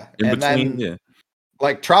 Yeah, in between.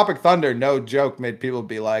 Like Tropic Thunder, no joke, made people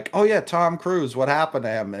be like, "Oh yeah, Tom Cruise, what happened to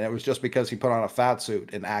him?" And it was just because he put on a fat suit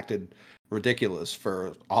and acted ridiculous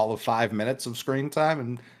for all of 5 minutes of screen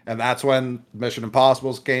time, and that's when Mission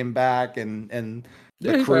Impossibles came back and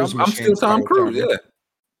Yeah, the he's like, cruise I'm still machines Tom started Cruise. turning. Yeah.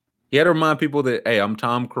 He had to remind people that, hey, I'm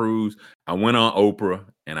Tom Cruise. I went on Oprah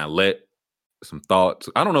and I let some thoughts.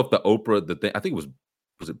 I don't know if the Oprah, the thing, I think it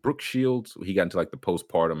was it Brooke Shields? He got into like the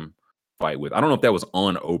postpartum fight with. I don't know if that was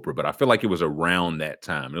on Oprah, but I feel like it was around that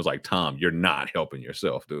time. It was like, Tom, you're not helping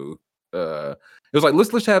yourself, dude. It was like, let's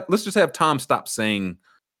just have Tom stop saying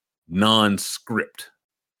non-script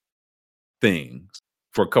things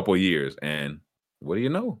for a couple of years. And what do you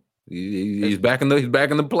know? He's back in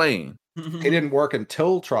the plane. He didn't work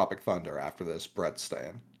until Tropic Thunder after this, Brett's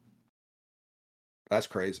saying. That's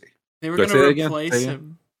crazy. They were going to replace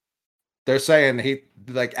him. They're saying he,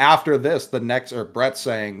 like, after this, the next, or Brett's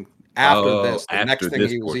saying after this, the next thing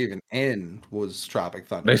he was even in was Tropic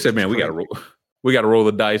Thunder. They said, man, we got to roll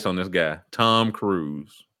the dice on this guy, Tom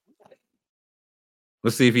Cruise.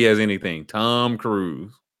 Let's see if he has anything. Tom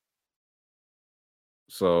Cruise.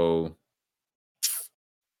 So,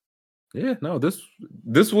 yeah, no, this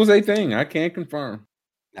was a thing. I can't confirm.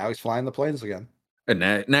 Now he's flying the planes again. And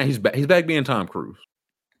now he's back. He's back being Tom Cruise.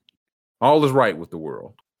 All is right with the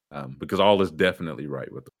world, because all is definitely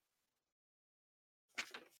right with them.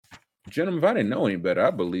 Gentlemen, if I didn't know any better,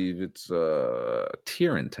 I believe it's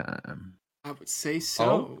tearing time. I would say so.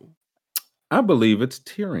 Oh, I believe it's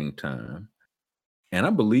tearing time. And I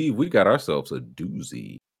believe we got ourselves a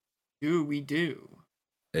doozy. We do.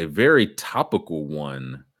 A very topical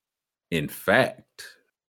one, in fact.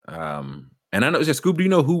 And I know, Scoob, do you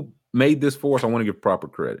know who made this for us? I want to give proper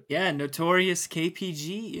credit. Yeah, Notorious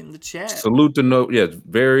KPG in the chat. Salute to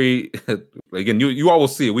very, again, you all will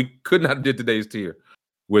see it. We could not have did today's tier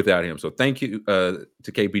without him. So thank you to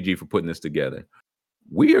KPG for putting this together.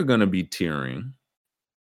 We are going to be tiering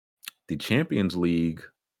the Champions League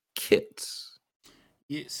kits.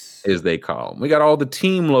 Yes. As they call them. We got all the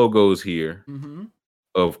team logos here,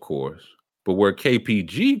 of course. But where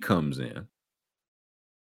KPG comes in,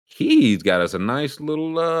 he's got us a nice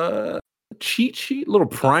little cheat sheet, little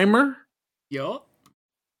primer. Yup.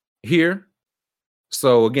 Here.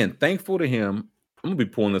 So again, thankful to him. I'm gonna be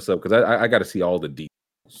pulling this up because I got to see all the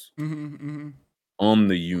details on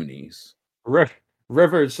the unis.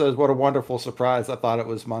 Rivers says, "What a wonderful surprise! I thought it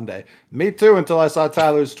was Monday. Me too, until I saw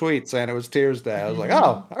Tyler's tweet saying it was Tears Day. I was like,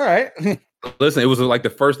 oh, all right." Listen, it was like the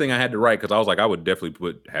first thing I had to write because I was like, I would definitely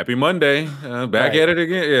put Happy Monday back at it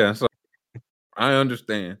again. Yeah, so I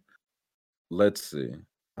understand. Let's see.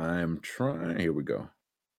 I'm trying. Here we go.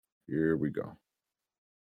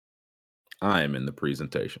 I am in the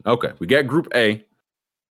presentation. Okay, we got Group A.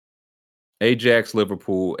 Ajax,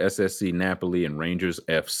 Liverpool, SSC, Napoli, and Rangers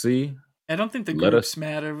FC. I don't think the groups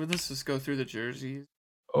matter, but let's just go through the jerseys.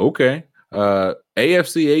 Okay.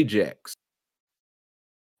 AFC Ajax.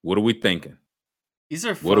 What are we thinking? These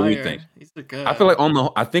are fire. What do we think? These are good. I feel like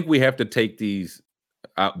I think we have to take these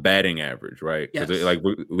batting average, right? Because like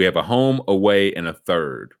we have a home, away, and a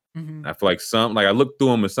third. I feel like I looked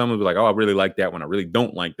through them and some was like, oh, I really like that one. I really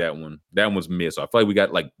don't like that one. That one's missed. So I feel like we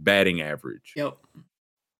got like batting average. Yep.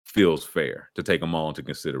 Feels fair to take them all into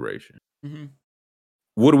consideration.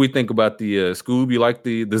 What do we think about the Scoob? You like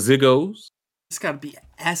the Ziggos? It's got to be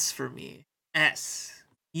S for me. S.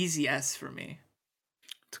 Easy S for me.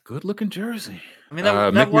 It's a good looking jersey. I mean,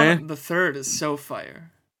 that one, the third is so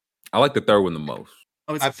fire. I like the third one the most.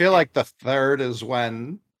 I feel like the third is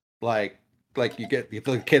when like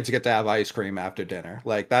the kids get to have ice cream after dinner.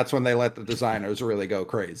 Like that's when they let the designers really go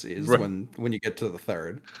crazy. Is when you get to the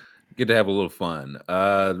third. Get to have a little fun.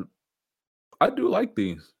 I do like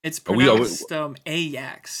these. It's pronounced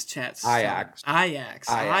Ajax, chats. Ajax.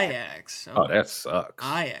 Oh, that sucks.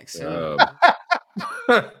 Ajax.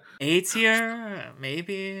 A tier,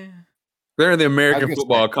 maybe. They're in the American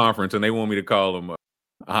Football Conference, and they want me to call them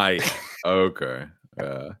Ajax. Okay.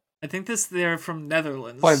 I think they're from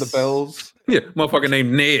Netherlands. Playing the Bills. Yeah, motherfucker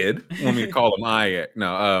named Ned want me to call them Ajax.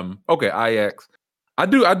 No, okay, Ajax. I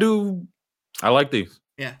like these.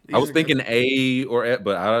 Yeah, I was thinking good. A or F,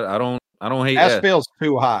 but I don't hate S. Feels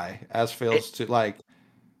too high. S feels too like.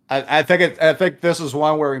 I think this is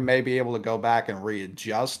one where we may be able to go back and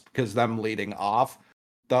readjust because them leading off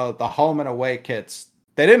the home and away kits,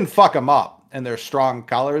 they didn't fuck them up and they're strong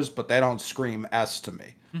colors, but they don't scream S to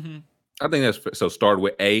me. I think that's so. Start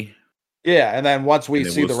with A. Yeah, and then once we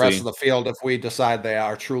see the rest of the field, if we decide they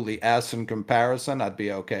are truly S in comparison, I'd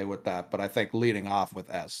be okay with that. But I think leading off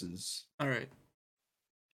with S is all right.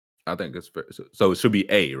 I think it's fair. So it should be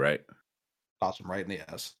A, right? Awesome, right in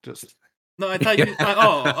the S. Just No, I thought you.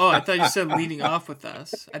 I thought you said leading off with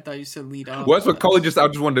us. I thought you said lead off. Well, that's what Coley just. I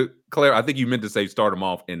just wanted to clarify. I think you meant to say start them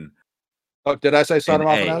off in. Oh, did I say start them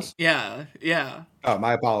off in S? Yeah. Oh,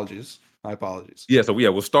 my apologies. Yeah, so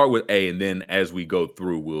we'll start with A, and then as we go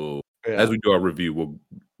through, as we do our review, we'll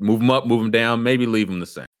move them up, move them down, maybe leave them the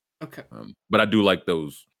same. Okay. But I do like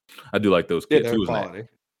those. I do like those kids.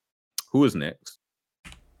 Who is next?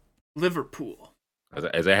 Liverpool.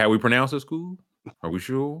 Is that how we pronounce it, school? Are we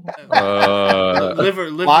sure?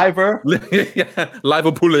 Liverpool.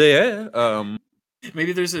 Liverpool.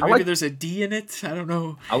 Maybe there's a D in it. I don't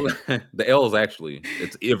know. The L is actually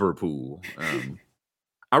it's Liverpool.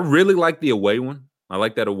 I really like the away one. I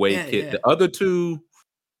like that away kit. Yeah. The other two,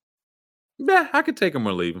 I could take them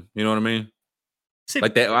or leave them. You know what I mean?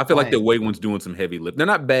 Like that. I feel like the away one's doing some heavy lift. They're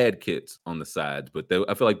not bad kits on the sides, but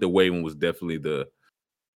I feel like the away one was definitely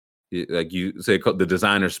like you say, the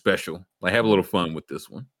designer special. Like have a little fun with this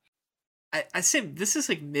one. I say this is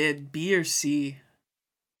like mid B or C.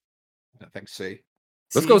 I think C.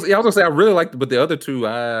 Let's go. Yeah, I was gonna say I really liked it, but the other two,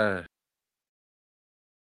 where's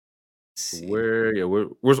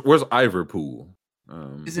Liverpool?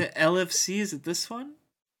 Is it LFC? Is it this one?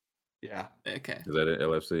 Yeah. Okay. Is that it?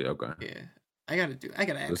 LFC? Okay. Yeah. I gotta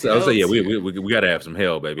have. I was say yeah. We gotta have some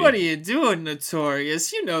hell, baby. What are you doing,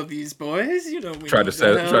 Notorious? You know these boys. You know we try to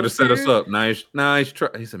set us up. Nice try.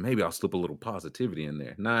 He said maybe I'll slip a little positivity in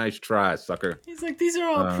there. Nice try, sucker. He's like, these are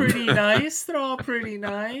all pretty nice. They're all pretty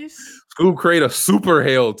nice. School create a super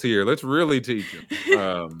hell tier. Let's really teach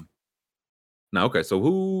him. Now, okay. So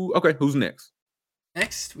who's next?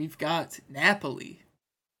 Next, we've got Napoli.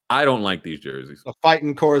 I don't like these jerseys. The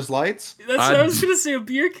Fighting Coors Lights. That's what I was gonna say. A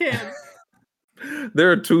beer can.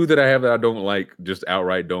 There are two that I have that I don't like, just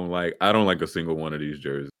outright don't like. I don't like a single one of these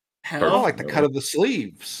jerseys. I don't like the cut of the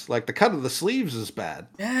sleeves. Like the cut of the sleeves is bad.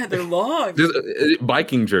 Yeah, they're long. This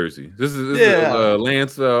Viking jersey. This is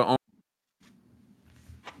Lance. Middle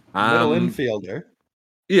infielder.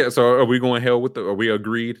 Yeah. So are we going hell with Are we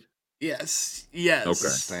agreed? Yes.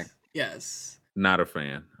 Okay. Yes. Not a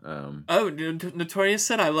fan. Notorious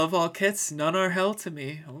said, "I love all kits. None are hell to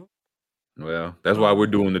me." Oh. Well, that's why we're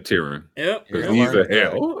doing the tiering. Yep. Because these are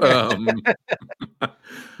hell.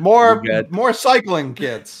 More cycling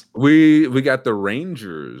kits. We got the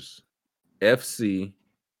Rangers FC,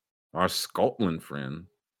 our Scotland friend.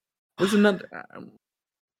 Isn't that?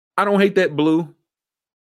 I don't hate that blue.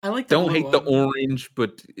 I like the don't hate the orange,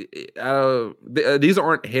 but these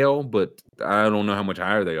aren't hell. But I don't know how much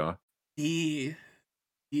higher they are. D.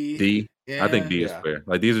 Yeah. I think D is fair.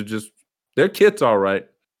 Like these are they're kits, all right.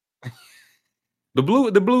 The blue,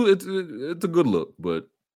 it's a good look, but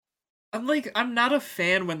I'm not a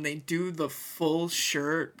fan when they do the full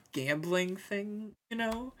shirt gambling thing, you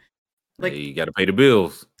know? Like you got to pay the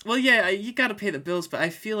bills. Well, yeah, you got to pay the bills, but I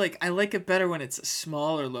feel like I like it better when it's a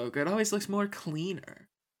smaller logo. It always looks more cleaner.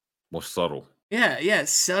 More subtle. Yeah,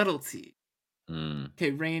 subtlety.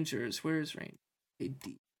 Okay, Rangers. Where's Rangers? Okay,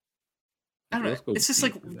 D. I don't know. It's just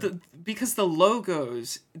like because the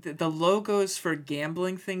logos for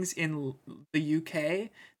gambling things in the UK,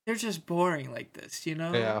 they're just boring like this, you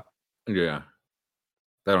know? Yeah.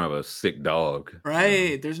 They don't have a sick dog.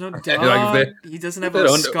 Right. There's no dog. He doesn't have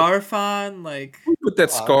a scarf on. Like put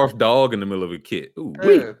that scarf dog in the middle of a kit. Ooh,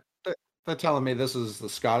 they're telling me this is the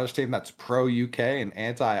Scottish team that's pro UK and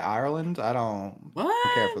anti Ireland. I don't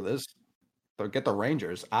care for this. So get the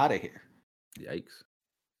Rangers out of here. Yikes.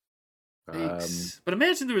 But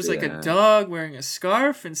imagine there was like a dog wearing a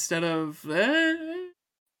scarf instead of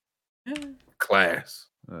class.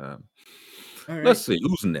 Right. Let's see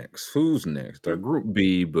who's next. Our group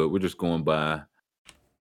B, but we're just going by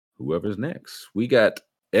whoever's next. We got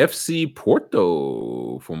FC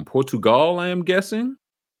Porto from Portugal, I am guessing.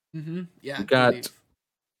 Mm-hmm. Yeah. We got.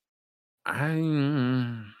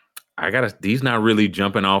 I got these not really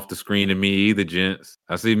jumping off the screen to me either, gents.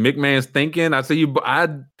 I see McMahon's thinking. I see you.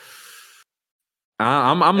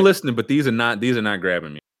 I'm listening, but these are not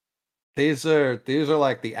grabbing me. These are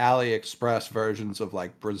like the AliExpress versions of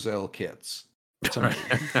like Brazil kits. If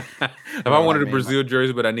I wanted a Brazil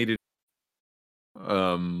jersey, but I needed, this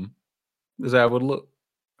is how it would look.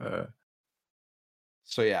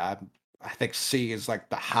 So yeah, I think C is like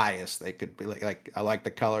the highest they could be. Like I like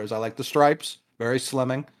the colors. I like the stripes. Very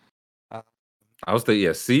slimming. I was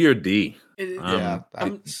thinking, C or D.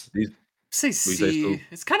 Say C.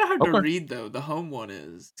 It's kind of hard to read though. The home one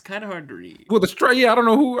is. It's kind of hard to read. Well, the stripe. Yeah, I don't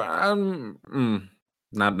know who. I'm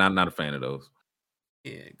not a fan of those.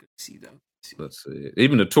 Yeah, good C though. Let's see.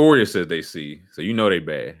 Even Notorious said they see, so you know they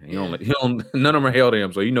bad. None of them are held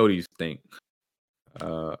him, so you know these stink.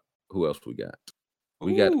 Who else we got?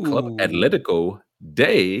 We got Club Atletico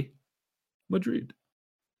de Madrid.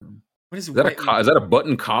 What is Is that a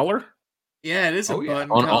button collar? Yeah, it is a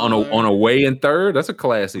button on away in third. That's a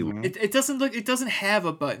classy. It doesn't have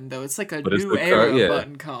a button though. It's like a But new era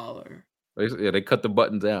button collar. They cut the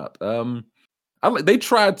buttons out. They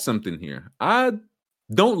tried something here. I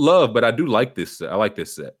don't love, but I do like this set. I like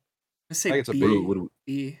this set. I say it's a B.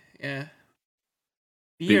 B, yeah.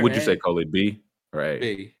 B, what'd you say, Coley? B? Right.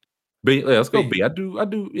 B. Yeah, let's go B. I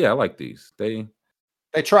do. Yeah, I like these. They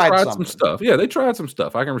tried some stuff. Yeah, they tried some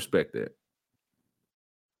stuff. I can respect that.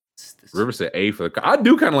 River said A for the. I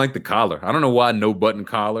do kind of like the collar. I don't know why no button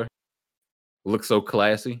collar looks so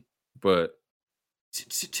classy, but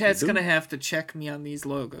Chad's gonna have to check me on these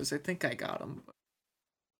logos. I think I got them.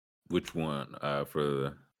 Which one? For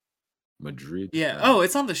the Madrid. Yeah. Oh,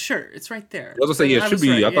 it's on the shirt. It's right there. I was gonna say it should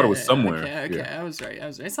be. Right. I thought it was somewhere. Okay. Yeah. I was right.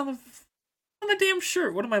 It's on the damn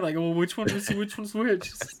shirt. What am I like? Oh, which one is which one's which?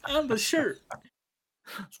 It's on the shirt.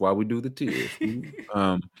 That's why we do the tiers.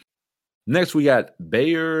 Next we got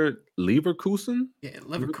Bayer Leverkusen. Yeah,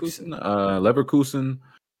 Leverkusen. Leverkusen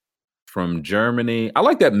from Germany. I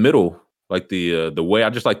like that middle, like the way.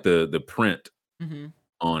 I just like the print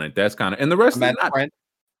on it. That's kind of, and the rest cement is not print.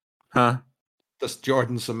 Huh? This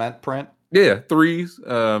Jordan cement print. Yeah, threes.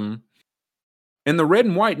 And the red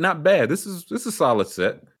and white, not bad. This is a solid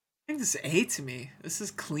set. I think this is A to me. This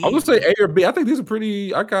is clean. I would say A or B. I think these are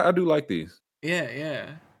pretty. I do like these.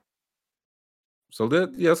 Yeah. So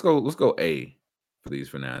let's go A for these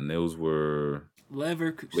for now. And those were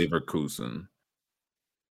Leverkusen.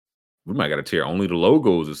 We might got to tear only the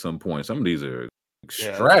logos at some point. Some of these are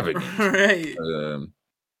extravagant. Right.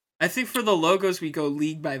 I think for the logos we go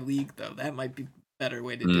league by league though. That might be a better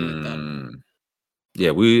way to do it though.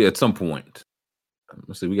 Yeah, we at some point.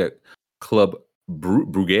 Let's see. We got Club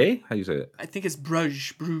Brugge. How you say it? I think it's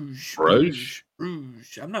Bruges.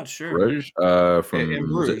 I'm not sure. Bruges. From in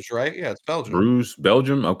Bruges, right? Yeah, it's Belgium. Bruges,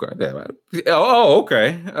 Belgium. Okay. Oh,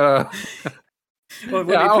 okay. I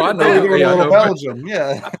know Belgium.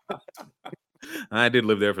 Yeah. I did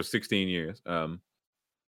live there for 16 years. I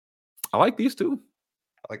like these two.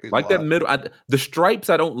 I like these. Like that middle. The stripes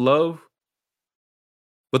I don't love,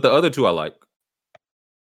 but the other two I like.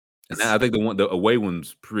 And I think the away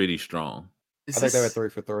one's pretty strong. I think they were 3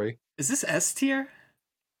 for 3. Is this S tier?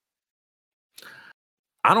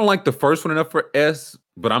 I don't like the first one enough for S,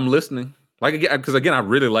 but I'm listening. Like again, because I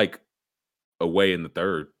really like away in the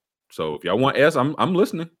third. So if y'all want S, I'm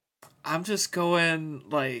listening. I'm just going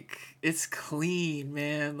like it's clean,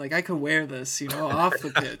 man. Like I could wear this, off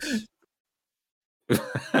the pitch.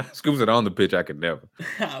 Scoops it on the pitch. I could never.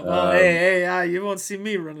 Well, hey, you won't see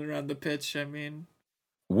me running around the pitch. I mean,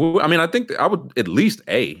 I think I would at least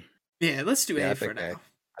A. Yeah, let's do A for now.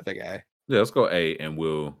 I think A. Yeah, let's go A, and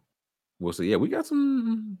we'll see. Yeah, we got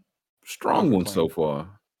some strong ones so far.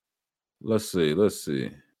 Let's see.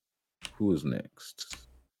 Who is next?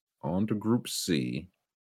 On to Group C.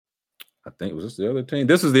 I think was this the other team?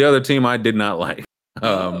 This is the other team I did not like.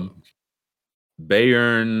 Bayern,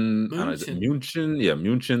 München. Yeah,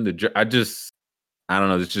 München. I don't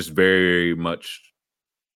know. It's just very much.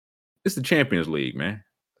 It's the Champions League, man.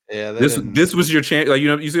 Yeah, this was your champ. Like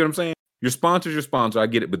you see what I'm saying? Your sponsor's your sponsor. I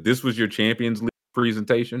get it, but this was your Champions League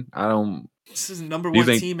presentation. I don't. This is the number one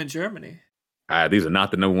team in Germany. These are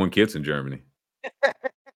not the number one kids in Germany.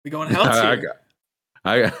 We going hell tier.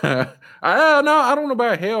 I don't know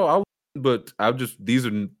about hell. But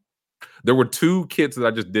there were two kits that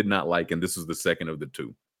I just did not like, and this was the second of the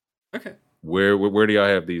two. Okay. Where do y'all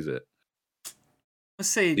have these at? Let's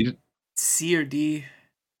say C or D.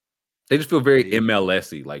 They just feel very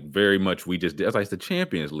MLS-y, like very much we just did. It's like it's the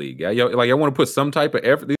Champions League. Yeah, I want to put some type of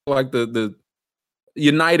effort. These like the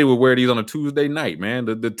United would wear these on a Tuesday night, man.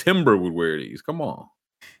 The Timber would wear these. Come on.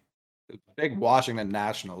 Big Washington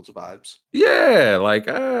Nationals vibes. Yeah, like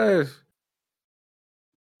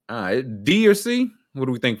D or C? What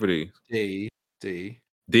do we think for these? D.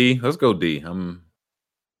 D. Let's go D.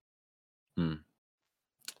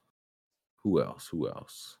 Who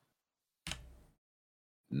else?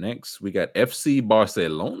 Next, we got FC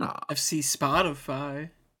Barcelona. FC Spotify.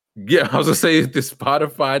 Yeah, I was gonna say the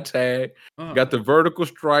Spotify tag. Got the vertical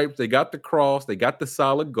stripes. They got the cross. They got the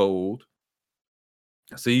solid gold.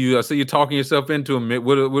 I see you talking yourself into them.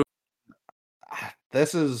 What?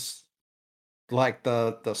 This is like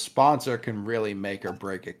the sponsor can really make or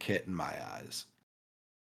break a kit in my eyes.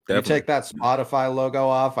 Definitely. You take that Spotify logo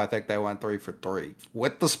off, I think they went 3 for 3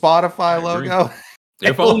 with the Spotify logo.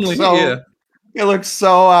 If only, yeah. It looks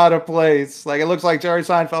so out of place. Like it looks like Jerry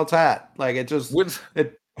Seinfeld's hat. Like it just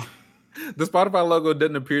the Spotify logo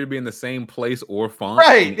doesn't appear to be in the same place or font.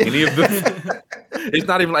 Right. Any of them. It's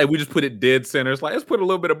not even like we just put it dead center. It's like let's put a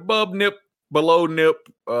little bit of bub nip below nip.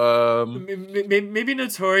 Maybe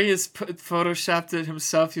Notorious photoshopped it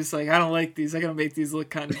himself. He's like, I don't like these. I gotta make these look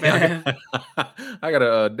kind of bad. I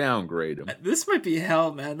gotta downgrade them. This might be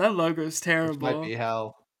hell, man. That logo is terrible. This might be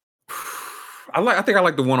hell. I think I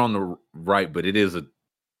like the one on the right, but it's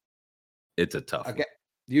a tough one.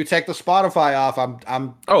 You take the Spotify off.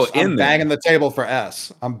 I'm banging the table for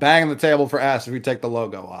S. I'm banging the table for S if you take the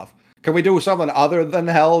logo off. Can we do something other than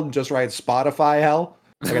hell? Just write Spotify hell?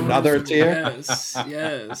 Like another tier?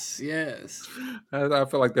 Yes. I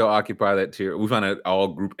feel like they'll occupy that tier. We find out all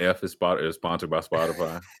Group F is sponsored by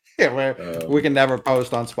Spotify. Yeah, we can never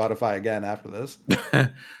post on Spotify again after this.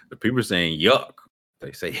 The people are saying yuck.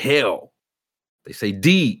 They say hell. They say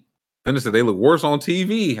D. Then they say they look worse on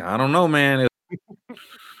TV. I don't know, man.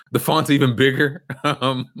 The font's even bigger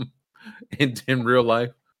in real life.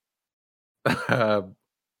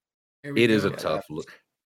 It is a tough look.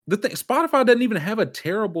 The thing, Spotify doesn't even have a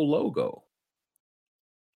terrible logo.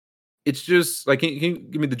 It's just like, can you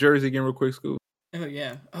give me the jersey again real quick, Scoop? Oh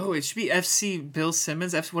yeah. Oh, it should be FC Bill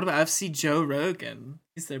Simmons. What about FC Joe Rogan?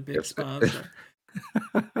 He's their big sponsor.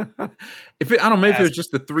 I don't know, maybe it's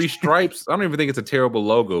just the three stripes. I don't even think it's a terrible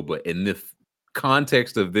logo, but in the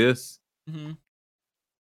context of this,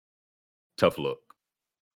 tough look.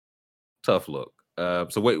 So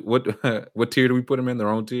wait, what tier do we put them in? Their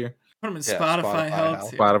own tier? Put them in Spotify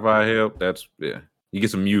help. Spotify help. That's You get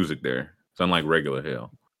some music there. It's unlike regular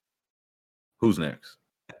hell. Who's next?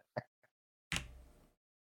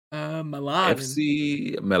 Milan.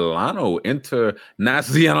 FC Milano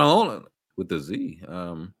Internazionale with the Z.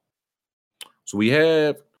 So we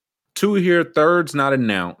have two here. Third's not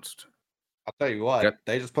announced. I'll tell you what,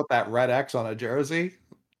 they just put that red X on a jersey.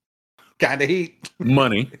 Kind of heat.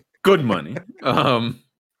 Money. Good money.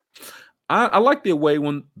 I like the away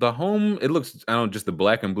one. The home, it looks, just the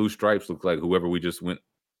black and blue stripes look like whoever we just went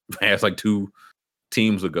past like 2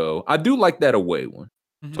 teams ago. I do like that away one.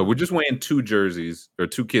 Mm-hmm. So we're just weighing 2 jerseys or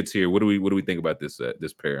 2 kits here. What do we think about this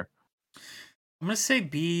pair? I'm gonna say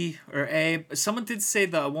B or A. Someone did say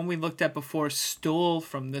the one we looked at before stole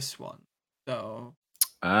from this one. So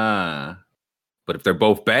but if they're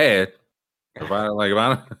both bad, if I don't like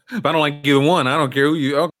either one, I don't care who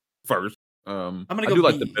you first. I'm gonna go I do B.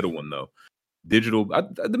 like the middle one though.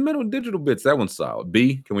 The middle digital bits, that one's solid.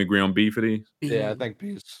 B, can we agree on B for these? Yeah, I think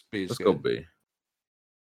B's Let's good. go B.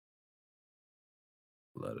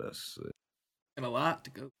 Let us see. And a lot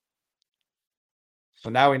to go. So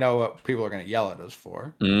now we know what people are going to yell at us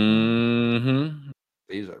for. Mm-hmm.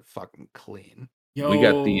 These are fucking clean. Yo. We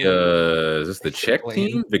got the is this the Czech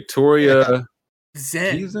team? Victoria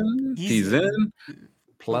Zen.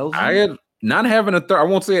 I had not having a third. I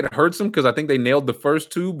won't say it hurts them because I think they nailed the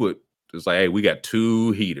first 2, but it's like, hey, we got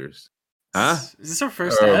 2 heaters. Huh? Is this our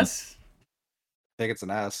first S? I think it's an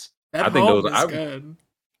S. That I think home those is good.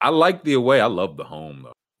 I like the away. I love the home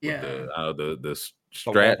though. Yeah. The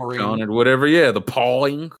strat on it, whatever. Yeah, the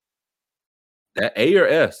pawing. That A or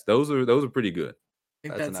S, those are pretty good. I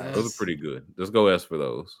think that's S. Those are pretty good. Let's go S for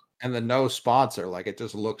those. And the no sponsor, like it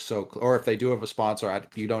just looks so. Or if they do have a sponsor,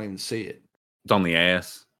 you don't even see it. It's on the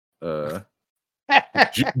ass.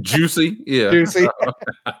 Juicy, yeah. Juicy.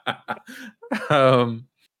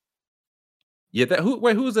 Yeah.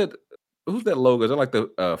 Who's that? Who's that logo? Is that like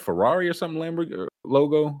the Ferrari or something Lamborghini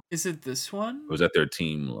logo? Is it this one? Or is that their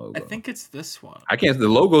team logo? I think it's this one. I can't. The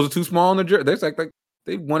logos are too small on the jersey. That's like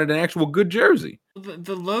they wanted an actual good jersey.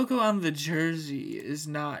 The logo on the jersey is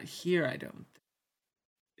not here, I don't think.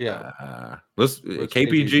 Yeah. Let's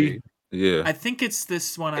KPG. Yeah. I think it's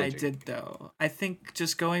this one I did though. I think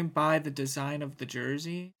just going by the design of the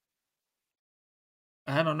jersey.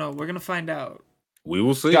 I don't know. We're gonna find out. We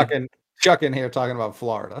will see. Chuck in here talking about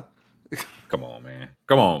Florida. Come on, man.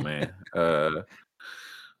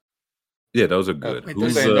 Yeah, those are good. Wait,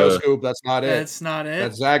 Who's saying no scoop? That's not it. That's not it.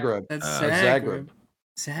 That's Zagreb. That's Zagreb.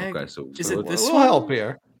 Okay, so is it this one? one? Help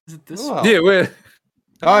here. Is it this one? Yeah, wait.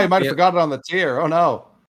 Oh, you might have forgot it on the tier. Oh no.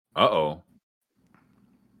 Uh-oh.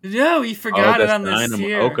 No, he forgot it on this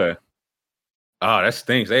tier. Okay. Oh, that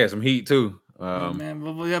stinks. They had some heat too. Oh man,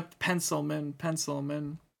 well, we got pencil them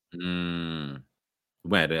in.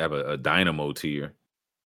 We had to have a dynamo tier.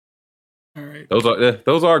 All right.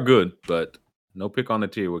 Those are good, but no pick on the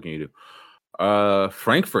tier. What can you do?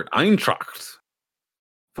 Frankfurt Eintracht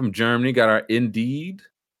from Germany got our Indeed.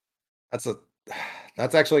 That's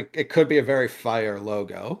actually, it could be a very fire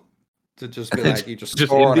logo to just be like you just Just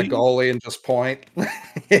score on a Indeed? goalie and just point.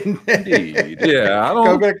 Indeed. Yeah, I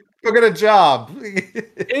Go don't. get a job.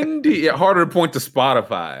 Indeed, harder to point to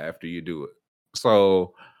Spotify after you do it.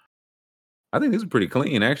 So I think these are pretty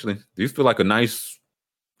clean. Actually, these feel like a nice.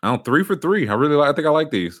 3 for 3. I think I like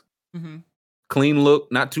these. Mm-hmm. clean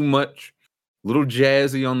look, not too much. Little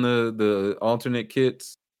jazzy on the alternate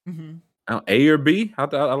kits. Mm-hmm. A or B? I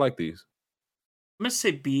like these. I'm gonna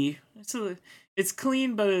say B. It's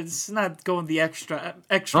clean, but it's not going the extra.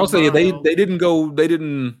 I'll say they didn't go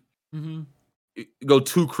mm-hmm. go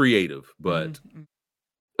too creative, but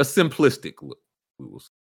a simplistic look. We will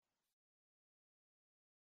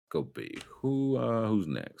go B. Who's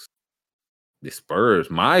next? The Spurs.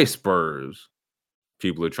 My Spurs.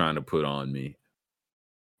 People are trying to put on me.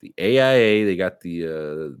 The AIA. They got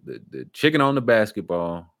the chicken on the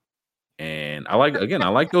basketball. And I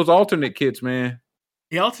like those alternate kits, man.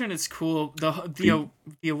 The alternate's cool. The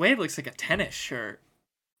away looks like a tennis shirt.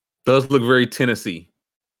 Does look very Tennessee.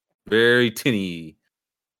 Very tinny.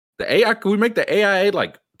 The AI, can we make the AIA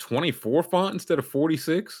like 24 font instead of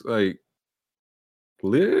 46? Like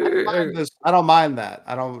I don't mind that.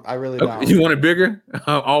 I really don't. You want it bigger?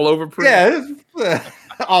 All over print? Yeah,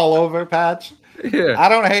 all over patch. Yeah. I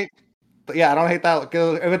don't hate that.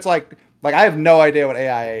 If it's like I have no idea what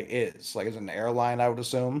AIA is. Like, it's an airline, I would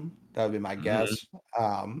assume. That would be my guess.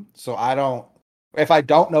 So I don't. If I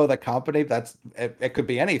don't know the company, it could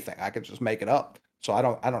be anything. I could just make it up. So I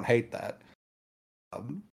don't hate that.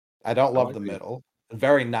 I don't love the middle.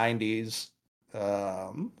 Very 90s.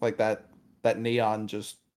 Like that neon.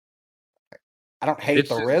 Just I don't hate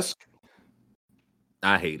the risk.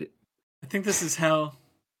 I hate it. I think this is hell.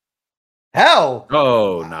 Hell.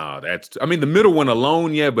 Oh no, I mean the middle one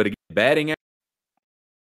alone, yeah, but batting.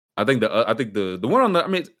 I think the one on the, I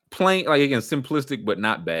mean, it's plain, like, again, simplistic but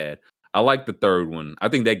not bad. I like the third one. I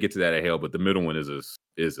think that gets it out of hell, but the middle one is a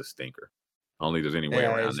stinker. I don't think there's any way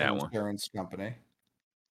around that one. Insurance company.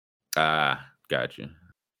 Gotcha.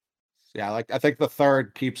 Yeah, I think the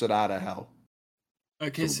third keeps it out of hell.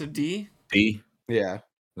 Okay, so D. D. Yeah,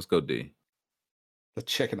 let's go D. The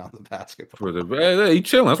chicken on the basketball. For he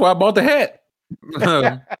chilling. That's why I bought the hat.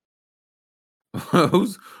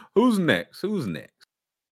 Who's next?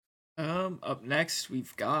 Up next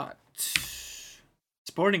we've got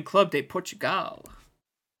Sporting Club de Portugal.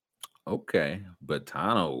 Okay,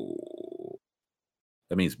 Betano.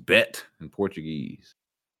 That means bet in Portuguese.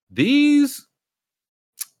 These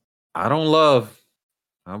I don't love.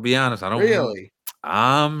 I'll be honest. I don't really.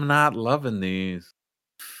 I'm not loving these.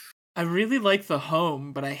 I really like the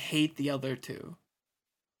home, but I hate the other two.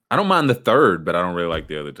 I don't mind the third, but I don't really like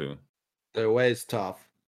the other two. The away is tough.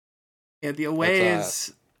 Yeah, the away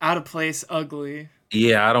is out of place, ugly.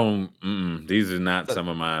 Yeah, I don't. These are not some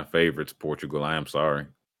of my favorites. Portugal. I am sorry.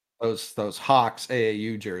 Those Hawks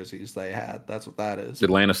AAU jerseys they had. That's what that is.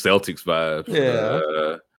 Atlanta Celtics vibes.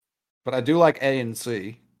 Yeah. But I do like A and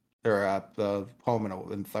C. They're at the home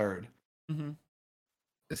in third. Mm-hmm.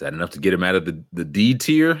 Is that enough to get him out of the D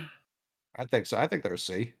tier? I think so. I think they're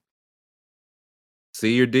C.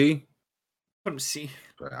 C or D? Put him C.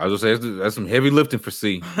 I was gonna say that's some heavy lifting for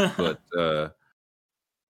C, but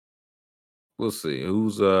we'll see.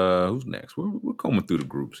 Who's next? We're combing through the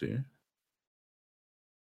groups here.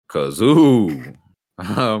 Kazoo.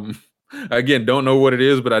 Again, don't know what it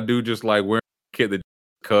is, but I do just like wearing a kid that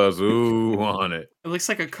Kazoo on it. It looks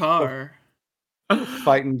like a car.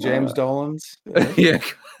 Fighting James Dolan's. Yeah.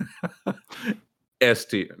 S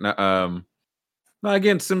tier. Now,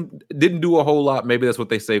 again, didn't do a whole lot. Maybe that's what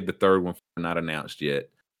they saved the third one for, not announced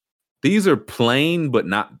yet. These are plain, but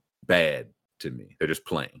not bad to me. They're just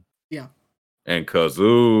plain. Yeah. And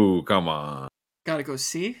Kazoo, come on. Gotta go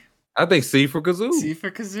C. I think C for Kazoo. C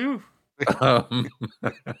for Kazoo.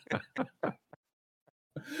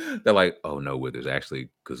 They're like, oh no, Withers. Actually,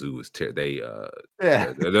 Kazoo is they're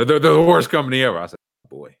the worst company ever. I said,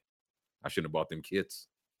 boy, I shouldn't have bought them kits.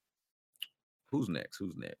 Who's next?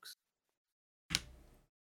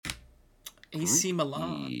 AC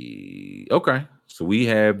Milan. Okay, so we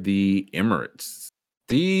have the Emirates.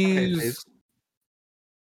 These.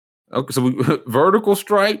 Okay, so we vertical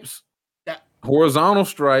stripes, horizontal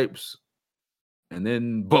stripes, and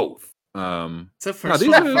then both. It's a first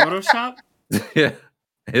one Photoshop. Yeah,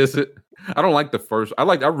 is it? I don't like the first. I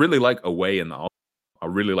really like away in the. I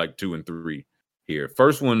really like 2 and 3 here.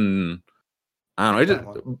 First one, I don't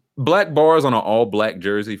know. Black bars on an all black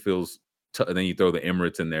jersey feels. And then you throw the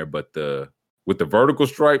Emirates in there, but with the vertical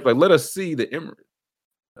stripe, like, let us see the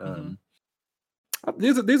Emirates.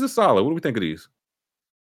 These are solid. What do we think of these?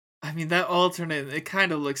 I mean, that alternate, it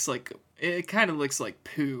kind of looks like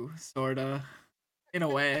poo, sorta, in a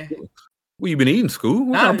way. Well, you been eating school?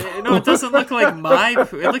 No, it doesn't look like my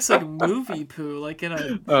poo. It looks like movie poo, like in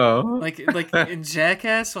a like in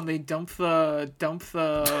Jackass when they dump the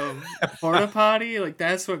porta potty. Like,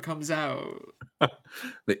 that's what comes out.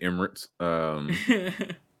 The Emirates.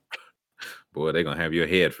 Boy, they're gonna have your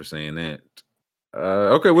head for saying that.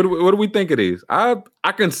 Okay, what do we think of these? I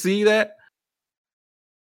can see that.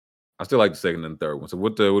 I still like the second and third one. So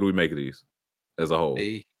what do we make of these as a whole?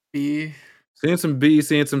 B. Seeing some B,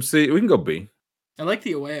 seeing some C. We can go B. I like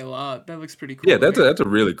the away a lot. That looks pretty cool. Yeah, that's a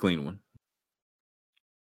really clean one.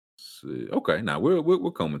 See. Okay, now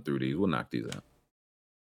we're combing through these. We'll knock these out.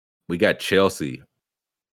 We got Chelsea.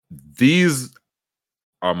 These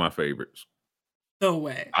are my favorites. No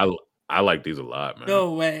way. I like these a lot, man.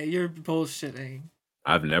 No way. You're bullshitting.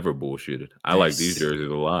 I've never bullshitted. I like these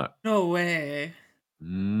jerseys a lot. No way.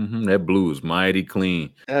 That blue is mighty clean.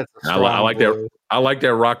 That's I like blue. I like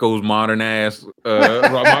that Rocco's modern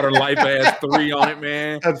modern life ass 3 on it,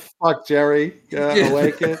 man. That's fuck Jerry.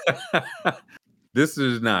 Awaken. This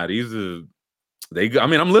is not. These are I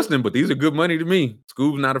mean, I'm listening, but these are good money to me.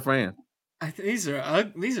 Scoob's not a fan. These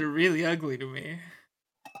are really ugly to me.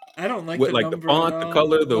 I don't like what, the like number the font, the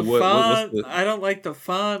color, the what? Font, what's the... I don't like the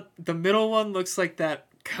font. The middle one looks like that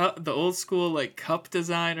cup, the old school like cup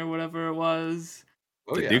design or whatever it was.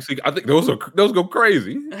 Oh, yeah. Dixie, I think those go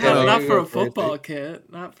crazy. Not for a football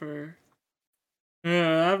kit. Not for.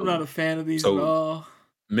 I'm not a fan of these at all.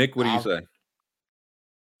 Mick, what do you say?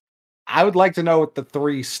 I would like to know what the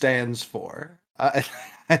 3 stands for. I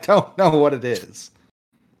don't know what it is,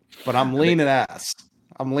 but I'm leaning S.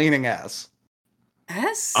 I'm leaning S.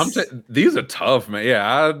 S. These are tough, man.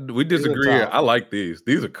 Yeah, we disagree. I like these.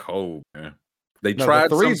 These are cold, man. They tried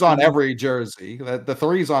the 3's on every jersey. The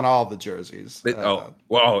 3's on all the jerseys.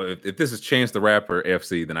 If this is Chance the Rapper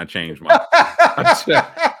FC, then I changed my.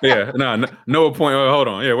 Yeah, no point. Hold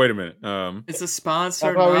on. Yeah, wait a minute. It's a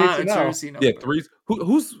sponsor, not a jersey number. Yeah, 3's.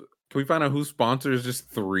 Who's? Can we find out who sponsors just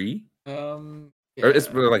 3? Yeah. Or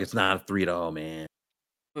it's like it's not a 3 at all, man.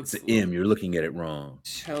 It's an M. You're looking at it wrong.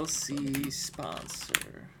 Chelsea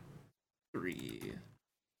sponsor 3.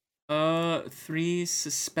 3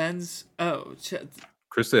 suspends. Oh,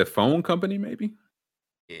 Chris said phone company, maybe.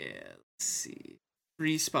 Yeah. Let's see.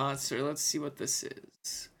 3 sponsor. Let's see what this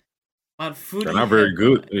is. On food. They're not very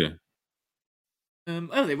good. Yeah. They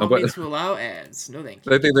want me to allow ads. No, thank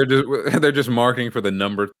you. I think they're just marketing for the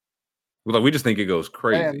number. Like we just think it goes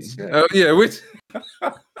crazy. Which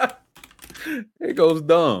it goes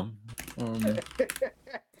dumb.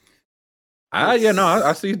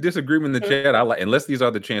 I see disagreement in the chat. I like unless these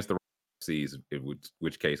are the Chance the Seas,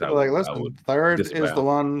 which case I would. Listen, third disavow. Is the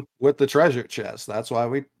one with the treasure chest. That's why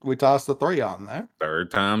we tossed the 3 on there.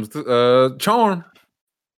 Third time's the charm.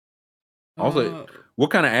 Also,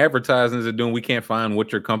 what kind of advertising is it doing? We can't find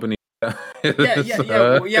what your company.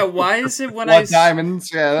 Yeah. Why is it when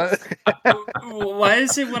diamonds? Yeah. Why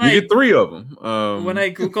is it when you get 3 of them? When I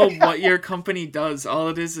Google what your company does, all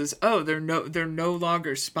it is they're no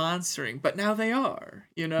longer sponsoring, but now they are.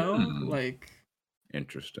 Like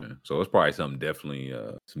interesting. So it's probably something definitely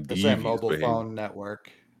some mobile phone network.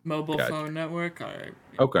 Phone network. All right.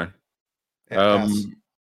 Okay.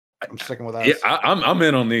 I'm sticking with that. Yeah, I'm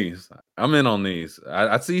in on these.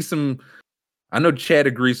 I see some. I know Chad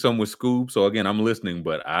agrees some with Scoob, so again, I'm listening,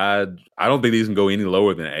 but I don't think these can go any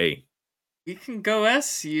lower than A. You can go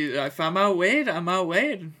S. If I'm outweighed, I'm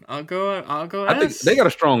outweighed. I'll go S. I think they got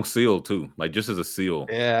a strong seal too, like just as a seal.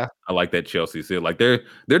 Yeah, I like that Chelsea seal. Like their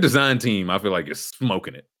design team, I feel like is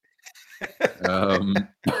smoking it.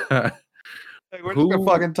 We're just gonna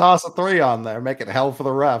fucking toss a 3 on there, make it hell for the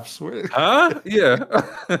refs. Yeah.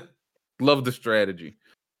 Love the strategy.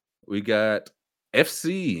 We got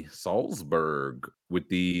FC Salzburg with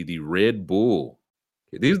the Red Bull.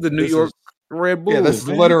 These are the New York Red Bulls. Yeah, this is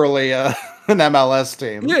literally an MLS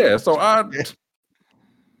team. Yeah, so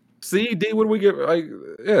C, D, what do we get? Like,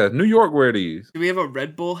 yeah, New York, where are these? Do we have a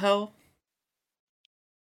Red Bull hell?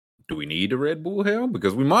 Do we need a Red Bull hell?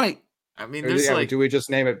 Because we might. I mean, there's do we just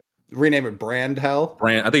rename it Brand Hell?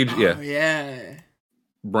 I think, yeah. Oh, yeah.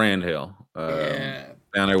 Brand Hell. Yeah.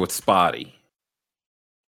 Down there with Spotty.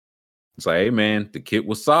 It's like, hey, man, the kit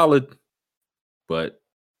was solid, but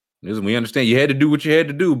listen, we understand you had to do what you had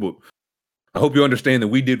to do, but I hope you understand that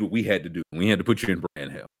we did what we had to do. We had to put you in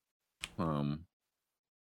Brand Hell.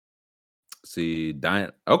 See,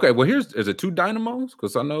 okay, well, is it 2 Dynamos?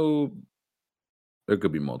 Because I know there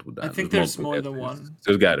could be multiple Dynamos. I think there's more than one.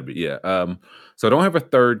 There's got to be, yeah. So I don't have a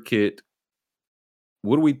third kit.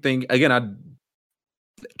 What do we think? Again, I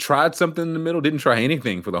tried something in the middle, didn't try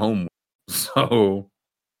anything for the home. So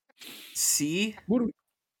C?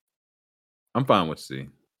 I'm fine with C.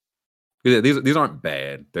 Yeah, these aren't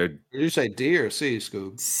bad. Did you say D or C,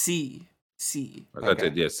 Scoob? C. I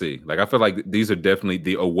said, yeah, C. Like I feel like these are definitely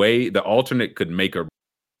the alternate could make or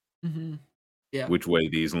which way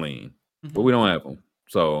these lean. But we don't have them.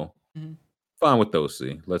 So fine with those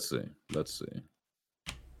C. Let's see.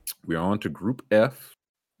 We're on to Group F.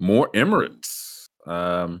 More Emirates. Is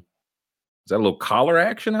that a little collar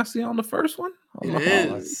action I see on the first one? It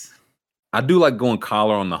is. I do like going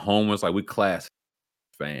collar on the homers. Like we classic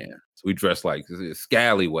fans. We dress like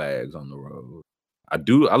scallywags on the road. I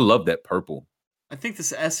love that purple. I think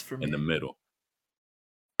this S for me. In the middle.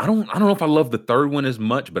 I don't know if I love the third one as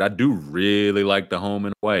much, but I do really like the home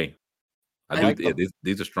and away.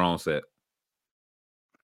 These are strong set.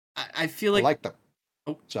 I feel like I like the.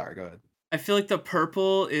 Oh, sorry. Go ahead. I feel like the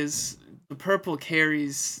purple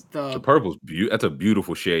carries the. The purple's that's a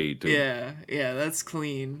beautiful shade too. Yeah, that's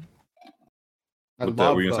clean. I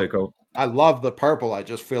love the purple. I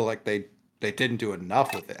just feel like they didn't do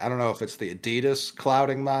enough with it. I don't know if it's the Adidas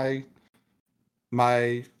clouding my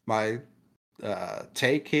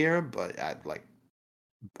take here, but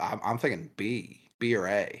I'm thinking B or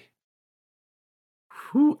A.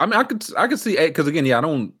 I mean, I could see A because again, I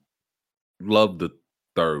don't love the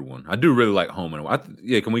third one. I do really like home and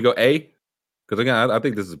away. Can we go A? Because again, I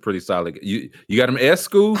think this is pretty solid. You got him S,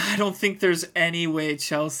 School? I don't think there's any way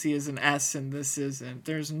Chelsea is an S and this isn't.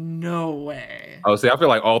 There's no way. Oh, see, I feel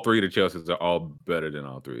like all three of the Chelseas are all better than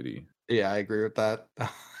all three of these. Yeah, I agree with that.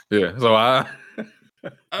 Yeah, so I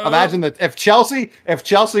imagine that if Chelsea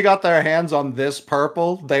got their hands on this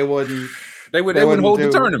purple, they wouldn't hold the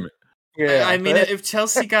tournament. Yeah, I mean, if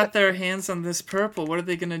Chelsea got their hands on this purple, what are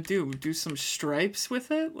they gonna do? Do some stripes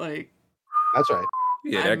with it? Like, that's right.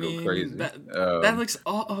 Yeah, that goes crazy. That looks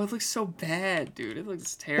it looks so bad, dude. It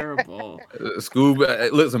looks terrible.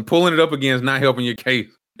 Scoob, listen, pulling it up again is not helping your case.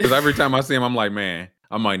 Because every time I see him, I'm like, man,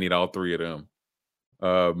 I might need all three of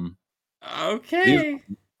them. Okay.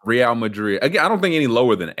 Real Madrid. Again, I don't think any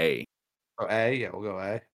lower than A. Oh, A? Yeah, we'll go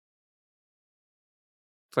A. It's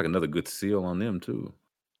like another good seal on them, too.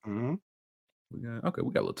 Mm-hmm. We got a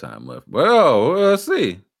little time left. Well, let's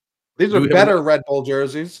see. These are better Red Bull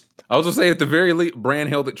jerseys. I was going to say, at the very least, brand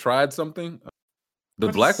held that tried something. The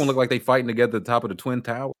black one looked like they fighting together at the top of the Twin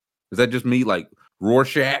Tower. Is that just me, like,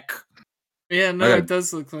 Rorschach? Yeah, no, it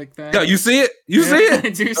does look like that. Yeah, you see it? You see it? I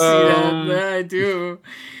do see that. Yeah, I do.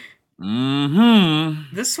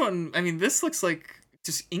 Mm-hmm. This one, I mean, this looks like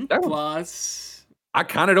just ink gloss. I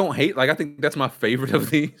kind of don't hate. Like, I think that's my favorite of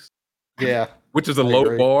these. Yeah. Which is a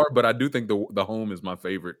low bar, but I do think the home is my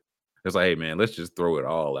favorite. It's like, hey, man, let's just throw it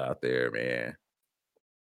all out there, man.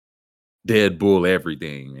 Dead Bull,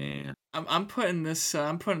 everything, man. I'm putting this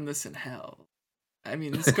in hell. I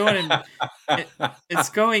mean, it's going in. It's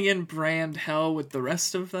going in brand hell with the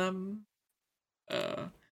rest of them. The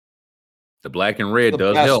black and red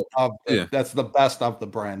does help. That's the best of the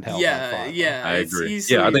brand hell. Yeah, I agree.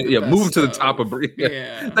 Yeah, I think moving to the top of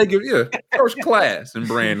they give first class in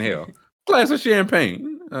brand hell, glass of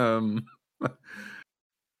champagne.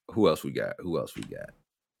 Who else we got?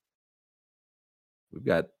 We've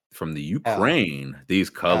got from the Ukraine. These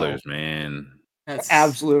colors, man. That's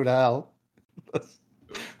absolute hell.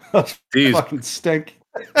 These fucking stink.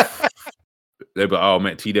 They be, oh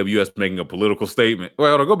man, TWS making a political statement.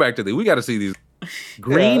 Well, to go back to we got to see these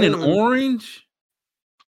green and orange.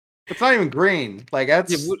 It's not even green. Like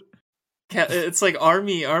that's it's like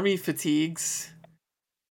army fatigues.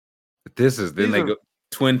 This is then they go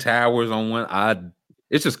Twin Towers on one.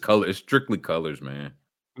 It's just color. It's strictly colors, man.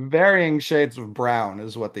 Varying shades of brown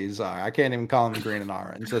is what these are. I can't even call them green and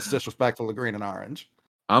orange. That's disrespectful to green and orange.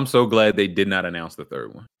 I'm so glad they did not announce the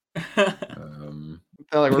third one.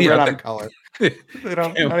 They're like, we ran out of color. They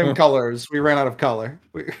don't not even colors. We ran out of color.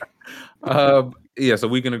 Yeah, so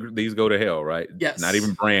we can these go to hell, right? Yes. Not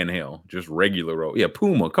even brand hell, just regular road. Yeah,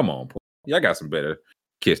 Puma, come on, Puma. Yeah, I got some better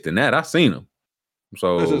kits than that. I seen them.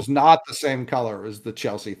 So this is not the same color as the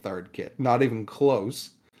Chelsea third kit. Not even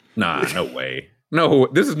close. Nah, no way. No,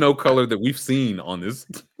 this is no color that we've seen on this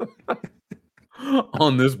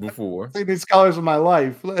before. I've seen these colors in my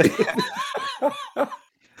life. Look at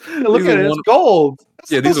it, it's gold. It's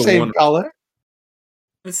these the are same color.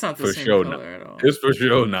 It's not the same color at all. It's for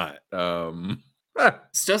sure not.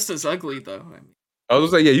 It's just as ugly though. I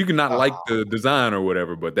was gonna say, you can not like the design or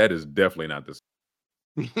whatever, but that is definitely not the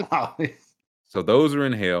same. So those are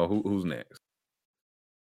in hell. Who's next?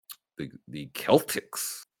 The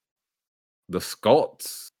Celtics. The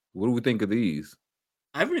Scots. What do we think of these?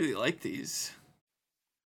 I really like these.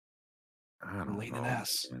 I'm leaning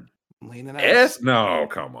S. S? No,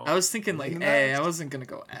 come on. I was thinking like A. I wasn't gonna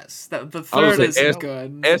go S. The third isn't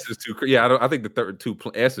good. S is too. Yeah, I think the third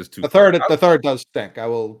S is too. The third does stink. I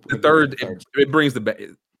will. The third it brings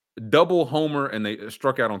the double homer, and they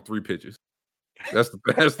struck out on 3 pitches. That's the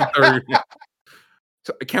third.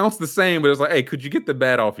 So it counts the same, but it's like, hey, could you get the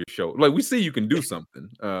bat off your shoulder? Like we see, you can do something.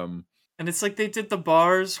 And it's like they did the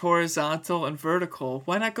bars horizontal and vertical.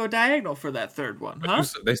 Why not go diagonal for that third one, huh?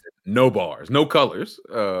 They said no bars, no colors,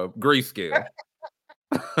 grayscale.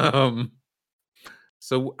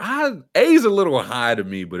 So A's a little high to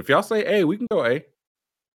me, but if y'all say A, we can go A.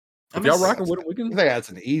 If y'all rocking with it, we can. I think that's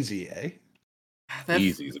an easy A.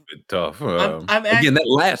 Easy is a bit tough. I'm again, that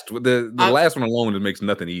last the last one alone, it makes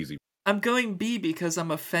nothing easy. I'm going B because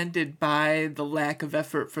I'm offended by the lack of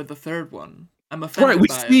effort for the third one. I'm offended. Right, we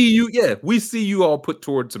by see it. you. Yeah, we see you all put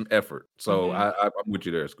towards some effort. So I'm with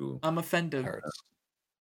you there, School. I'm offended.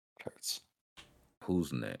 Hurts.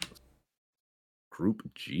 Who's next? Group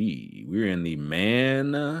G. We're in the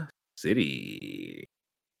Man City.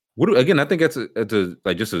 Again? I think that's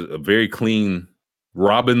a very clean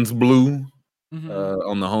Robin's blue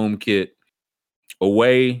on the home kit.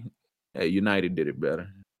 Away, United did it better.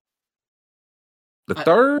 The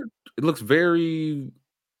third, it looks very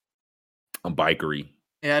bikery.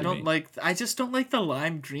 Yeah, I just don't like the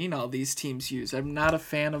lime green all these teams use. I'm not a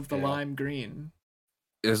fan of the lime green.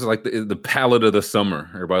 It's like the palette of the summer.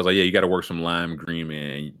 Everybody's like, yeah, you got to work some lime green,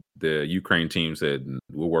 man. The Ukraine team said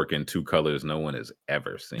we'll work in two colors no one has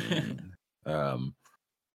ever seen. What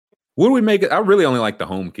do we make it? I really only like the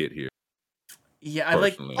home kit here. Yeah, I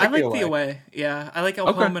like the away. Yeah, I like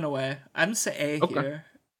home and away. I'm gonna say A here.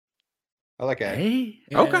 I like A.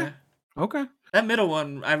 Yeah. Okay. That middle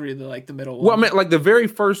one, I really like the middle one. Well, I mean, like the very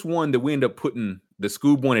first one that we end up putting, the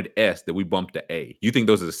Scoob wanted S that we bumped to A. You think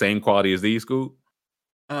those are the same quality as these, Scoob?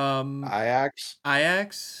 Ajax.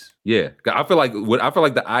 Yeah, I feel like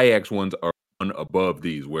the Ajax ones are one above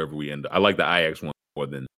these wherever we end up. I like the Ajax one more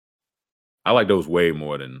than. I like those way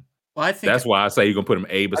more than. Well, I think that's why I say you're gonna put them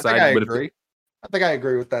A beside. I think I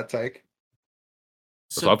agree with that take.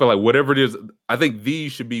 So I feel like whatever it is, I think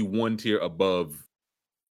these should be one tier above.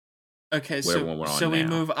 Okay, so we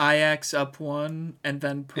move Ajax up one and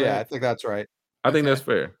then put... Yeah, I think that's right. I think that's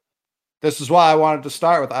fair. This is why I wanted to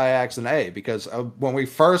start with Ajax and A, because when we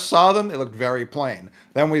first saw them, it looked very plain.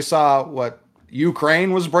 Then we saw what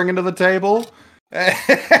Ukraine was bringing to the table.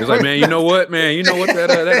 It's like, man, you know what,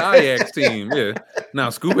 that Ajax team, yeah. Now,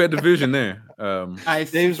 Scoop had the vision there.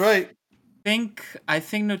 Dave's right. I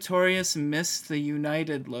think Notorious missed the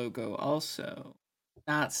United logo also.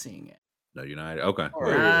 Not seeing it. No, United. Okay.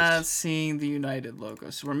 Not seeing the United logo.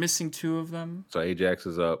 So we're missing two of them. So Ajax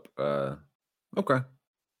is up. Okay.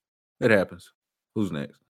 It happens. Who's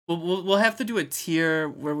next? We'll have to do a tier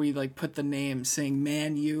where we like put the name saying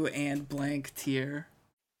Man U and blank tier.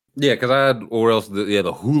 Yeah, because or else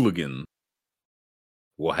the hooligan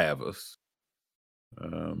will have us.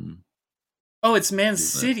 Oh, it's Man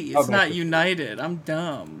City. It's not United. I'm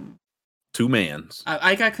dumb. Two mans.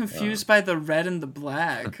 I got confused by the red and the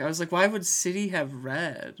black. I was like, why would City have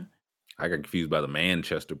red? I got confused by the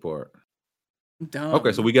Manchester part. Dumb.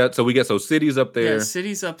 Okay, so we got City's up there. Yeah,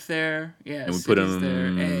 City's up there. Yeah, and we put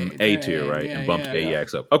them A tier, right? And bumped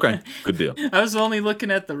Ajax up. Okay, good deal. I was only looking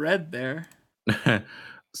at the red there.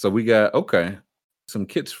 So we got some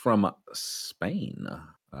kits from Spain.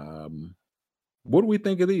 What do we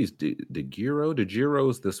think of these? De Giro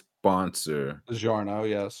is the sponsor. DiGiorno,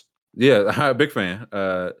 yes. Yeah, big fan.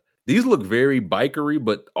 These look very bikery,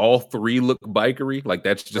 but all three look bikery. Like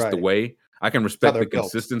that's just the way. I can respect the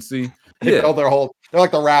consistency. They build they're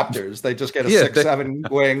like the Raptors. They just get a 6'7"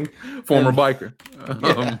 wing. Former biker.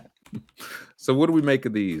 So what do we make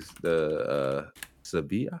of these? The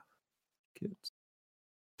Sevilla kits.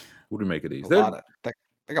 What do we make of these? They got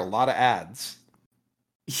a lot of ads.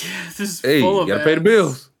 Yeah, this is full of you gotta pay the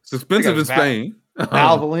bills. It's expensive in Spain.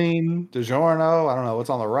 Valvoline, DiGiorno. I don't know what's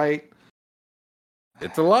on the right.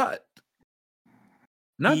 It's a lot.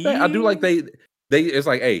 Not bad. I do like they. It's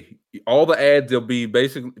like, hey, all the ads they'll be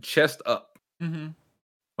basically chest up. Mm-hmm.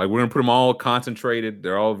 Like we're gonna put them all concentrated.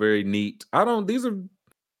 They're all very neat. I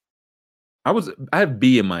have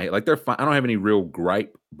B in my head. Like they're fine. I don't have any real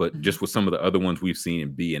gripe, but just with some of the other ones we've seen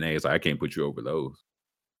in B and A, it's like I can't put you over those.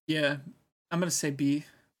 Yeah, I'm gonna say B.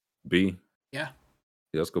 B. Yeah.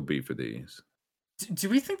 Let's go B for these. Do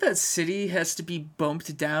we think that City has to be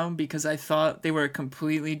bumped down because I thought they were a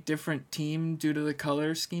completely different team due to the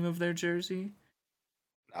color scheme of their jersey?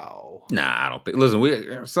 No. Nah, I don't think.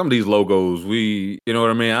 Listen, some of these logos, you know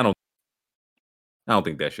what I mean? I don't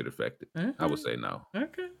think that should affect it. Okay. I would say no.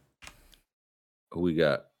 Okay. Who we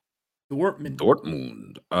got?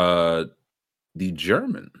 Dortmund. The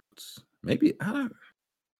Germans. Maybe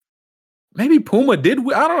Puma did.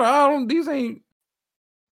 I don't. These ain't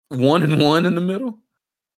 1-1 in the middle.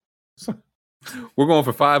 So, we're going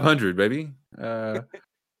for 500, baby.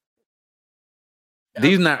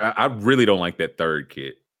 These not. I really don't like that third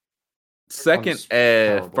kit. Second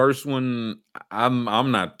and first one,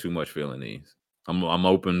 I'm not too much feeling these. I'm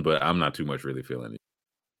open, but I'm not too much really feeling these.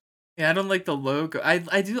 Yeah, I don't like the logo. I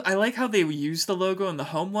like how they use the logo in the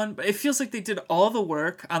home one, but it feels like they did all the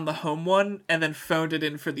work on the home one and then phoned it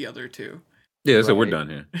in for the other two. Yeah, so we're done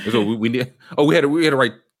here. So we need. Oh, we had to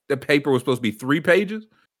write. The paper was supposed to be 3 pages.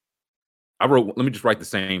 I wrote. Let me just write the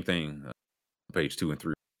same thing. Page 2 and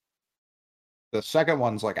 3. The second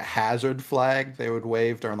one's like a hazard flag they would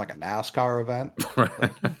wave during like a NASCAR event. Right.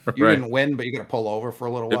 Like, you didn't win, but you got to pull over for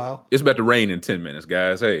a little while. It's about to rain in 10 minutes,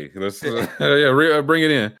 guys. Hey, let's bring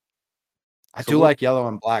it in. I do like yellow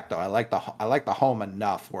and black though. I like the home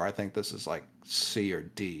enough where I think this is like C or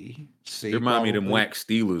D. C. It remind me of them wax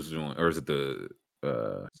Steelers joint, or is it the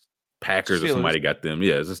Packers Steelers. Or somebody got them?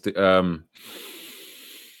 Yeah, is this oh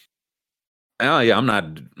yeah, I'm not.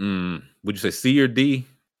 Would you say C or D?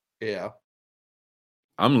 Yeah.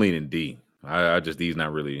 I'm leaning D. I just D's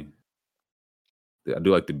not really. I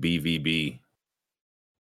do like the BVB.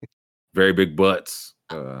 Very big butts.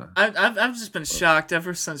 I've just been shocked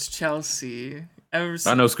ever since Chelsea.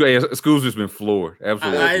 I know school's just been floored.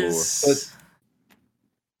 Absolutely floored.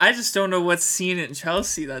 I just don't know what's seen in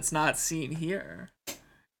Chelsea that's not seen here.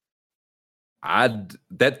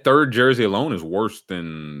 That third jersey alone is worse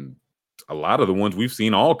than a lot of the ones we've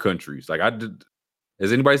seen all countries. Like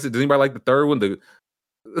does anybody like the third one?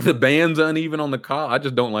 The band's uneven on the collar. I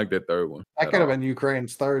just don't like that third one. That could have been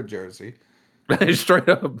Ukraine's third jersey. Straight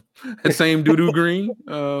up, the same doo-doo green.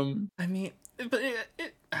 I mean, but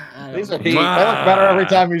these are heat. They look better every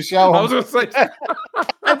time you show them. I was gonna say.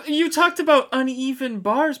 You talked about uneven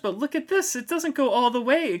bars, but look at this. It doesn't go all the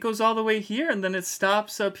way. It goes all the way here, and then it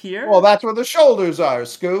stops up here. Well, that's where the shoulders are,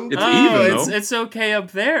 Scoob. It's even, though. It's okay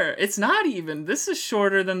up there. It's not even. This is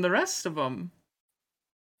shorter than the rest of them.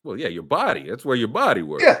 Well, yeah, your body. That's where your body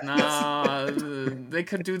works. Yeah. Nah, they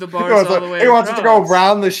could do the bars all the way around. He wants it to go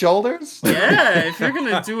around the shoulders? Yeah, if you're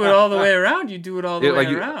going to do it all the way around, you do it all the way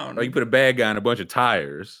around. Like you put a bad guy on a bunch of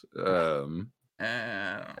tires. Nah,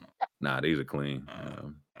 these are clean.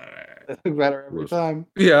 Better every time.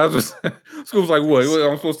 Yeah, I was just, School's like, what?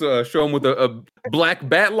 I'm supposed to show them with a black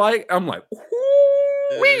bat light? I'm like,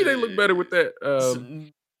 wee, they look better with that.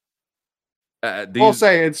 We'll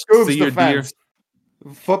say in Scoob's defense.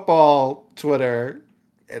 Football Twitter,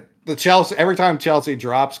 the Chelsea, every time Chelsea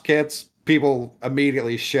drops kits, people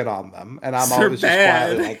immediately shit on them, and I'm always just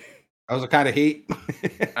quietly like, "That was a kind of heat."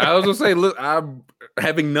 I was gonna say, look, I'm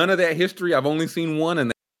having none of that history. I've only seen one,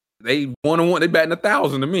 and they 1-1. They batting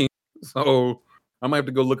 1,000 to me, so I might have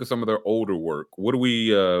to go look at some of their older work. What do we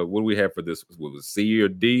have for this? What was C or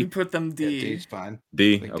D? You put them D. Yeah, D's fine.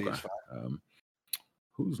 D. Okay. D's fine.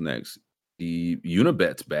 Who's next? The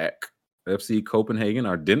Unibet's back. FC Copenhagen,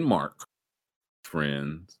 our Denmark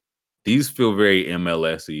friends. These feel very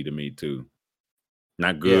MLS-y to me too.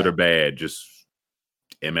 Not good or bad, just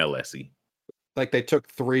MLS-y. Like they took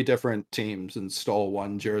 3 different teams and stole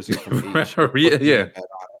one jersey from each. Yeah.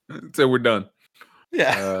 So we're done.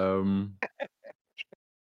 Yeah.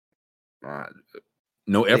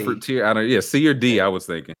 No effort here. I don't. Yeah, C or D. I was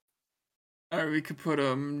thinking. All right, we could put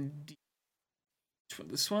D.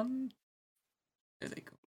 This one. There they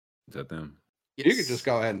go. Is that them? Yes. You could just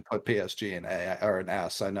go ahead and put PSG in A or an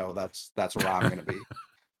S. I know that's where I'm going to be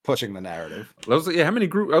pushing the narrative. Yeah, how many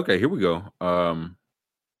group? Okay, here we go. Boy,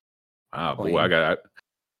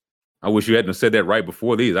 I wish you hadn't said that right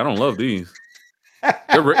before these. I don't love these.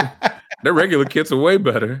 Their regular kits are way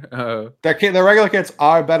better. Their regular kits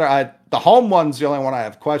are better. The home one's the only one I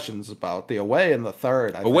have questions about. The away and the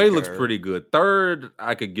third. Away looks pretty good. Third,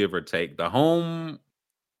 I could give or take. The home.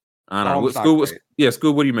 I don't know.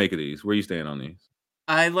 Scoob, what do you make of these? Where are you staying on these?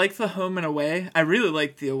 I like the home and away. I really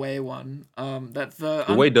like the away one. The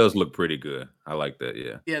away does look pretty good. I like that,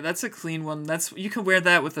 yeah. Yeah, that's a clean one. You can wear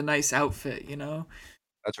that with a nice outfit, you know?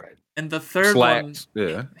 That's right. And the third Slacks, one,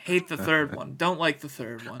 yeah. Hate the third one. Don't like the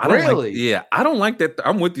third one. Really? I don't like that.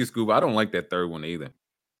 I'm with you, Scoob. I don't like that third one either.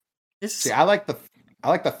 See, I like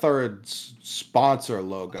the third sponsor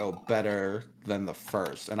logo better than the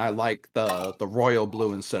first, and I like the royal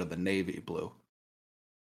blue instead of the navy blue.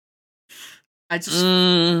 I just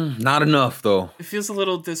not enough though. It feels a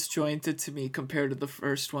little disjointed to me compared to the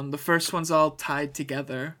first one. The first one's all tied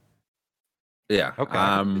together. Yeah.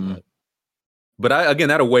 Okay. But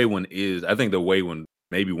that away one is. I think the away one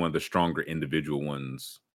may be one of the stronger individual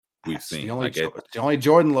ones we've seen. The only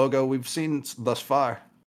Jordan logo we've seen thus far.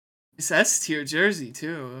 It's S-tier jersey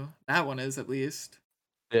too. That one is at least.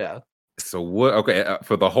 Yeah. So what? Okay,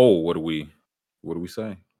 for the whole, what do we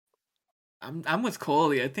say? I'm with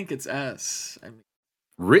Coley. I think it's S. I mean,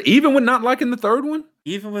 Even with not liking the third one?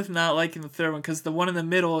 Even with not liking the third one, because the one in the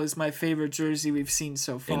middle is my favorite jersey we've seen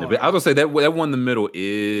so far. I was gonna say that one in the middle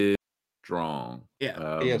is strong. Yeah.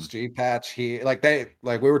 PSG patch. We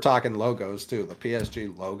were talking logos too. The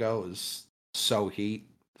PSG logo is so heat.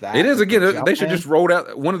 That it is again. They should just roll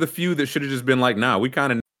out one of the few that should have just been like, nah, we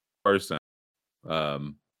kind of person.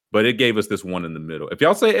 But it gave us this one in the middle. If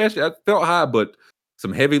y'all say S, I felt high, but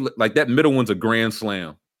some heavy, like that middle one's a grand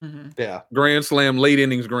slam. Mm-hmm. Yeah, grand slam, late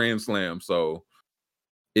innings grand slam. So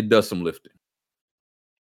it does some lifting.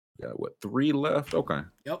 Got what, 3 left? Okay.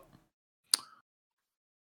 Yep.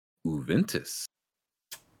 Juventus.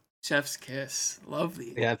 Chef's kiss.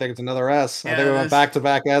 Lovely. Yeah, I think it's another S. Yeah, I think we went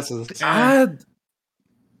back-to-back S's.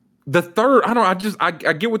 The third,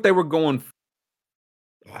 I get what they were going.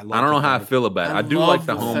 I don't know how I feel about it. I do like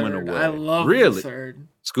the home and away. I love really the third.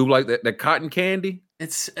 Scoop like that cotton candy.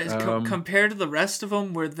 It's compared to the rest of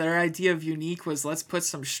them, where their idea of unique was let's put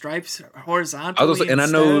some stripes horizontally. And I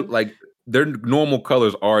know like their normal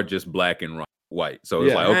colors are just black and white, so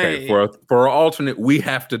it's like okay, for an alternate, we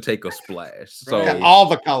have to take a splash. So all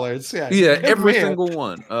the colors, every single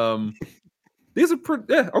one. These are pretty.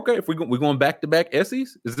 Yeah, okay. If we're going back to back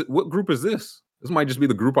S's, what group is this? This might just be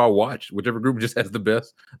the group I watch. Whichever group just has the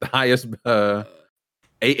highest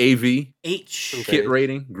AAV H kit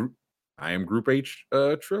rating. Group. I am Group H.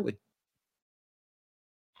 Trilly.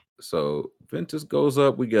 So Ventus goes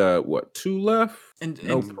up. We got what, 2 left?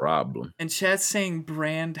 No problem. And chat's saying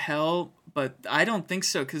brand hell, but I don't think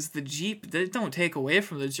so because the Jeep, they don't take away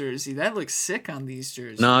from the jersey. That looks sick on these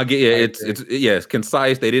jerseys. No, I get it's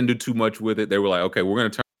concise. They didn't do too much with it. They were like, okay, we're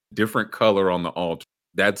gonna turn a different color on the altar.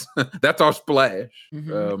 That's our splash.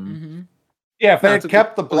 Mm-hmm. Yeah, if they had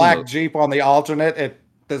kept the black Jeep on the alternate,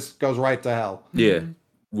 this goes right to hell. Yeah.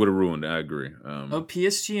 Would have ruined it. I agree.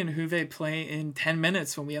 PSG and Juve play in 10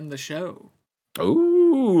 minutes when we end the show.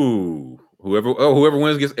 Ooh, whoever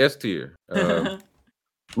wins gets S tier.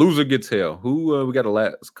 Loser gets hell. Who we got a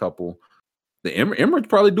last couple? The Emirates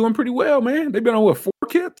probably doing pretty well, man. They've been on 4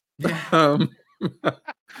 kits. Yeah.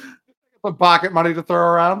 Some pocket money to throw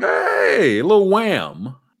around. Hey, a little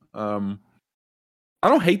wham. I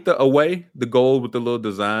don't hate the gold with the little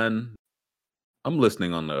design. I'm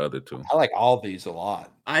listening on the other 2. I like all these a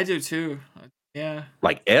lot. I do too. Yeah.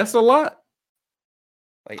 Like S a lot?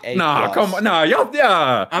 Like A+. Nah, come on. Nah, y'all.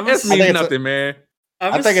 Yeah. S means nothing, man.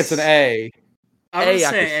 I think it's an A. I'm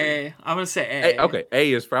gonna say A. Okay,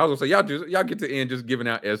 A is for. I was gonna say y'all get to end just giving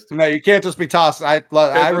out S. No, you can't just be tossing. I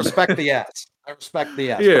respect the S. I respect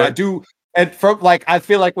the S. Yeah. But I do. And from I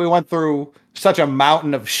feel like we went through such a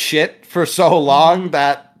mountain of shit for so long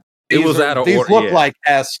that. It was out of order. These look like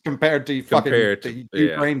S compared to the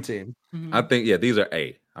Ukraine team. I think these are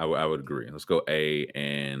A. I would agree. Let's go A,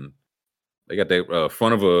 and they got the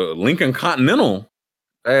front of a Lincoln Continental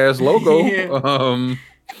as logo. Yeah.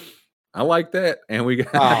 I like that, and we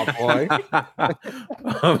got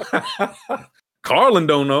Carlin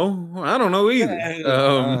don't know. I don't know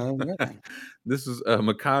either. This is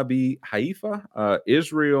Maccabi Haifa.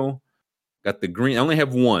 Israel got the green. I only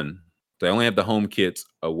have one. They only have the home kits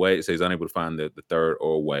away. It says unable to find the third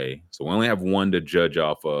or away. So we only have one to judge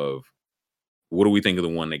off of. What do we think of the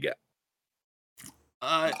one they got?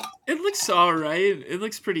 It looks all right. It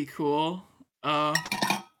looks pretty cool. You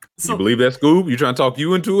believe that, Scoob? You trying to talk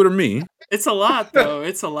you into it or me? It's a lot, though.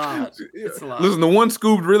 It's a lot. Listen, the one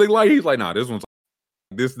Scoob really like, he's like, nah, this one's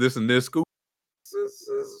this, and this. Scoob.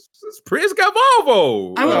 It's got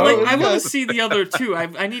Volvo. I want to see the other 2.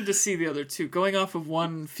 I need to see the other 2. Going off of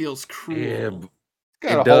one feels cruel. Yeah,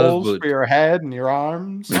 got holes for your head and your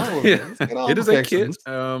arms. It is a kit.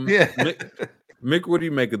 Mick, what do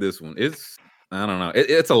you make of this one? I don't know.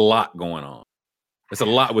 It's a lot going on. It's a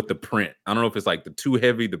lot with the print. I don't know if it's like the too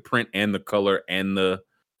heavy, the print and the color and the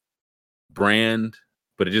brand,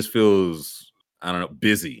 but it just feels, I don't know,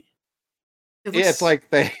 busy. It's like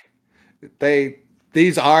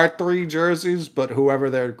these are 3 jerseys, but whoever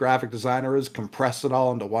their graphic designer is compressed it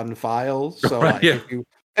all into one file. So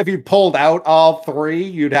if you pulled out all 3,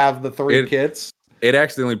 you'd have the 3 kits. It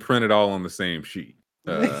accidentally printed all on the same sheet.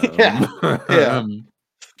 This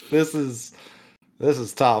is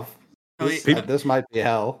tough. This might be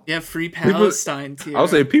hell. Yeah, free Palestine tier. I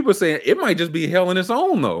would say people saying it might just be hell in its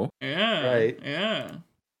own though. Yeah. Right. Yeah.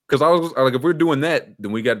 Because I was like, if we're doing that,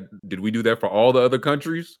 then did we do that for all the other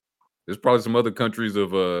countries? There's probably some other countries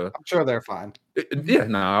of I'm sure they're fine. Yeah,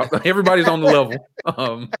 nah, everybody's on the level.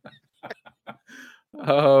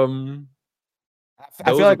 I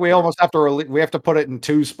feel like we almost have to we have to put it in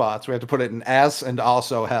 2 spots. We have to put it in S and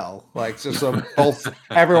also hell. Like just so both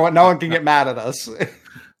no one can get mad at us.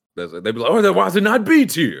 They'd be like, oh, then why is it not B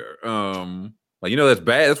tier? Like, that's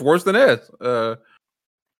bad. That's worse than S.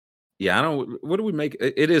 Yeah, I don't. What do we make?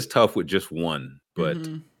 It is tough with just one, but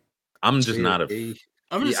I'm just not a.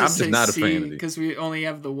 I'm just not a fan of it because we only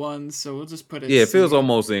have the one, so we'll just put it. Yeah, it feels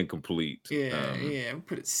almost incomplete. Yeah, we'll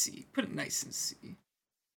put it C. Put it nice and C.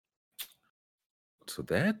 So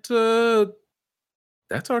that's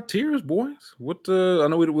our tiers, boys. What I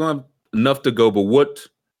know we don't have enough to go, but what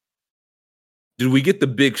did we get the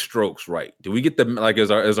big strokes right? Did we get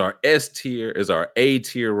is our S tier, is our A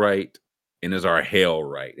tier right, and is our hell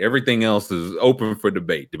right? Everything else is open for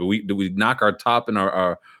debate. Did we knock our top and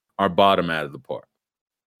our bottom out of the park?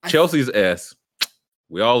 Chelsea's S.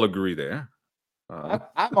 We all agree there.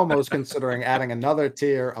 I'm almost considering adding another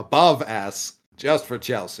tier above S just for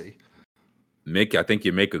Chelsea. Mick, I think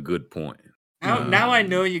you make a good point. Now I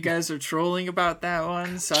know you guys are trolling about that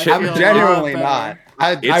one. So I'm genuinely not.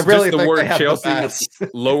 I really just the think word they have Chelsea the is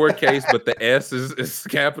lowercase, but the S is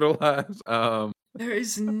capitalized. There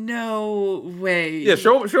is no way. Yeah,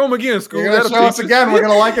 show them again, School. You're gonna show us again. We're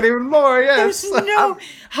gonna like it even more. Yes. There's no.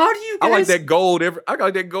 How do you guys? I like that gold. I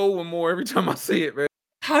like that gold one more every time I see it, man.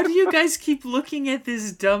 How do you guys keep looking at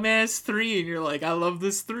this dumbass 3 and you're like, I love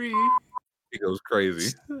this 3? It goes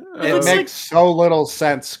crazy. It makes so little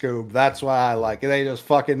sense, Scoob. That's why I like it.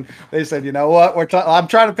 They said, you know what? I'm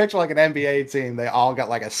trying to picture like an NBA team. They all got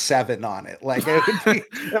like a 7 on it. Like it would be,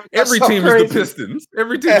 every team is the Pistons.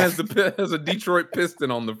 Every team has a Detroit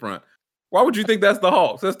Piston on the front. Why would you think that's the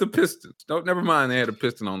Hawks? That's the Pistons. Never mind. They had a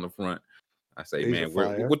piston on the front. I say, man,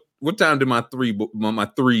 what time did my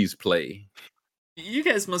threes play? You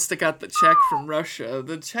guys must have got the check from Russia.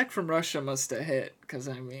 The check from Russia must have hit because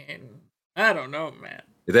I don't know, man.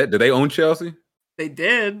 Do they own Chelsea? They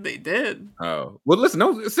did. Oh. Well,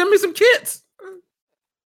 listen, send me some kits.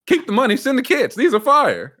 Keep the money, send the kits. These are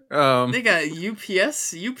fire. They got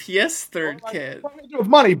UPS third kit. What do we do with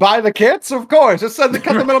money? Buy the kits? Of course. Just cut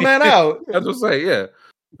the middleman out. That's what I say, yeah.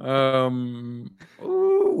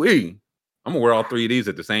 I'm gonna wear all 3 of these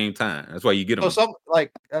at the same time. That's why you get them. So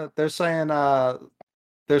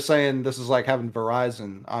they're saying this is like having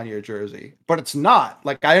Verizon on your jersey, but it's not.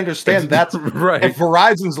 Like, I understand that's right. If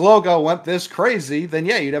Verizon's logo went this crazy, then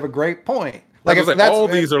yeah, you'd have a great point. Like,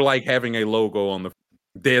 these are like having a logo on the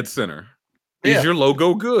dead center. Is your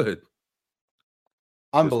logo good?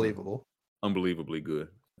 Unbelievable. Unbelievably good.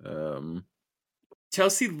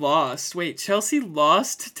 Chelsea lost. Wait, Chelsea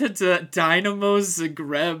lost to Dynamo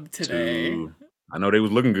Zagreb today. I know they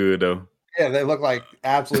was looking good though. Yeah, they look like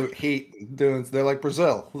absolute heat. They're like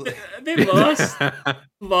Brazil. They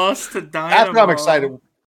lost to Dynamo. That's what I'm excited.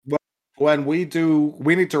 When we need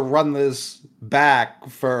to run this back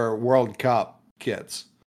for World Cup kits.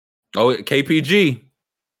 Oh, KPG.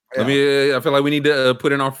 Yeah. I feel like we need to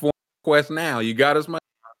put in our form request now. You got us, man.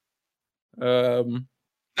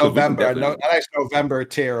 November, a nice November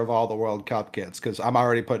tier of all the World Cup kits because I'm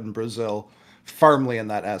already putting Brazil firmly in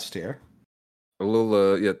that S tier. A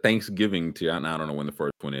little Thanksgiving tier. I don't know when the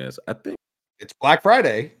first one is. I think it's Black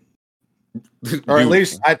Friday, or at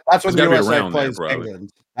least that's when USA plays England.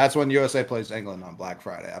 That's when USA plays England on Black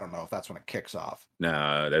Friday. I don't know if that's when it kicks off.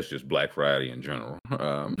 Nah, that's just Black Friday in general.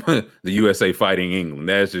 The USA fighting England.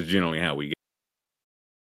 That's just generally how we get.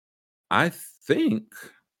 I think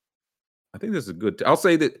this is a good. I'll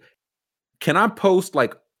say that. Can I post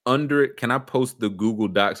like under it? Can I post the Google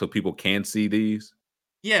Doc so people can see these?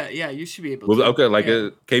 Yeah, you should be able to. Okay,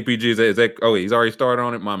 KPG is that? Oh, he's already started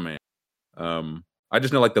on it, my man. I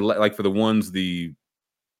just know like for the ones the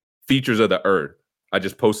features of the Earth. I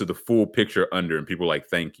just posted the full picture under, and people were like,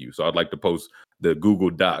 "Thank you." So I'd like to post the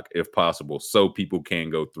Google Doc if possible, so people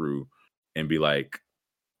can go through and be like,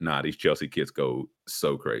 "Nah, these Chelsea kits go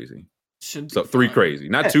so crazy." So 3 crazy,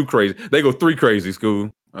 not 2 crazy. They go 3 crazy.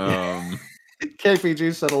 School.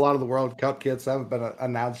 KPG said a lot of the World Cup kits haven't been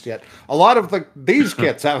announced yet. A lot of these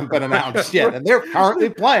kits haven't been announced yet, and they're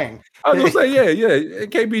currently playing. I was gonna say, yeah.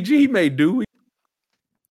 KPG may do.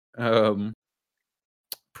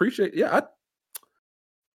 Appreciate. Yeah, I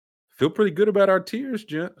feel pretty good about our tiers,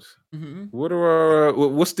 gents. Mm-hmm.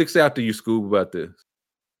 What sticks out to you, Scoob, about this?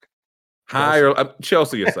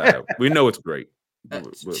 Chelsea aside, we know it's great.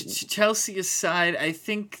 Chelsea aside, I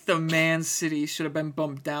think the Man City should have been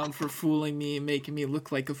bumped down for fooling me and making me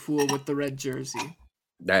look like a fool with the red jersey.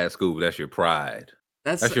 That's cool. That's your pride.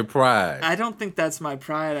 That's your pride. I don't think that's my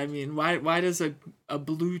pride. I mean, why does a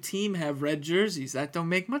blue team have red jerseys? That don't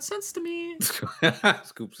make much sense to me.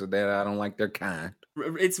 Scoop said that I don't like their kind.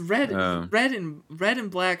 It's red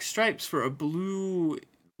and black stripes for a blue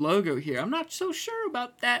logo here. I'm not so sure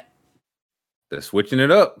about that. They're switching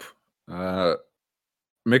it up.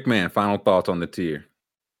 McMahon, final thoughts on the tier.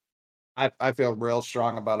 I feel real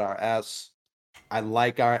strong about our S.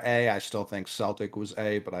 like our A. I still think Celtic was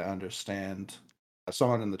A, but I understand.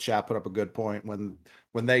 Someone in the chat put up a good point when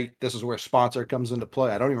this is where sponsor comes into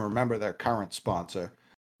play. I don't even remember their current sponsor.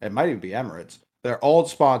 It might even be Emirates. Their old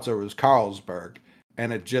sponsor was Carlsberg,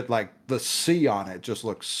 and it just like the C on it just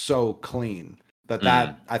looks so clean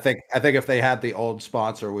that I think if they had the old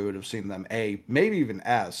sponsor, we would have seen them A, maybe even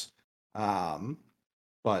S.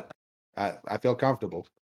 But I feel comfortable.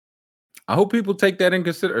 I hope people take that in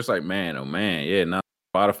consideration. It's like, man, oh man, yeah, now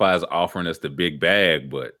Spotify is offering us the big bag,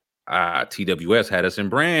 but TWS had us in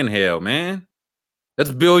brand hell, man.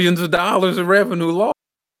 That's billions of dollars of revenue lost.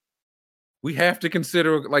 We have to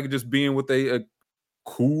consider like just being with a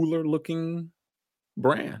cooler looking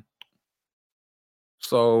brand.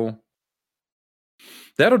 So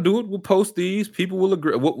that'll do it. We'll post these. People will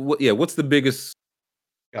agree. What's the biggest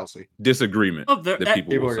Chelsea disagreement that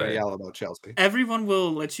people will are going say? to yell about Chelsea. Everyone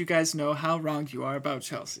will let you guys know how wrong you are about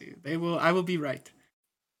Chelsea. I will be right.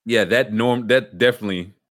 Yeah, that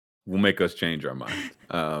definitely will make us change our mind.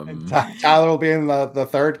 Tyler will be in the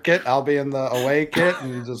third kit. I'll be in the away kit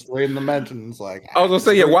and just reading the mentions. Like I was gonna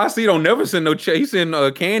say, YC don't never send no chase in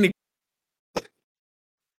candy.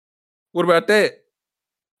 What about that?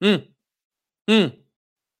 There's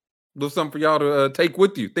something for y'all to take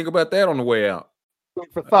with you. Think about that on the way out. Food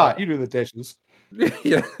for thought. You do the dishes.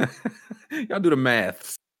 Yeah, y'all do the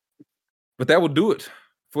maths. But that will do it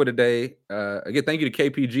for today. Again, thank you to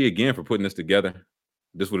KPG again for putting this together.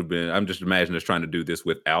 This would have been, I'm just imagining us trying to do this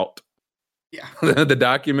without the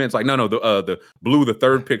documents. Like, no, the blue, the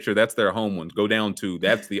third picture, that's their home ones. Go down to,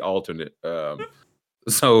 that's the alternate.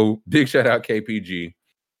 So big shout out KPG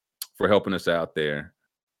for helping us out there.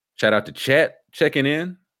 Shout out to chat checking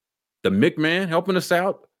in. The McMahon helping us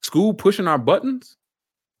out. School pushing our buttons.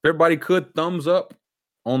 If everybody could, thumbs up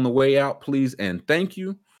on the way out, please. And thank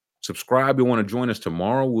you. Subscribe. You want to join us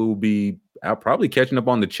tomorrow? We'll be out probably catching up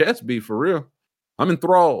on the chess beat for real. I'm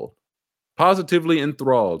enthralled, positively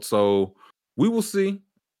enthralled. So we will see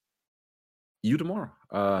you tomorrow.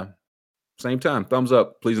 Same time. Thumbs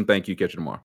up, please, and thank you. Catch you tomorrow.